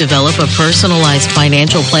help you develop a personalized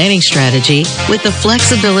financial planning strategy with the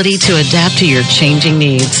flexibility to adapt to your changing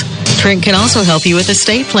needs. Trent can also help you with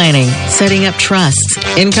estate planning, setting up trusts,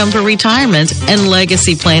 income for retirement, and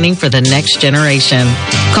legacy planning for the next generation.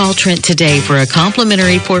 Call Trent today for a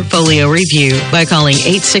complimentary portfolio review by calling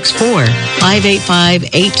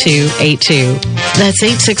 864-585-8282. That's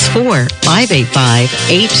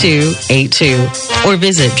 864-585-8282. Or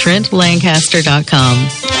visit TrentLancaster.com.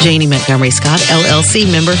 Janie Montgomery Scott, LLC,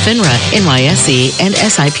 member FINRA, NYSE, and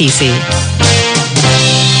SIPC.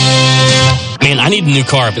 Man, I need a new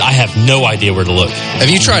car, but I have no idea where to look. Have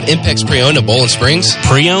you tried Impex Pre-Owned at Bowling Springs?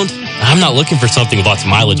 Pre-owned? I'm not looking for something with lots of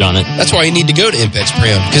mileage on it. That's why you need to go to Impex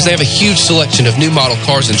Pre-Owned, because they have a huge selection of new model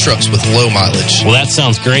cars and trucks with low mileage. Well, that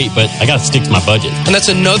sounds great, but I got to stick to my budget. And that's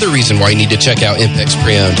another reason why you need to check out Impex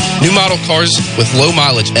Pre-Owned. New model cars with low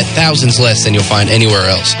mileage at thousands less than you'll find anywhere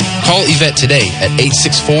else. Call Yvette today at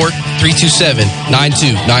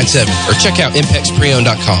 864-327-9297 or check out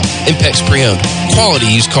ImpexPreowned.com. Impex Pre-Owned. Quality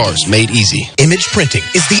used cars made easy. Image Printing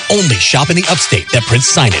is the only shop in the upstate that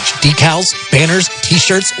prints signage, decals, banners,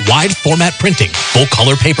 t-shirts, wide format printing, full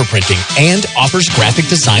color paper printing, and offers graphic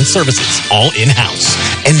design services, all in-house.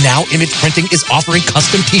 And now Image Printing is offering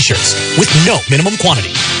custom t-shirts with no minimum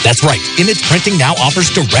quantity. That's right, Image Printing now offers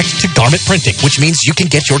direct to garment printing, which means you can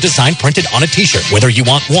get your design printed on a t-shirt, whether you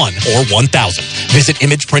want 1 or 1,000. Visit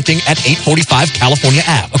Image Printing at 845 California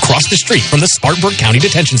Ave, across the street from the Spartanburg County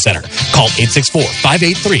Detention Center. Call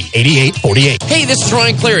 864-583-8848. Hey, this is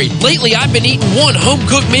Ryan Clary. Lately, I've been eating one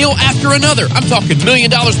home-cooked meal after another. I'm talking $1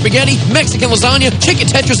 million spaghetti, Mexican lasagna, chicken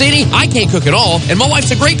tetrazzini. I can't cook at all, and my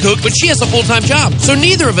wife's a great cook, but she has a full-time job. So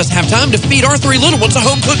neither of us have time to feed our 3 little ones a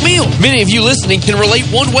home-cooked meal. Many of you listening can relate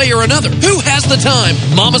one way or another. Who has the time?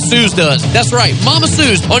 Mama Sue's does. That's right. Mama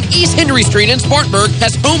Sue's on East Henry Street in Spartanburg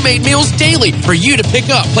has homemade meals daily for you to pick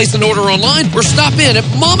up. Place an order online or stop in at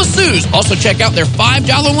Mama Sue's. Also check out their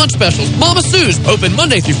 $5 lunch specials. Mama Sue's, open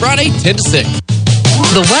Monday through Friday, 10 to 6.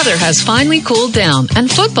 The weather has finally cooled down,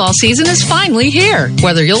 and football season is finally here.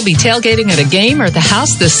 Whether you'll be tailgating at a game or at the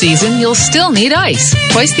house this season, you'll still need ice.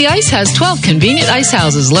 Twice the Ice has 12 convenient ice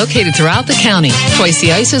houses located throughout the county. Twice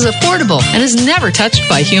the Ice is affordable and is never touched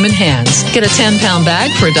by human hands. Get a 10-pound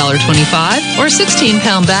bag for $1.25 or a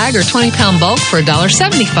 16-pound bag or 20-pound bulk for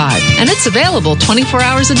 $1.75. And it's available 24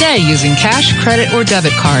 hours a day using cash, credit, or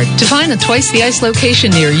debit card. To find a Twice the Ice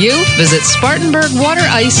location near you, visit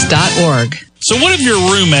SpartanburgWaterIce.org. So what if your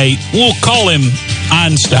roommate, we'll call him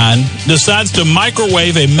Einstein, decides to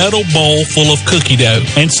microwave a metal bowl full of cookie dough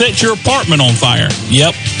and set your apartment on fire?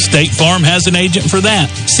 Yep, State Farm has an agent for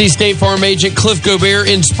that. See State Farm agent Cliff Gobert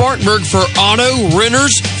in Spartanburg for auto,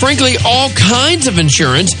 renters, frankly, all kinds of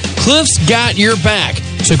insurance. Cliff's got your back.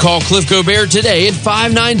 So call Cliff Gobert today at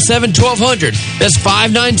 597-1200. That's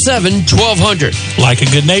 597-1200. Like a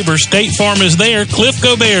good neighbor, State Farm is there. Cliff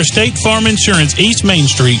Gobert, State Farm Insurance, East Main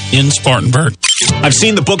Street in Spartanburg. I've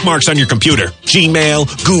seen the bookmarks on your computer. Gmail,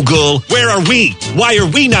 Google. Where are we? Why are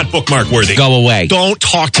we not bookmark worthy? Go away. Don't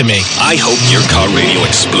talk to me. I hope your car radio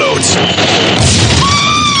explodes.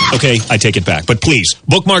 Okay, I take it back. But please,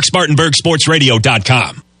 bookmark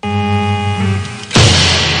SpartanburgSportsRadio.com.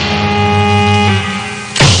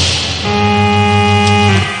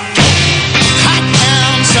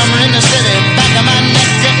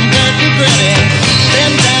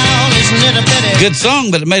 Good song,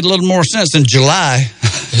 but it made a little more sense in July.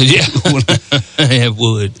 Yeah, it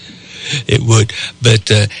would. It would. But,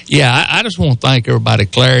 yeah, I just want to thank everybody,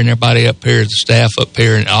 Clary and everybody up here, the staff up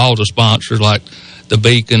here, and all the sponsors like the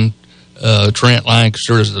Beacon, Trent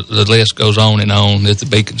Lancaster, the list goes on at the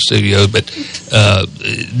Beacon Studios. But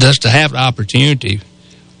just to have the opportunity, I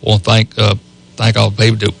want to thank all the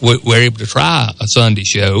people that we're able to try a Sunday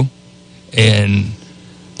show. And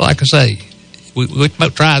like I say, we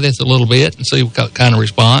might try this a little bit and see what kind of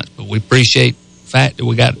response, but we appreciate the fact that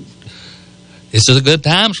we got this is a good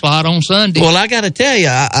time slot on Sunday. Well, I got to tell you,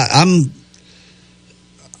 I'm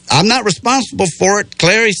not responsible for it.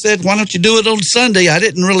 Clary said, why don't you do it on Sunday? I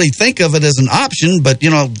didn't really think of it as an option, but,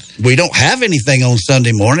 we don't have anything on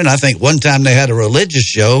Sunday morning. I think one time they had a religious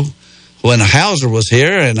show when Hauser was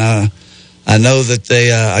here, and I know that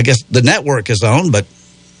they, I guess the network is on, but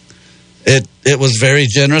it was very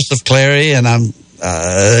generous of Clary, and I'm,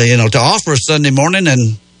 to offer a Sunday morning,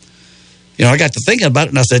 and, I got to thinking about it,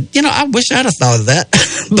 and I said, I wish I'd have thought of that,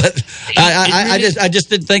 but I just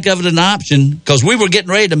didn't think of it as an option, because we were getting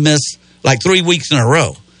ready to miss like 3 weeks in a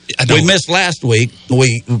row. We missed last week.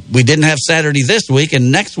 We didn't have Saturday this week,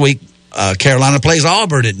 and next week Carolina plays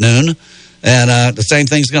Auburn at noon, and the same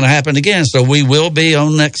thing's going to happen again. So we will be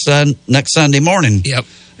on next Sunday morning. Yep.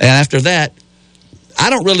 And after that, I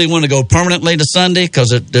don't really want to go permanently to Sunday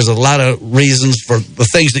because there's a lot of reasons for the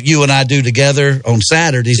things that you and I do together on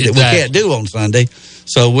Saturdays that we can't do on Sunday.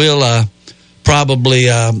 So we'll probably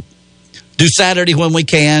do Saturday when we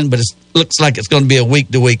can, but it looks like it's going to be a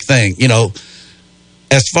week-to-week thing. You know,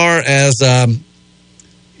 as far as,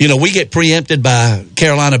 you know, we get preempted by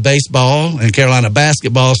Carolina baseball and Carolina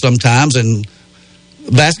basketball sometimes, and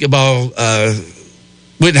basketball,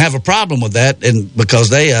 we didn't have a problem with that because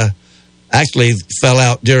they actually fell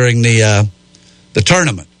out during the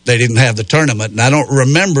tournament. They didn't have the tournament, and I don't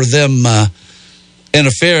remember them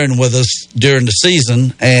interfering with us during the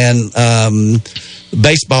season, and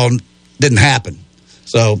baseball didn't happen.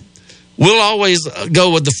 So we'll always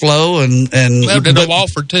go with the flow. And the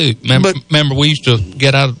Walford too. Remember, we used to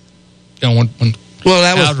get out. When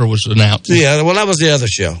Hauser was announced. Yeah, well, that was the other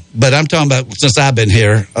show. But I'm talking about since I've been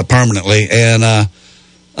here permanently, and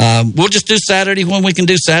we'll just do Saturday when we can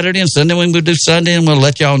do Saturday, and Sunday when we do Sunday, and we'll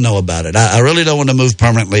let y'all know about it. I really don't want to move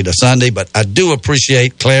permanently to Sunday, but I do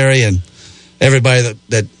appreciate Clary and everybody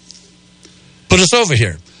that put us over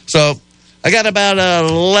here. So I got about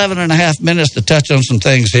 11 and a half minutes to touch on some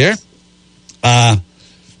things here. Of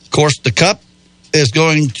course, the Cup is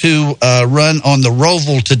going to run on the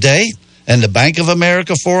Roval today, and the Bank of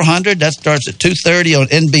America 400. That starts at 2:30 on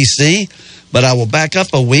NBC. But I will back up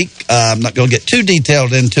a week. I'm not going to get too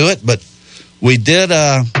detailed into it, but we did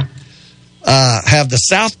have the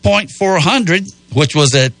South Point 400, which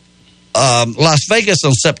was at Las Vegas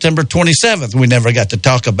on September 27th. We never got to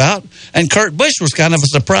talk about. And Kurt Busch was kind of a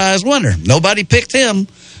surprise winner. Nobody picked him,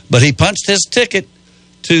 but he punched his ticket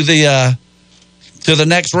to the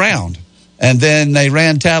next round. And then they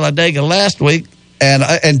ran Talladega last week, and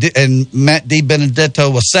Matt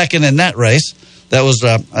DiBenedetto was second in that race. That was,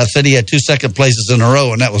 I said he had 2 second places in a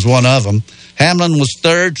row, and that was one of them. Hamlin was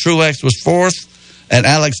third, Truex was fourth, and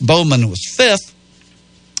Alex Bowman was fifth.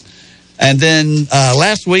 And then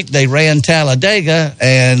last week they ran Talladega,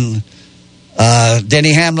 and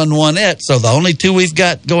Denny Hamlin won it. So the only two we've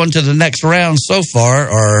got going to the next round so far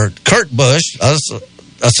are Kurt Busch, a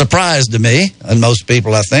surprise to me, and most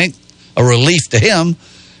people, I think, a relief to him,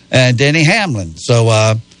 and Denny Hamlin.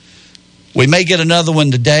 So we may get another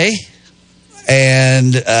one today.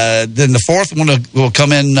 And then the fourth one will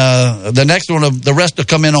come in. The next one, the rest will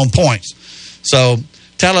come in on points. So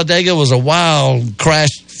Talladega was a wild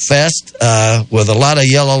crash fest with a lot of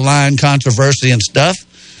yellow line controversy and stuff.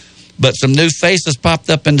 But some new faces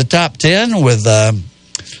popped up in the top 10 with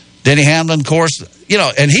Denny Hamlin, of course. You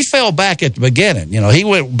know, and he fell back at the beginning. You know, he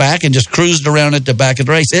went back and just cruised around at the back of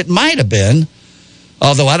the race. It might have been,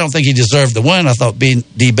 although I don't think he deserved the win. I thought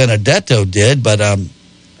DiBenedetto did, but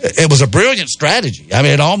it was a brilliant strategy. I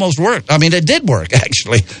mean, it almost worked. I mean, it did work,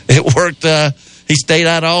 actually. It worked. He stayed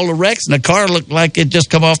out of all the wrecks, and the car looked like it just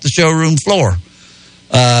come off the showroom floor.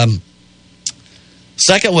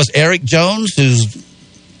 Second was Eric Jones, who's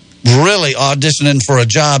really auditioning for a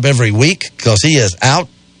job every week because he is out,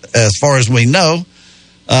 as far as we know.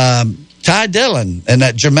 Ty Dillon and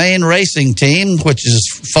that Germain Racing team, which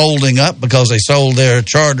is folding up because they sold their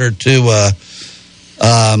charter to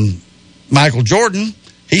Michael Jordan.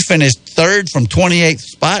 He finished third from 28th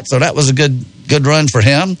spot, so that was a good run for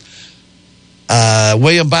him.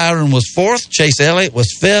 William Byron was fourth. Chase Elliott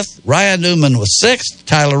was fifth. Ryan Newman was sixth.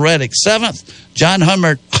 Tyler Reddick seventh. John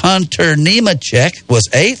Hunter Nemechek was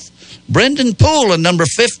eighth. Brendan Poole in number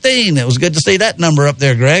 15. It was good to see that number up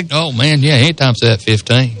there, Greg. Oh, man, yeah, anytime to that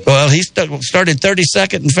 15. Well, he started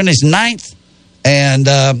 32nd and finished ninth. And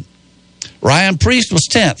Ryan Priest was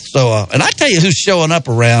 10th. So, and I tell you who's showing up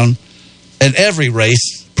around in every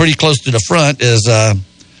race, pretty close to the front, is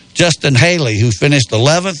Justin Haley, who finished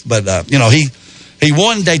 11th. But, you know, he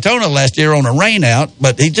won Daytona last year on a rain out,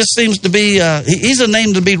 but he just seems to be, he's a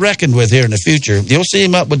name to be reckoned with here in the future. You'll see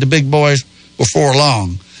him up with the big boys before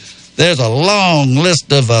long. There's a long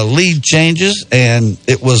list of lead changes, and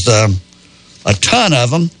it was a ton of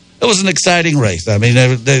them. It was an exciting race. I mean,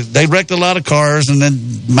 they wrecked a lot of cars and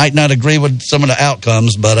then might not agree with some of the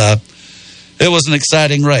outcomes, but it was an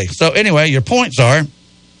exciting race. So anyway, your points are,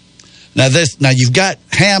 now you've got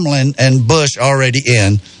Hamlin and Busch already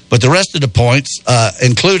in, but the rest of the points,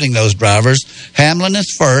 including those drivers, Hamlin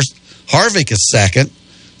is first, Harvick is second,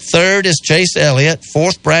 third is Chase Elliott,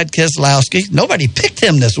 fourth Brad Keselowski. Nobody picked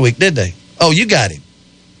him this week, did they? Oh, you got him.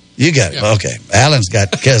 You got him. Okay. Alan's got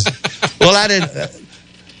well, I didn't.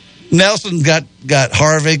 Nelson got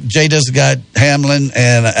Harvick, Jada's got Hamlin,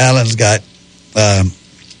 and Alan's got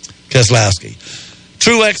Keselowski.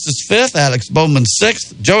 Truex is fifth, Alex Bowman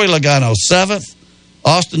sixth, Joey Logano seventh,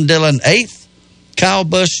 Austin Dillon eighth, Kyle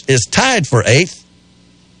Busch is tied for eighth,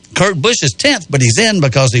 Kurt Busch is 10th, but he's in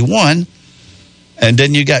because he won. And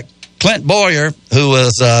then you got Clint Boyer, who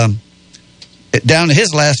was down to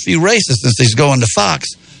his last few races since he's going to Fox.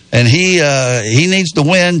 And he needs to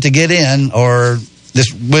win to get in, or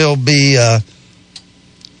this will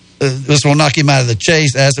knock him out of the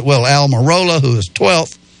chase, as it will Almirola, who is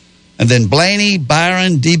 12th. And then Blaney,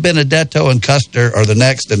 Byron, DiBenedetto, and Custer are the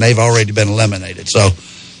next, and they've already been eliminated. So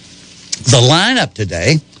the lineup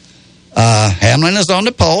today, Hamlin is on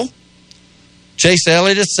the pole. Chase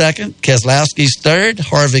Elliott is second. Keselowski's third.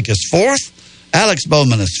 Harvick is fourth. Alex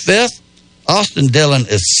Bowman is fifth. Austin Dillon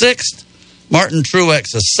is sixth. Martin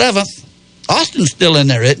Truex is seventh. Austin's still in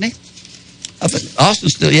there, isn't he? I think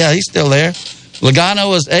Austin's still, he's still there.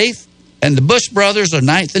 Logano is eighth. And the Busch brothers are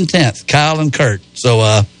ninth and 10th, Kyle and Kurt. So,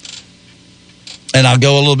 and I'll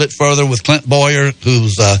go a little bit further with Clint Boyer,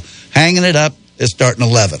 who's hanging it up, is starting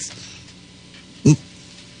 11th.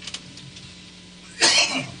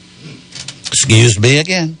 Excuse me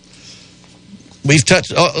again. We've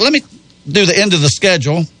touched. Let me do the end of the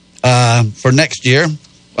schedule for next year.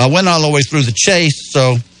 I went all the way through the chase.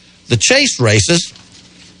 So the chase races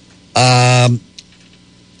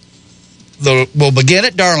will begin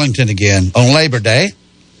at Darlington again on Labor Day.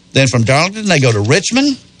 Then from Darlington, they go to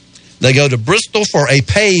Richmond. They go to Bristol for a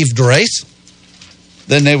paved race.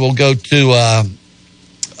 Then they will go to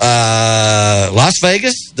Las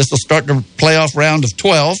Vegas. This will start the playoff round of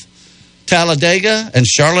 12. Talladega and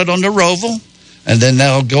Charlotte on the Roval. And then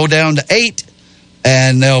they'll go down to 8.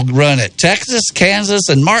 And they'll run at Texas, Kansas,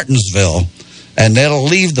 and Martinsville. And they'll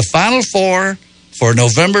leave the final 4 for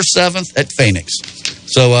November 7th at Phoenix.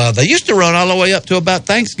 So they used to run all the way up to about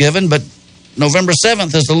Thanksgiving, but November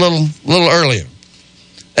 7th is a little earlier.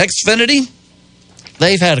 Xfinity,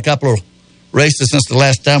 they've had a couple of races since the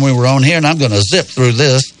last time we were on here, and I'm going to zip through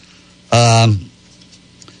this. And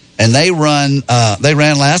they ran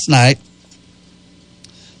last night,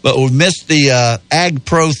 but we missed the Ag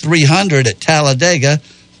Pro 300 at Talladega,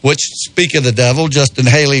 which, speak of the devil, Justin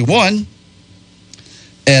Haley won.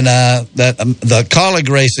 And the Colleague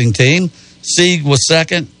Racing team, Sieg was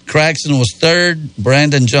second, Cragston was third,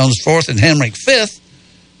 Brandon Jones fourth, and Hemrick fifth.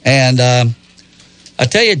 And I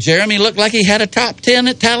tell you, Jeremy looked like he had a top 10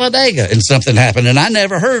 at Talladega, and something happened. And I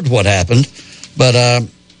never heard what happened, but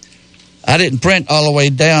I didn't print all the way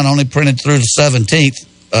down, only printed through the 17th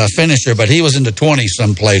finisher, but he was in the 20s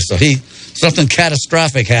someplace. So something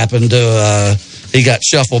catastrophic happened. He got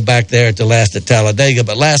shuffled back there at the last at Talladega.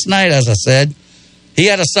 But last night, as I said, he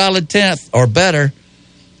had a solid 10th or better,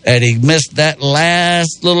 and he missed that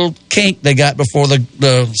last little kink they got before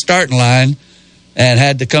the starting line and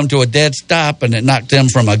had to come to a dead stop, and it knocked him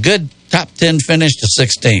from a good top 10 finish to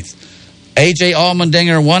 16th. A.J.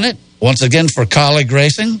 Allmendinger won it, once again for Colleague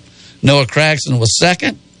Racing. Noah Cragston was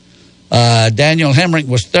second. Daniel Hemrick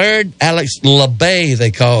was third. Alex LeBay,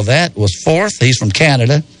 they call that, was fourth. He's from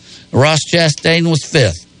Canada. Ross Chastain was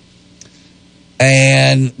fifth.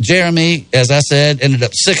 And Jeremy, as I said, ended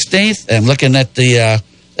up 16th. And looking at the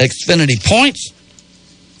Xfinity points,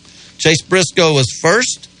 Chase Briscoe was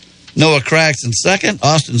first. Noah Cragston second.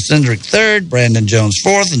 Austin Cindric third. Brandon Jones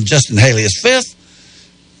fourth. And Justin Haley is fifth.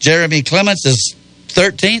 Jeremy Clements is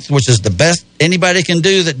 13th, which is the best anybody can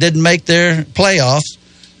do that didn't make their playoffs.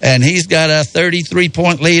 And he's got a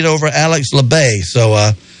 33-point lead over Alex LeBay. So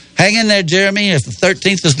hang in there, Jeremy. If the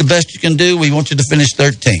 13th is the best you can do, we want you to finish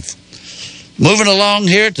 13th. Moving along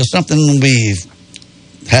here to something we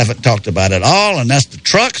haven't talked about at all, and that's the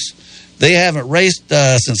trucks. They haven't raced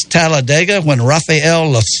since Talladega when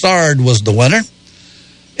Rafael Lassard was the winner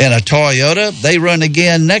in a Toyota. They run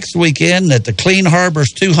again next weekend at the Clean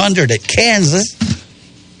Harbors 200 at Kansas.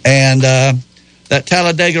 And that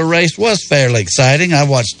Talladega race was fairly exciting. I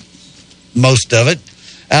watched most of it.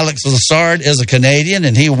 Alex Lassard is a Canadian,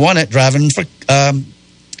 and he won it driving for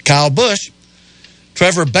Kyle Busch.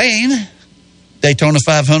 Trevor Bayne, Daytona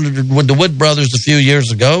 500 with the Wood Brothers a few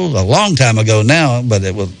years ago, a long time ago now, but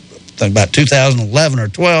it was I think about 2011 or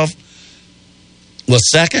 12, was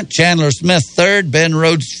second. Chandler Smith third, Ben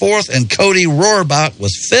Rhodes fourth, and Cody Rohrbach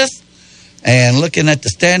was fifth. And looking at the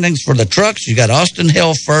standings for the trucks, you got Austin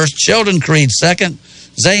Hill first, Sheldon Creed second,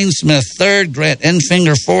 Zane Smith third, Grant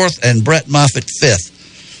Enfinger fourth, and Brett Moffitt fifth.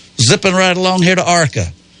 Zipping right along here to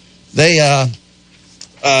ARCA. They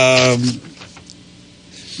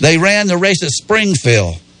ran the race at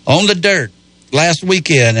Springfield on the dirt last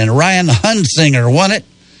weekend, and Ryan Hunsinger won it.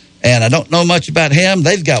 And I don't know much about him.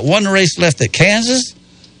 They've got one race left at Kansas,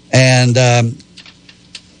 and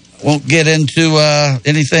won't get into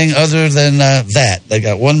anything other than that. They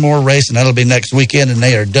got one more race, and that'll be next weekend, and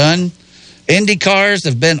they are done. Indy cars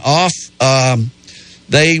have been off.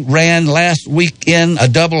 They ran last weekend a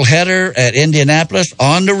doubleheader at Indianapolis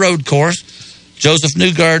on the road course. Joseph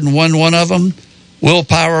Newgarden won one of them. Will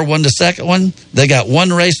Power won the second one. They got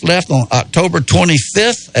one race left on October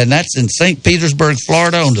 25th, and that's in St. Petersburg,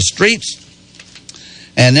 Florida, on the streets.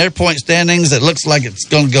 And their point standings, it looks like it's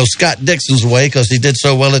going to go Scott Dixon's way because he did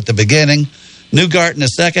so well at the beginning. Newgarden the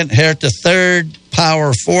second, Herta third,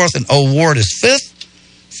 Power fourth, and O'Ward is fifth.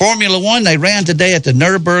 Formula One, they ran today at the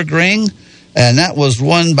Nürburgring, and that was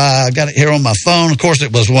won by, I got it here on my phone. Of course,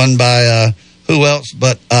 it was won by who else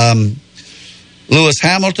but Lewis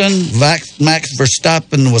Hamilton. Max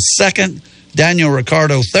Verstappen was second, Daniel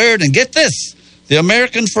Ricciardo third, and get this, the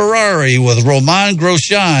American Ferrari with Romain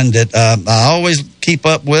Grosjean that I always keep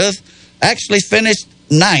up with actually finished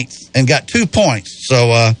ninth and got 2 points.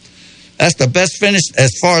 So that's the best finish,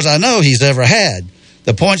 as far as I know, he's ever had.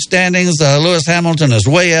 The point standings, Lewis Hamilton is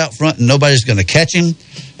way out front and nobody's going to catch him.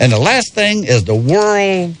 And the last thing is the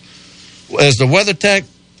WeatherTech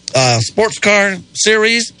sports car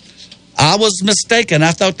series. I was mistaken.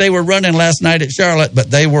 I thought they were running last night at Charlotte,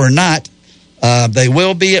 but they were not. They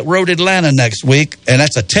will be at Road Atlanta next week, and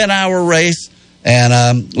that's a 10-hour race.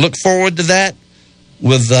 And look forward to that.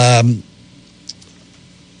 With in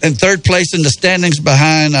third place in the standings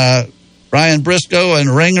behind Ryan Briscoe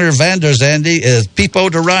and Ringer van der Zande is Pipo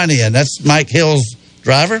Derani, and that's Mike Hill's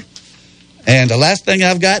driver. And the last thing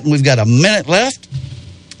I've got, and we've got a minute left,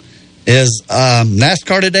 is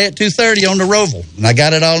NASCAR today at 2:30 on the Roval, and I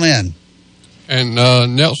got it all in. And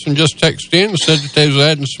Nelson just texted in and said that they was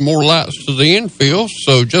adding some more lights to the infield,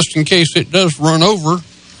 so just in case it does run over,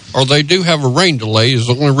 or they do have a rain delay, is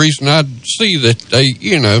the only reason I'd see that they,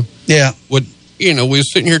 we were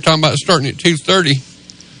sitting here talking about starting at 2:30,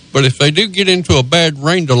 but if they do get into a bad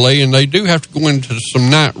rain delay and they do have to go into some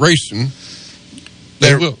night racing,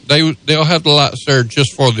 they'll have the lights there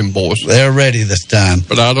just for them boys. They're ready this time.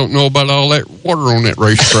 But I don't know about all that water on that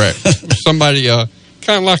racetrack. Somebody,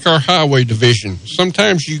 kind of like our highway division,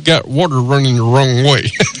 sometimes you got water running the wrong way.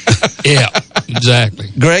 Yeah, exactly.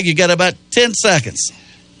 Greg, you got about 10 seconds.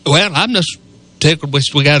 Well, I'm just tickled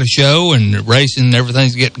we got a show and racing and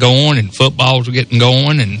everything's getting going and footballs are getting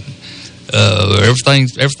going and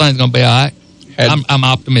everything's going to be all right. I'm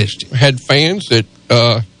optimistic. Had fans at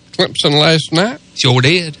Clemson last night. Sure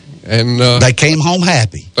did. And they came home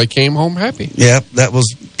happy. Yep, that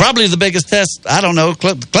was probably the biggest test. I don't know.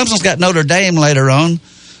 Clemson's got Notre Dame later on.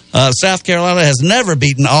 South Carolina has never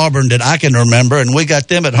beaten Auburn that I can remember, and we got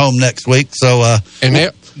them at home next week. So,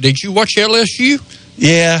 did you watch LSU?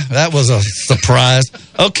 Yeah, that was a surprise.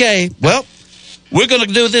 Okay, well, we're going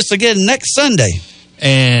to do this again next Sunday.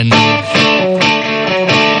 And we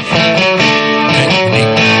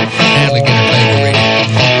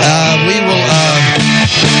will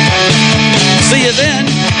see you then.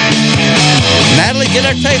 Natalie, get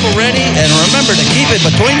our table ready, and remember to keep it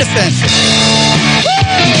between the fences.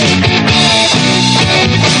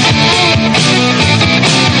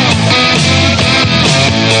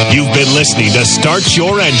 You've been listening to Start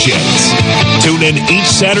Your Engines. Tune in each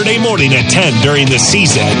Saturday morning at 10 during the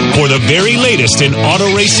season for the very latest in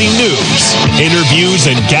auto racing news, interviews,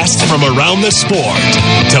 and guests from around the sport.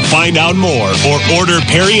 To find out more or order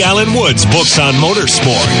Perry Allen Wood's books on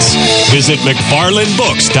motorsports, visit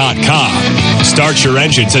McFarlandBooks.com. Start Your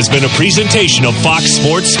Engines has been a presentation of Fox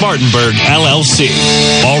Sports Spartanburg, LLC.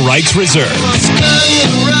 All rights reserved.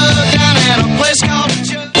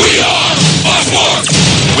 We are Fox Sports.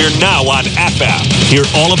 We're now on FM. Hear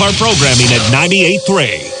all of our programming at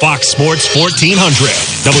 98.3 Fox Sports 1400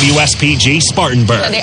 WSPG Spartanburg.